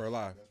 Best rapper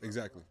alive. Best rapper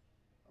Exactly. alive.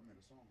 I made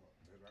a song about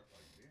best rapper.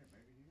 Like, damn,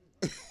 maybe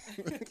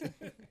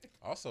he is.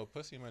 Also,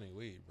 pussy money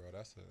weed, bro.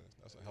 That's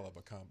a hell of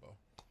a combo.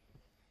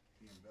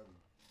 BMW.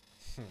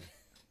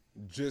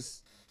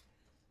 Just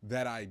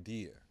that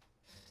idea,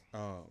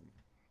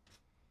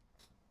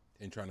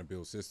 and trying to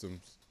build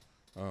systems,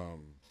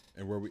 and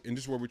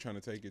just where we're trying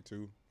to take it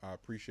to. I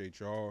appreciate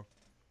y'all,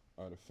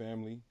 the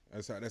family.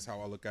 That's how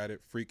I look at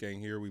it. Freak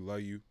ain't here. We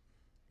love you.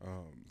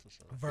 For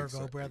sure.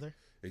 Virgo brother.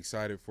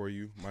 Excited for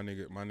you. My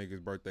nigga's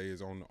birthday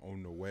is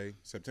on the way.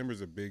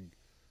 September's a big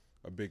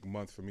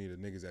month for me. The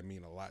niggas that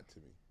mean a lot to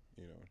me,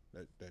 you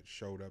know, that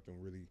showed up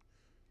and really,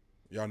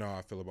 y'all know how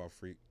I feel about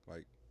Freak.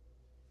 Like,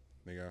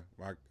 nigga,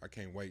 I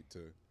can't wait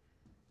to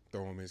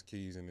throw him his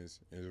keys and his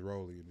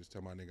rollie and just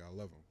tell my nigga I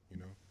love him, you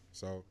know.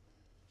 So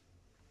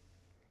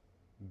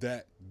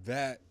that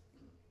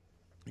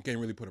you can't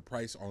really put a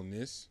price on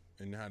this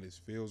and how this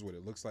feels, what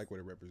it looks like, what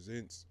it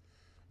represents.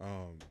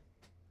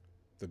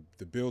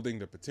 The building,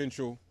 the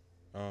potential,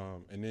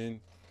 and then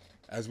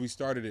as we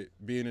started it,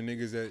 being the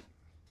niggas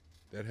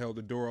that held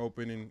the door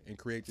open and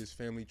create this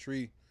family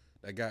tree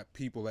that got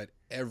people at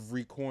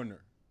every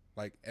corner,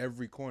 like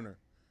every corner,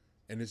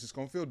 and it's just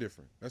gonna feel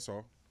different. That's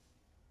all.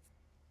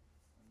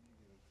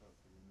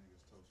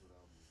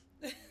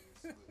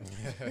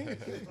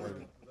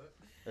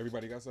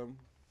 Everybody got something?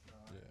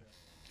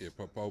 Yeah,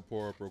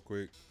 pour up real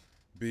quick.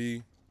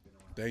 B,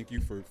 thank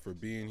you for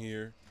being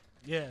here.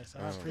 Yes,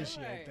 I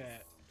appreciate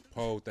that.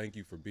 Poe, thank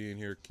you for being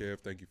here. Kev,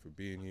 thank you for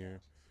being here.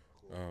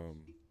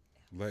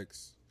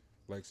 Lex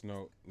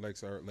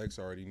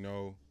already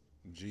know.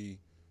 G,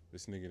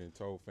 This nigga done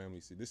told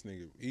family. This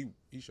nigga,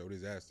 he showed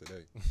his ass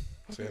today.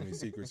 Family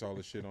secrets, all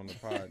the shit on the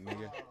pod,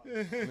 nigga.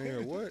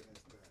 Nigga, what?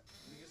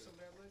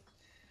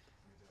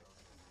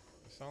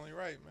 It's only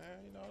right, man.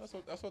 You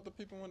know, that's what the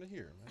people want to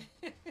hear,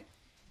 man.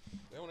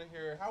 They want to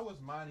hear how was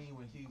Monty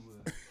when he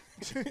was.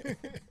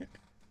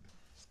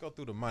 Let's go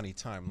through the Monty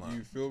timeline.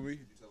 You feel me? Did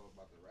you tell him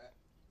about the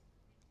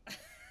rat?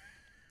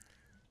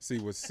 See,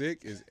 what's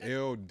sick is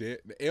L dead.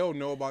 L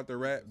know about the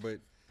rat, but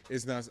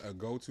it's not a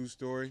go-to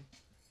story.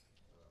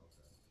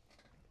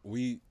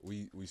 We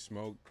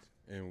smoked,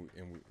 and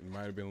it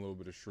might have been a little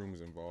bit of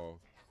shrooms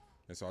involved,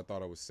 and so I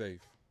thought I was safe,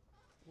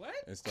 What?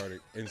 and started.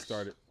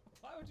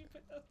 Why would you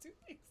put those two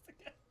things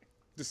together?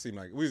 Just seemed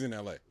like we was in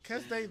L.A.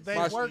 Cause they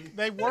My- work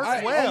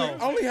I well.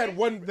 only had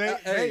one.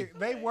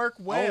 They work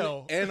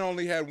well.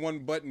 Only had one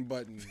button.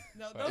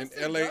 No, In those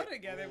two LA go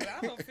together, but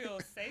I don't feel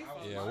safe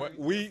on Yeah, mine. what?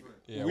 We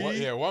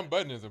One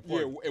button is yeah,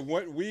 important. and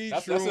what weed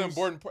That's shrooms. an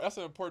important. That's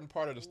an important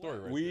part of the story,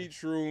 right? Weed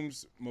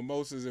shrooms,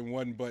 mimosas, and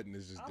one button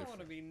is just I don't want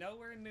different. to be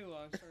nowhere new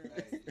on shrooms.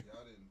 Hey,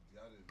 y'all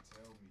didn't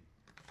tell me.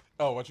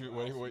 Oh, what you?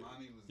 What?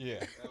 Monty was Yeah,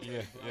 LA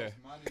yeah, Blouse. yeah.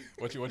 Monty-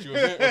 What you was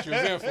in? What you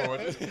was in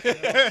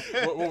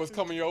for? What was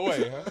coming your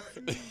way, huh?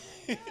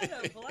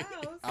 Not a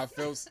blouse. I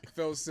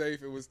felt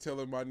safe. It was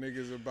telling my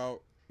niggas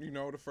about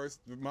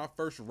my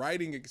first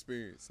writing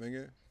experience,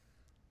 nigga.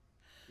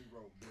 he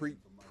wrote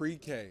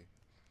Pre-K.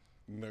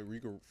 You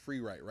can free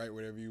write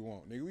whatever you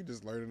want, nigga. We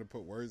just learning to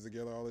put words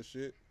together, all this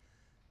shit,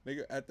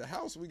 nigga. At the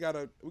house, we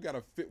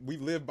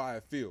live by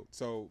a field,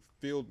 so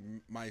field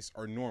mice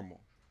are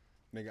normal,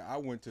 nigga. I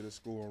went to the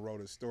school and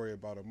wrote a story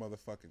about a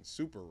motherfucking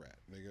super rat,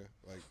 nigga.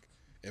 Like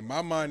in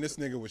my mind, this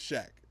nigga was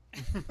Shaq,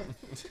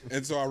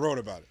 and so I wrote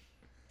about it.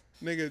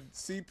 Nigga,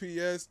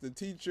 CPS, the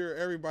teacher,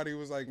 everybody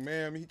was like,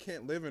 ma'am, he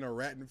can't live in a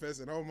rat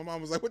infested home. My mom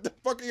was like, what the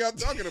fuck are y'all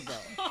talking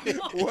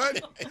about?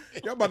 What?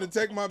 Y'all about to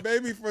take my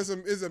baby for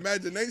his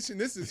imagination?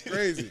 This is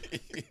crazy.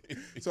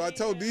 So I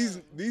told these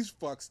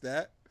fucks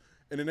that,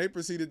 and then they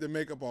proceeded to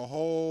make up a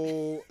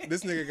whole,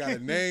 this nigga got a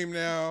name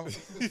now.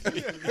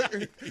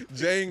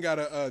 Jane got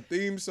a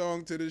theme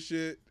song to this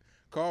shit.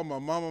 Called my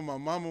mama. My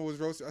mama was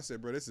roasted. I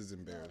said, bro, this is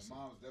embarrassing.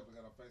 Mom's definitely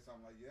got a face.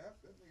 I'm like, yeah,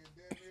 that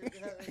nigga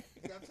damn near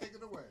got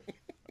taken away.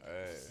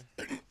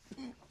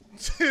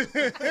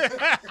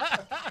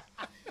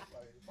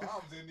 Like,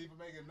 Moms didn't even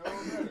make it no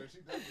better. She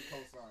definitely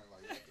co-signed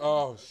like that.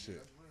 Oh, shit.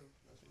 That's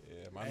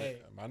real. Yeah, Hey.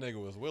 my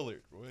nigga was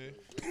Willard. Boy.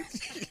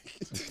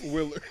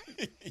 Willard.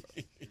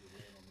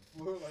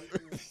 Floor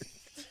like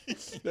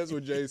this. That's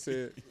what Jay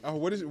said. Oh,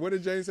 what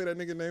did Jay say that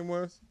nigga name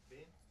was?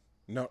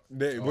 No, Oh,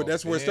 but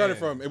that's where it started Ben.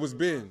 from. It was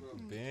Ben.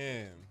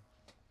 Ben.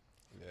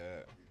 Yeah.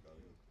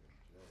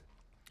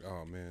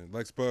 Oh man,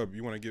 Lex Pub,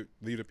 you want to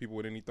leave the people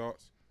with any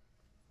thoughts?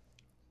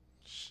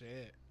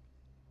 Shit.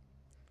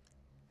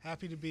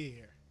 Happy to be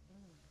here.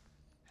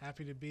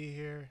 Happy to be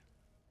here.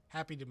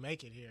 Happy to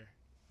make it here.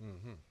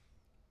 Mm-hmm.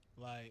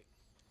 Like,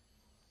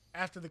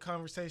 after the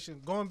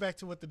conversation, going back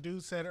to what the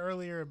dude said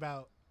earlier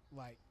about,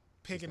 like,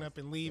 picking up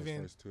and Those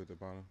leaving, first two at the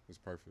bottom was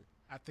perfect.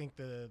 I think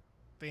the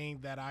thing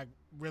that I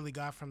really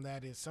got from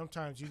that is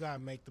sometimes you got to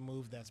make the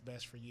move that's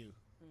best for you.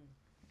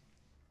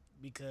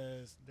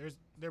 Because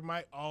there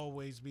might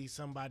always be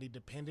somebody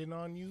dependent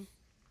on you,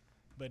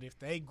 but if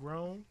they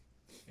grown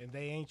and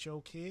they ain't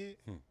your kid,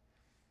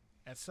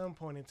 at some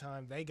point in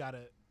time they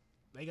gotta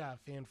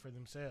fend for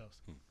themselves.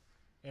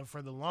 And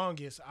for the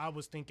longest, I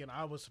was thinking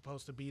I was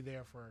supposed to be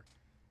there for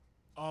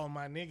all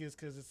my niggas,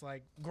 because it's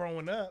like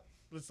growing up,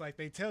 it's like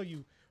they tell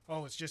you,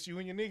 oh, it's just you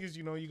and your niggas,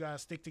 you know, you gotta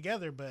stick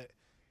together. But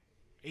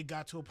it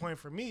got to a point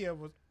for me, it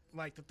was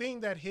like the thing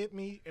that hit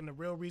me, and the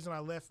real reason I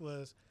left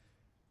was,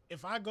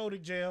 if I go to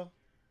jail,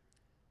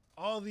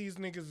 all these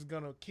niggas is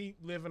gonna keep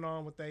living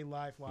on with their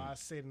life while I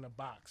sit in a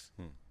box.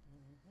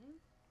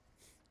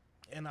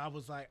 And I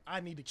was like, I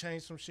need to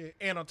change some shit.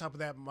 And on top of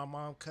that, my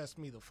mom cussed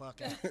me the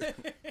fuck out.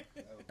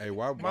 Hey,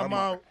 why? My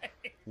mom,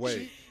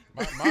 Wait,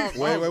 Mom's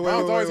wait,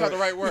 always wait. had the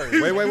right word.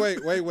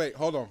 wait.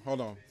 Hold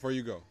on. Before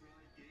you go,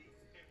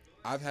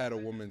 I've had a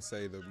woman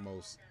say the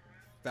most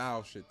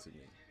foul shit to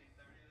me,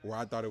 where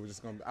I thought it was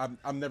just gonna.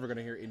 I'm never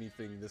gonna hear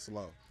anything this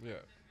low. Yeah.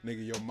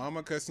 Nigga, your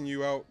mama cussing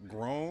you out,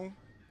 grown,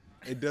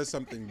 it does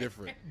something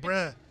different.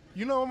 bruh,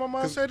 you know what my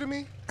mom said to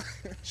me?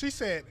 She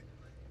said,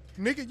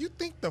 nigga, you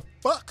think the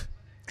fuck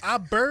I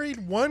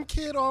buried one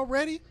kid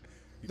already?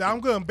 That I'm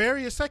gonna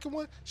bury a second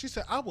one? She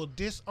said, I will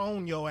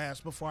disown your ass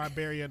before I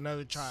bury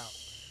another child.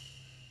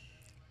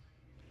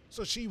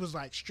 So she was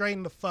like,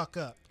 straighten the fuck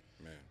up.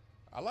 Man,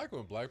 I like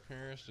when black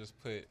parents just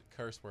put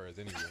curse words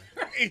anywhere.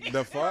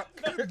 the fuck?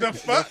 The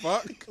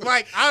fuck?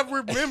 Like, I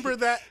remember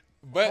that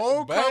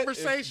whole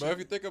conversation. But if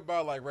you think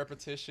about like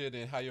repetition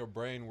and how your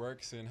brain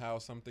works and how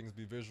some things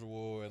be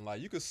visual, and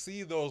like you could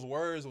see those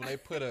words when they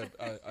put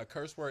a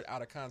curse word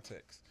out of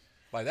context.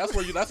 Like that's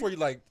where you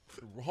like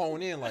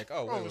hone in. Like,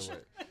 oh wait.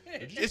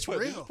 Did you It's put,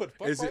 real. Did you put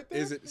fuck Is right it? there?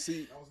 Is it?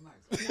 See,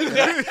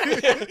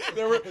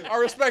 That was nice. I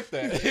respect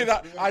that.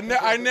 And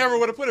I never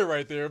would have put it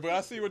right there, but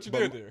I see what you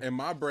did there. and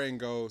my brain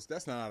goes,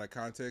 that's not out of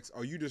context.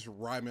 Oh, you just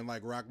rhyming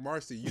like Rock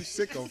Marcy. You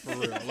sicko for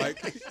real.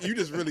 Like you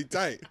just really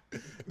tight.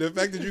 The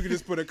fact that you can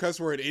just put a cuss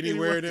word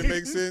anywhere and it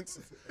makes sense.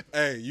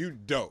 Hey, you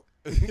dope.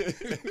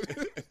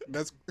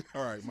 That's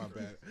all right. My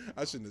bad.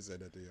 I shouldn't have said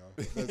that to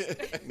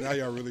y'all. Now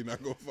y'all really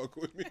not gonna fuck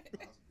with me.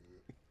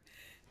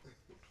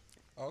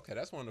 Okay,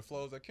 that's one of the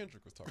flows that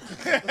Kendrick was talking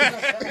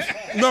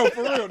about. No,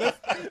 for real.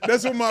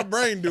 That's what my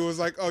brain do. Is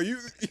like, oh, you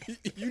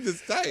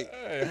just tight.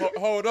 Hey,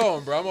 hold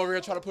on, bro. I'm over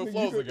here trying to put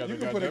flows together. You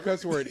can put a goddammit.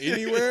 cuss word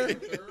anywhere.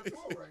 Third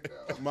floor right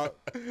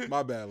now.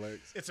 My bad,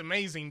 Lex. It's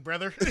amazing,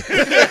 brother.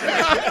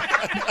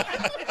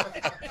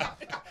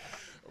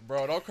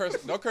 Bro, don't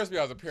curse me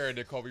as a parent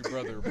that call me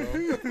brother, bro.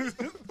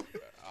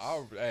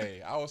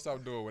 I will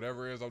stop doing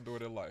whatever it is I'm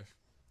doing in life.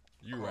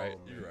 You right.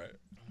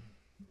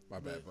 My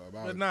bad,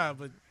 bub.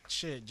 But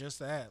shit, just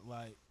that,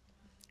 like,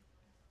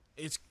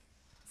 it's,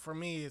 for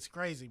me, it's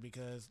crazy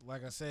because,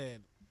 like I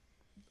said,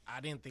 I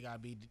didn't think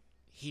I'd be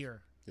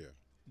here. Yeah.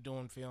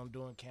 Doing film,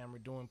 doing camera,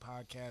 doing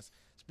podcasts,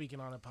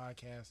 speaking on a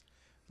podcast.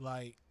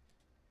 Like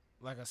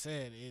I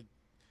said,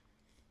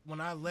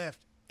 when I left,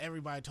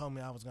 everybody told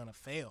me I was gonna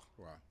fail.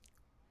 Wow.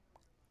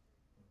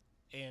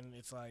 And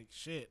it's like,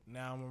 shit,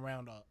 now I'm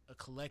around a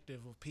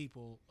collective of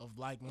people, of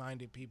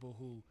like-minded people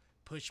who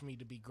push me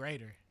to be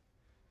greater.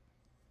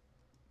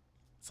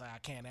 It's like I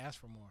can't ask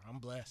for more. I'm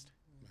blessed.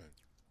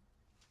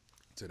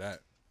 To that,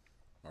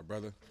 my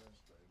brother,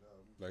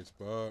 Lex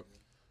Bub,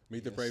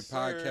 Meet the Yes, Brave sir.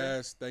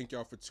 Podcast. Thank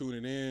y'all for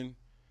tuning in.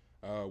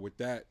 With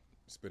that,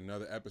 it's been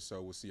another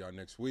episode. We'll see y'all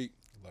next week.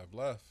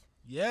 Love.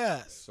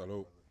 Yes.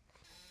 Salute.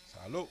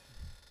 Salute.